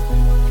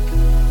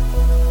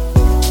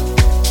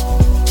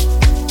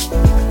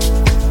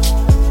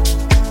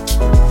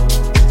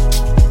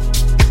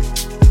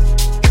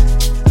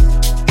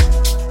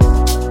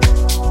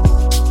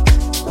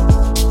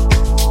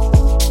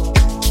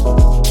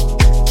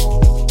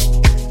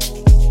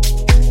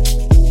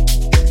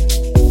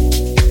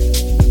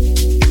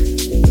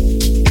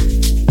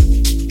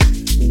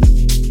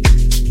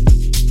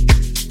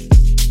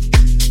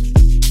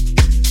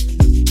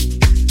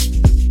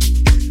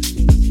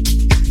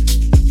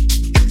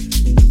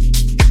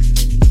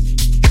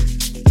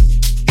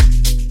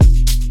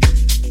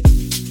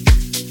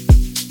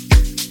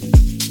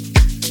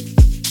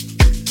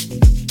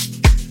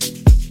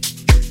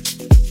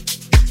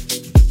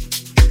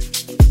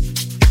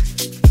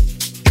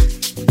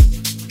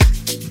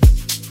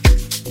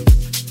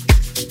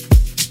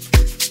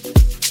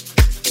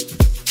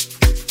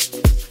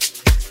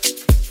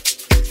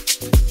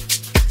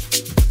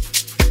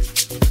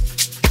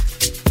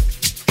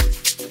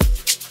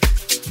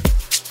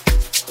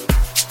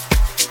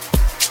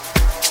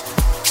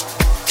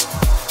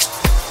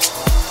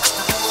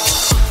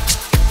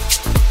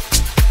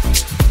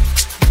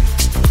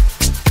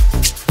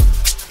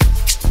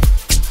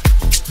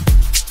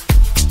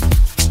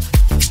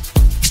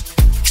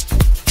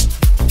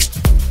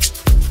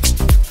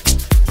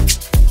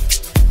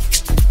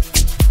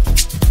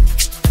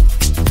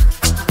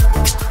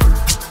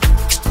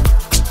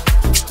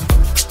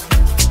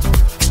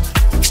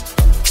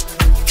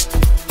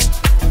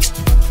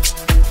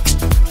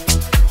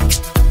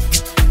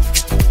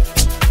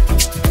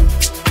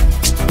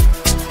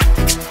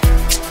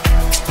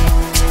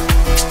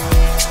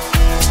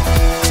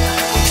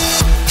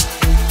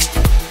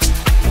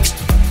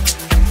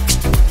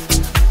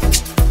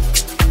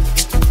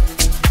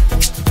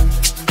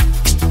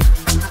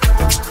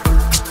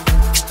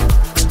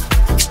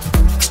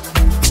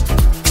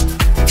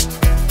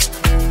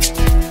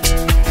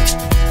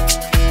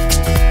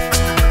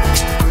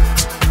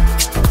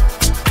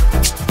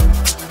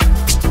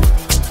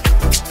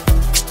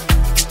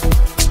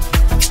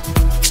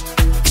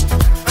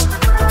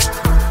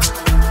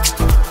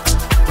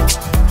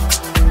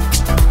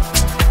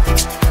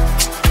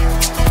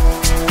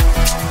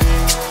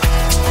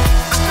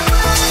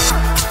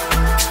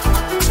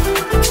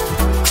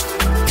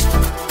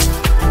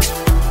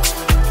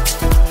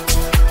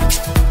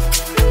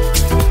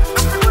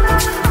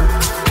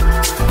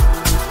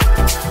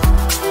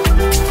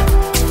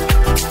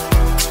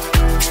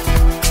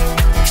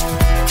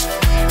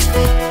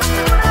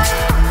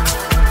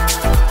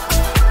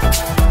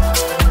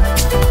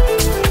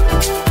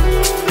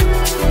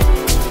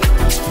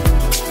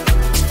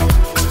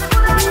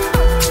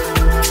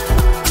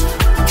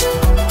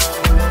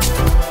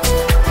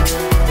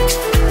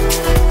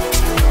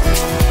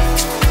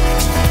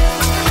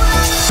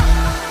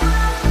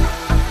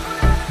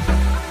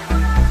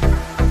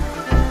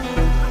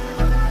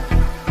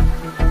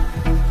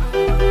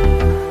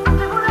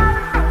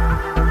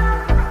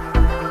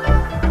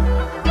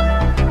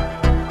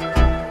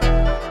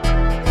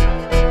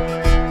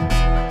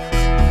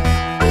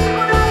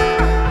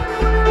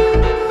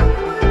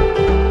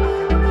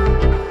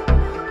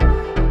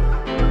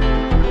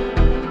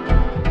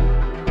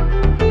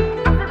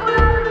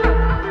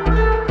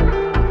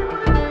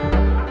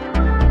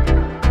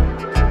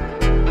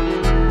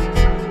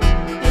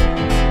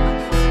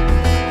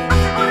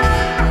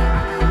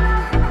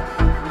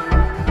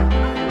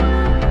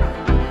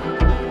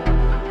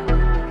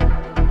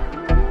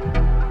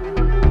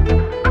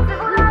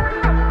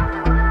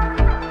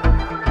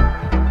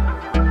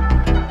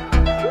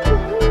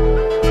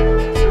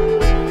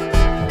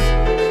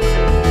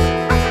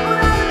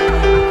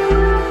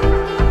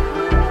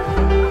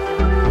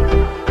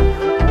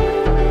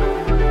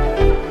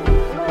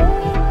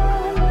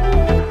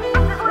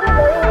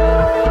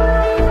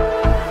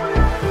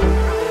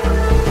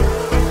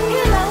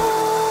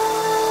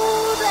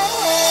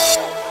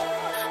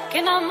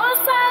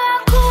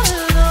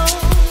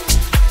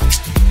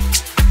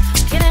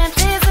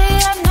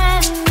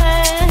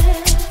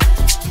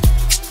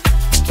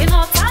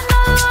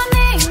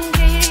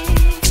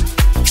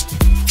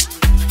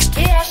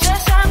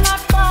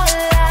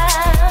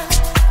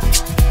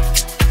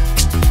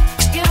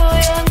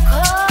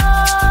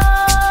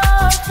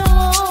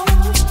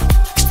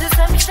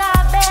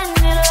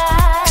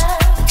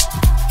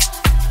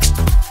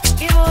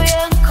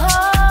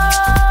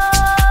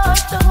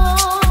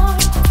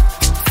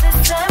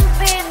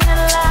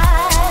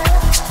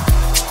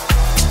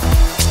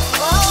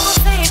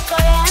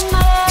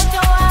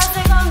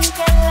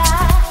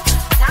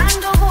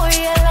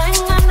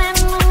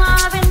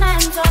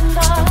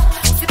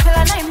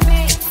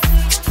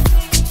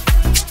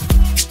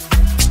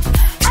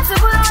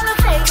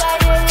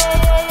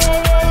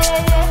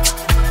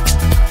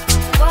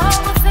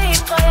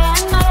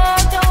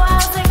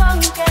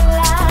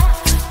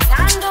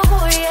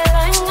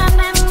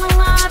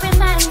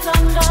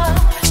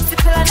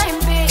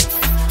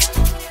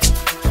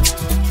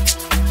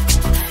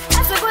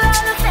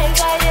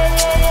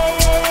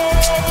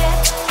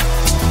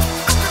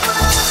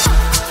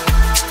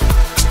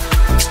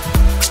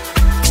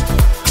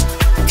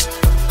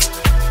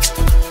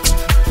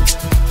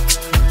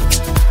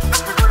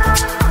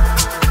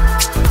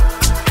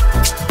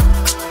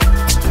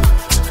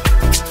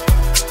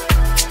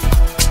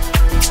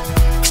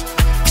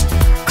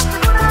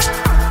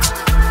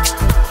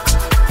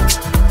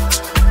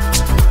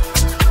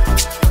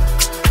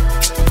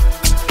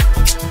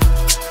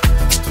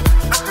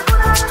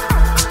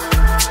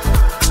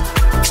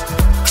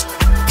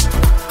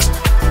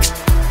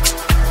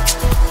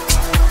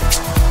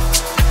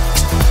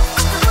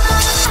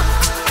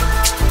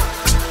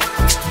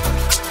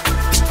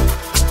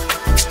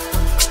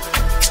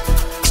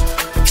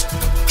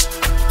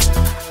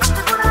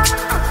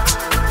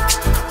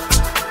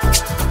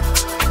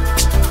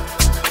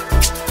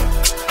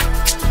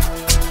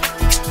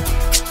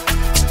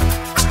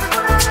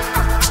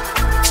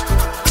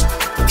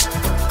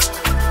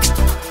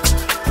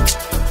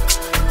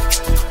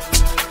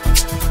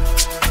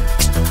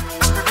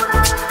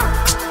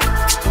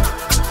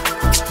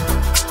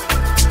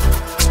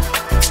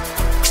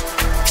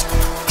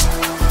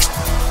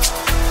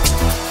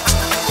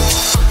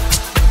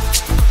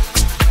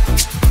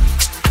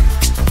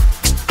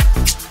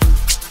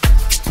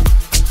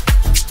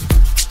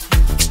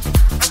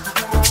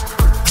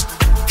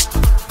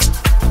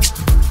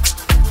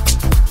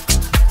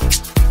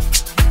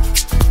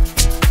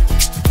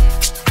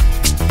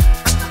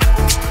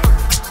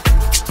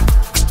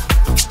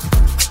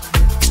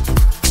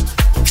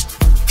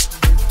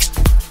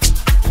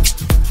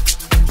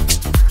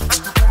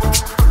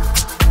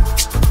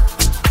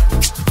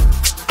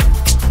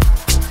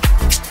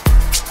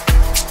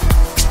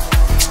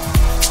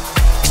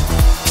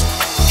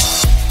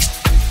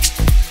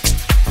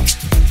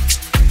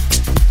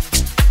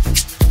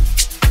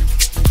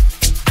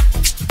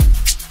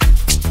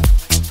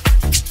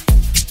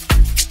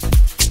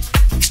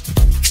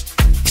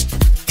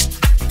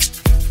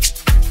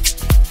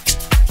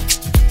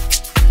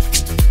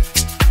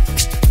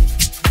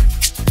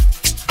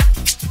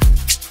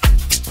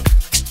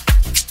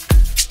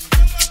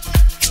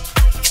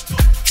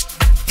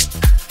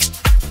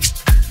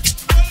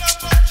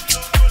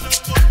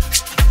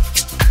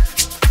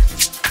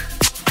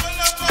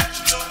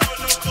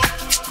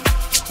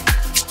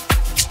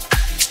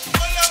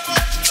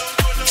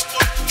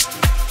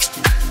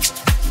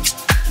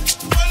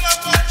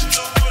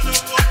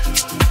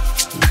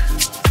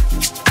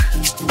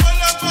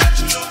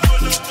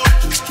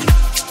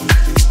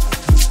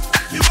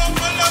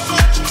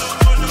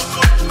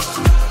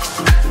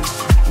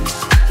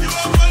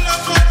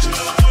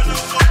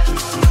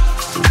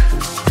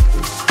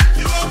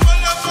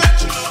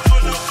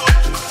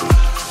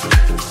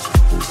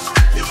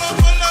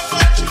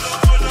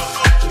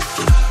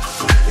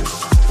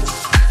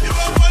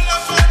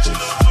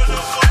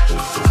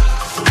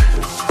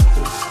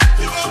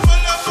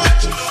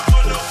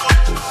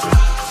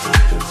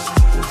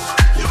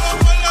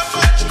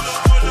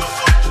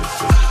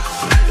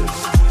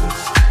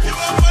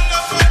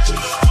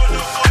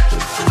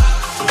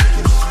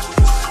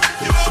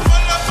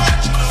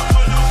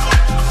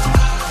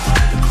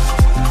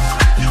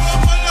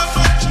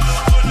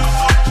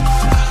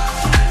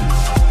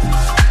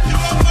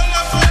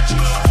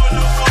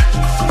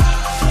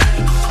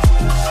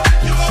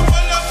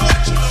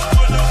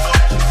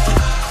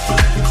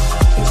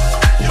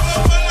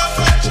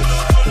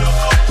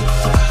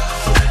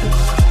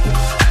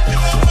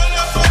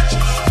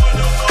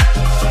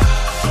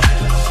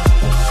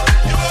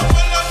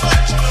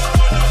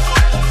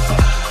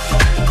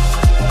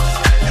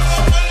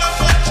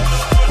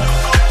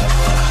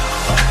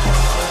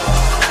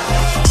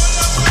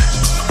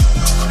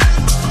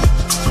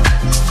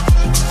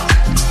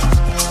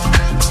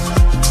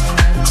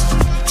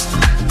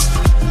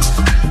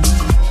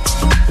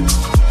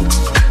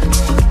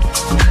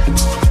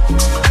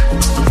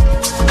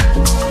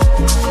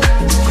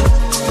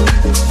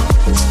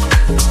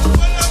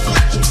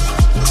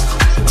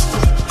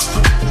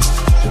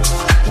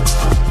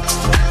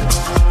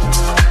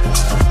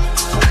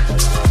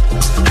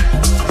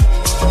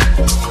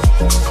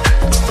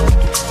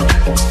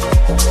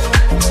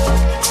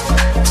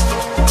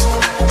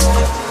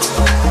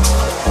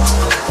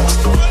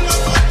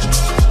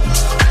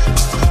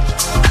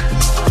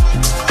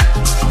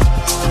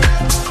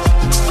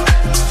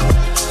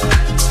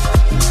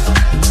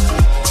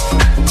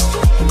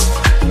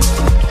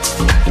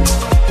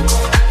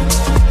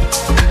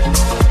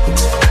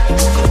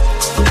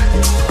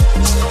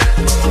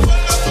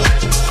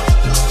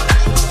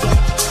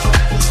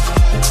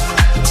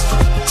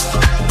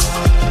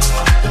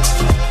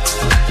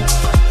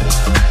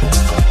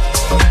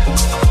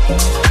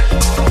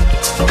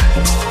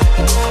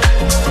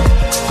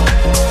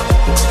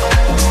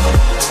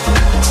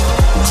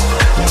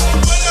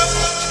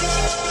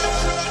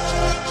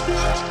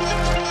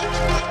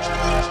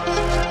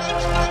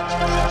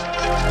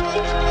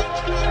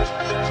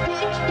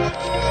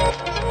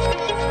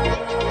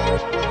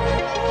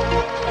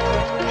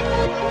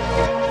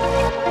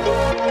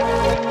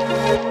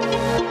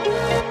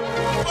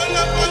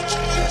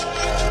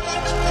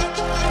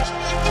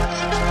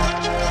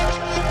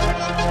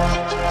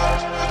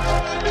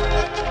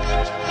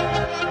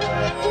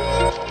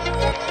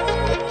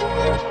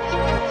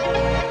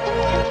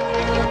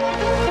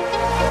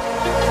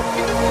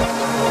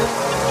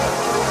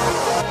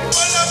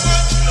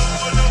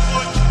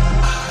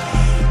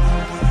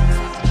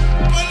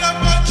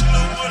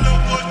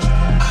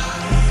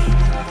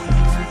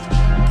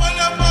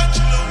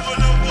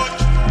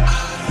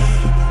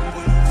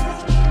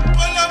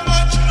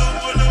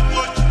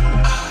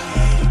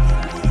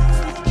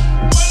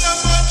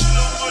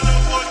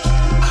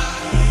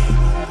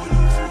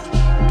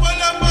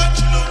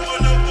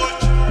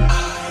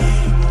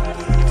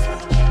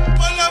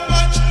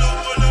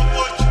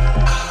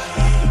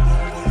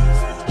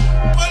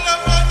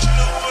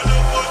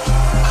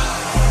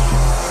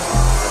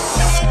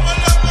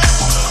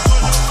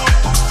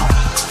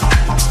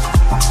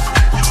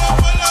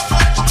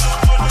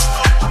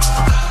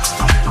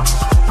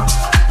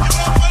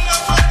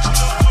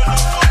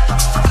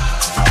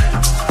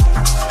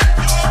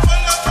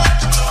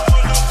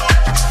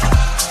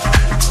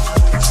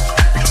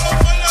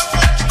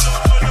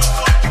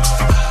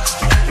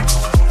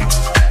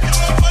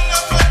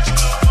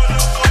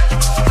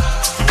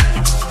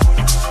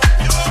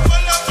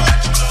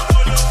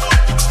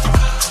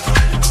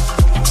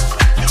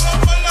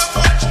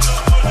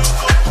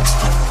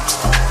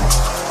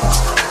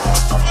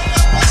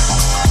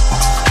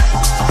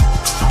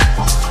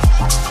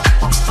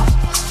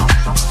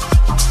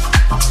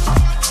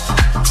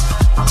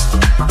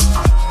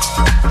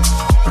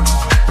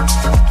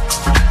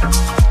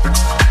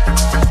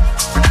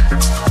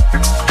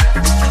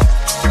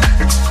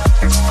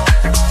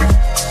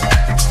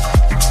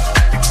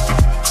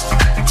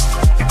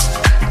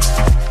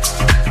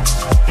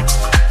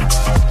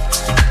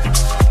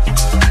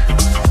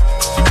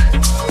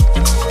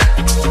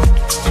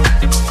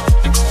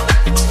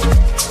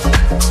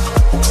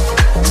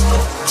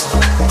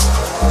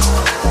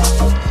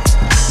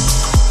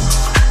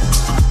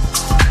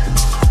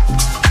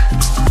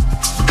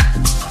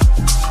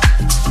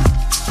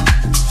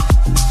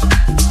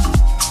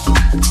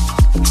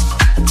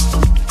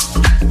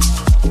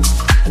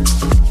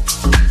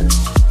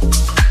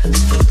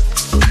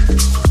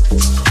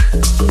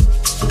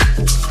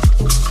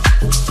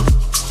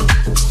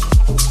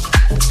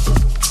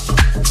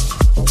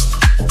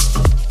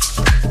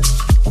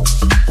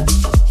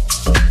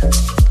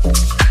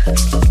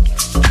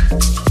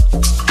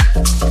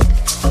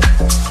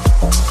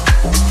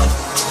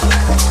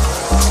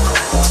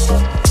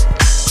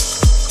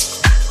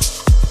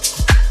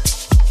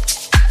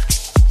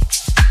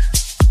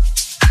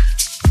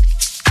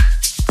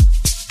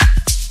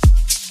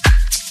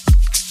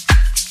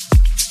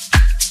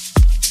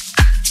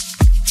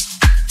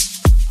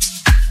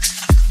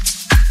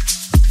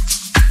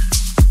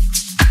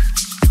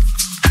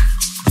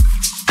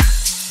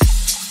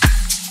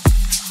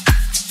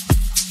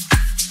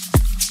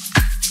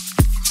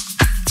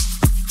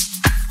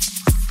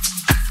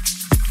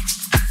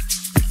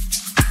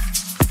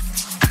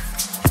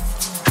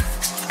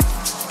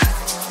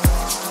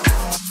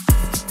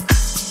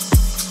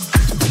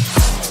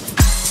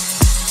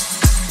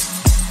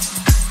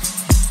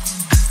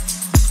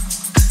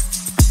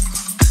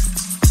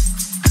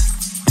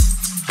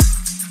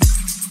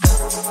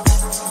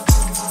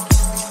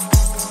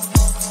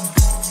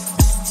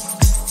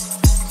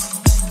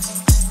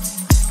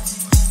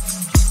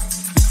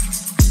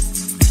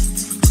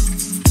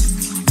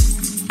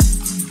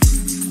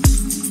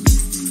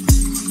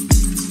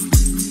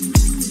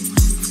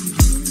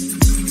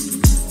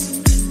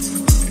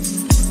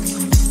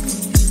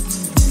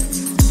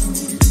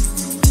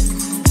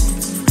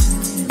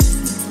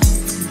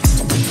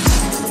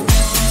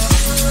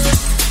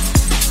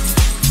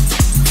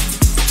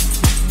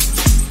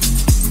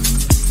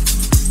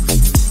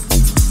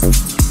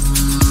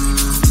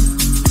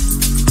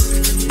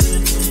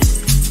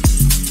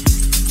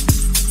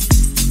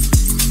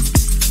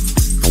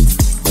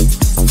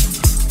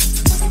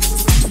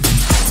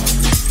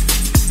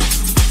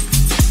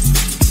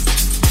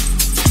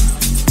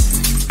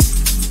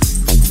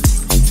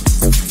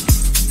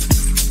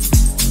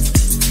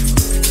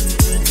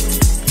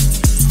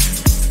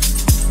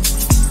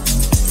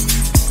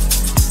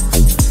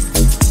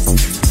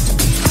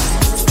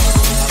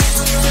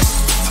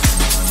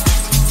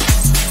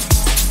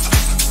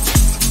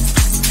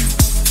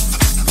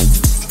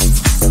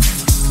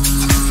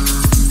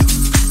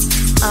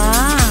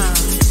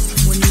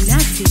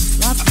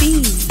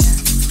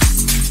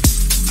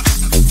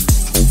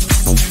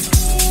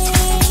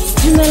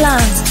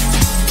 dumelang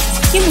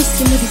ke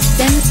mosimo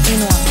di-sen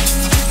enwa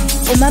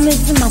o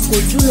mametse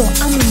makotulo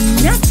a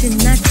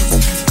monate-nate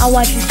a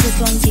wa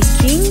tlisetswang ke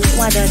King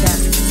Wadada.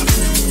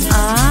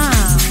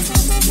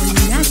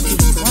 Monate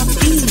wa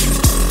pele.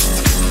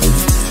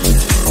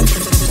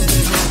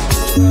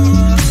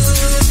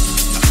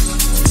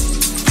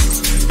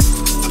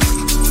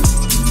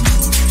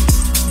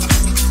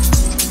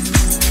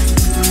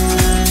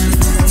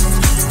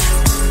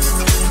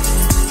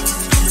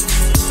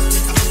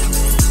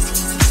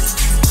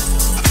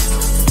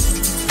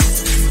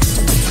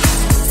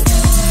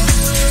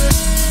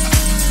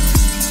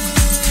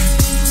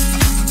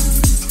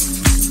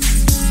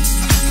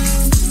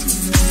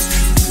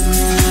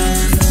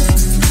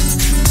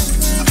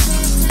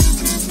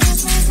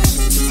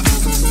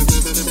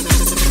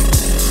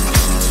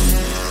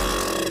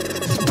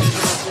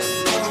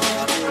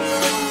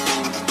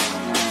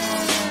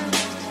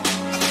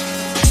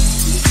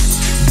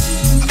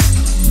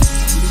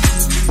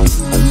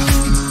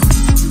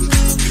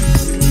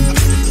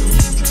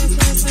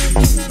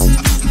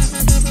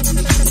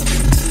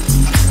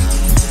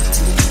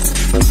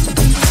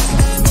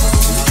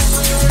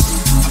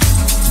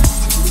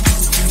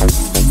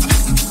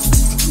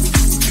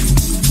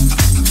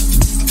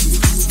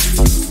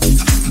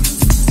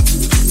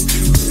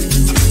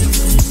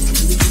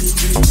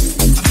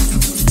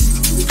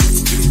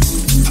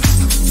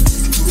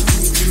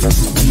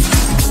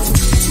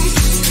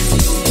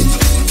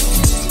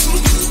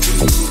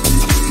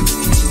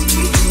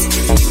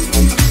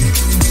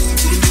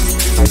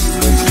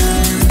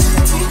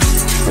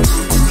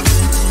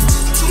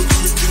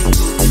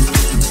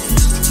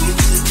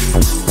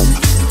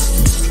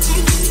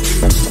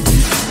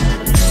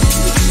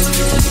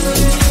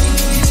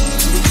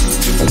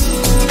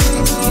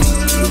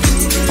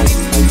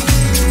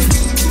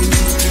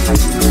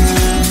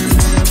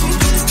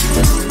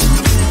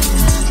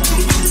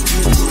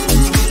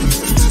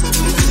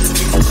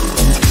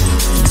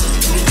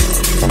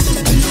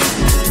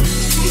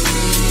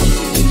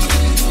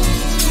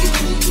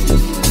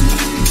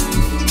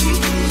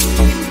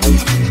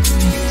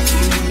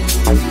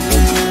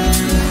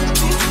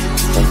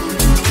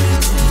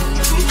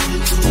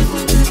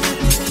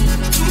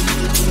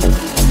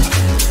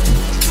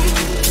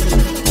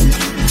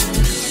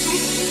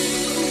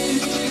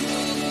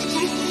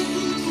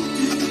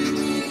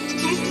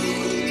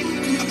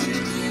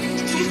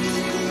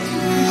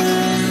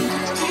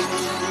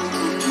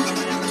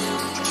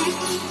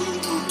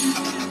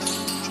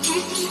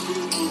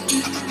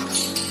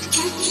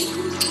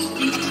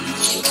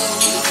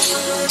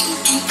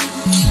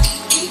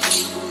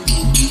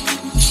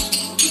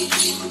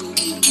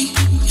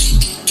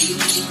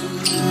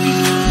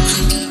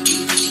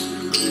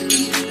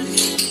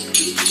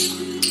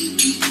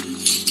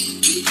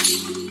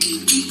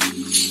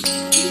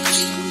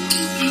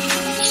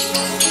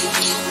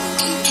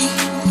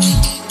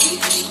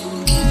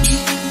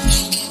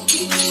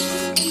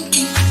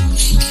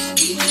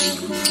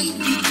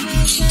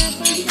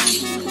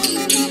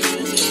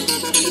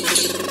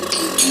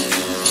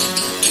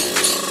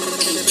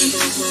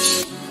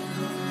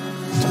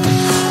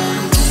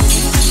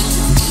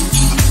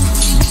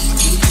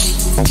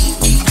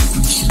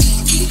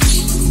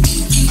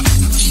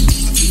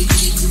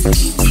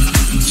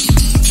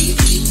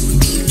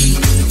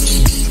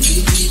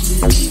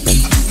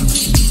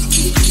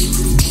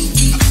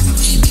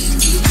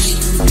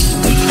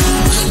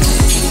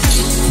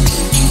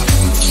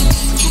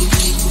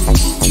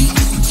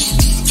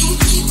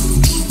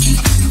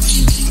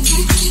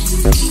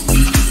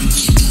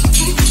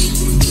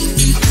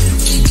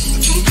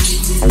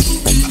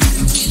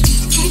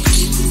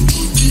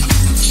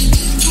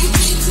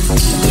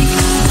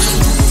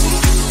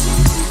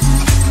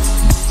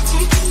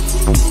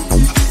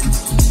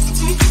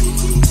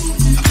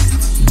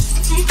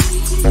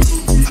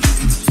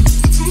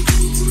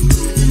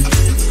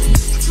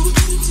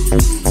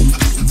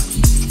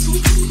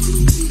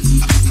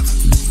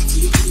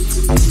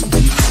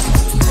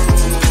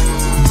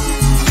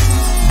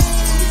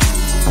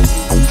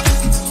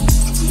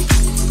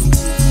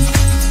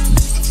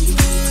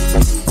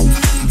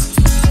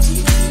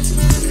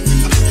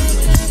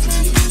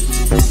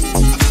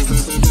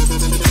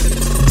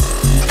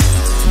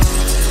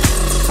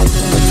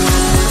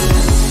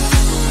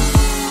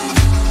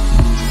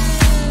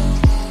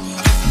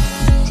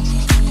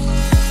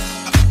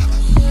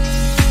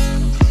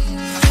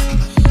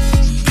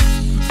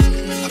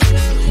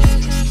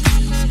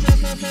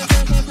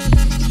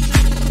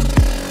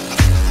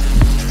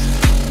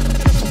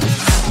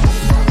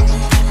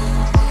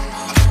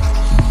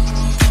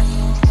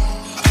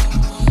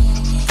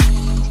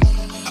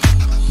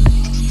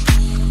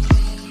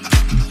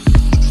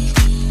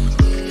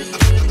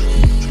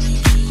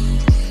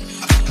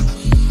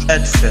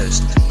 At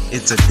first,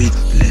 it's a bit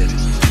blurry,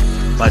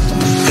 but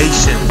with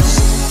patience,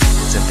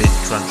 it's a bit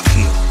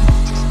tranquil.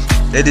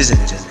 Ladies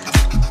and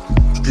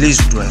gentlemen, please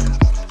dwell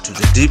to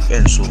the deep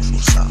and soulful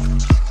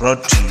sounds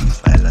brought to you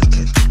by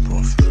Laket the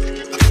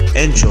Prophet.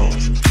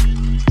 Enjoy.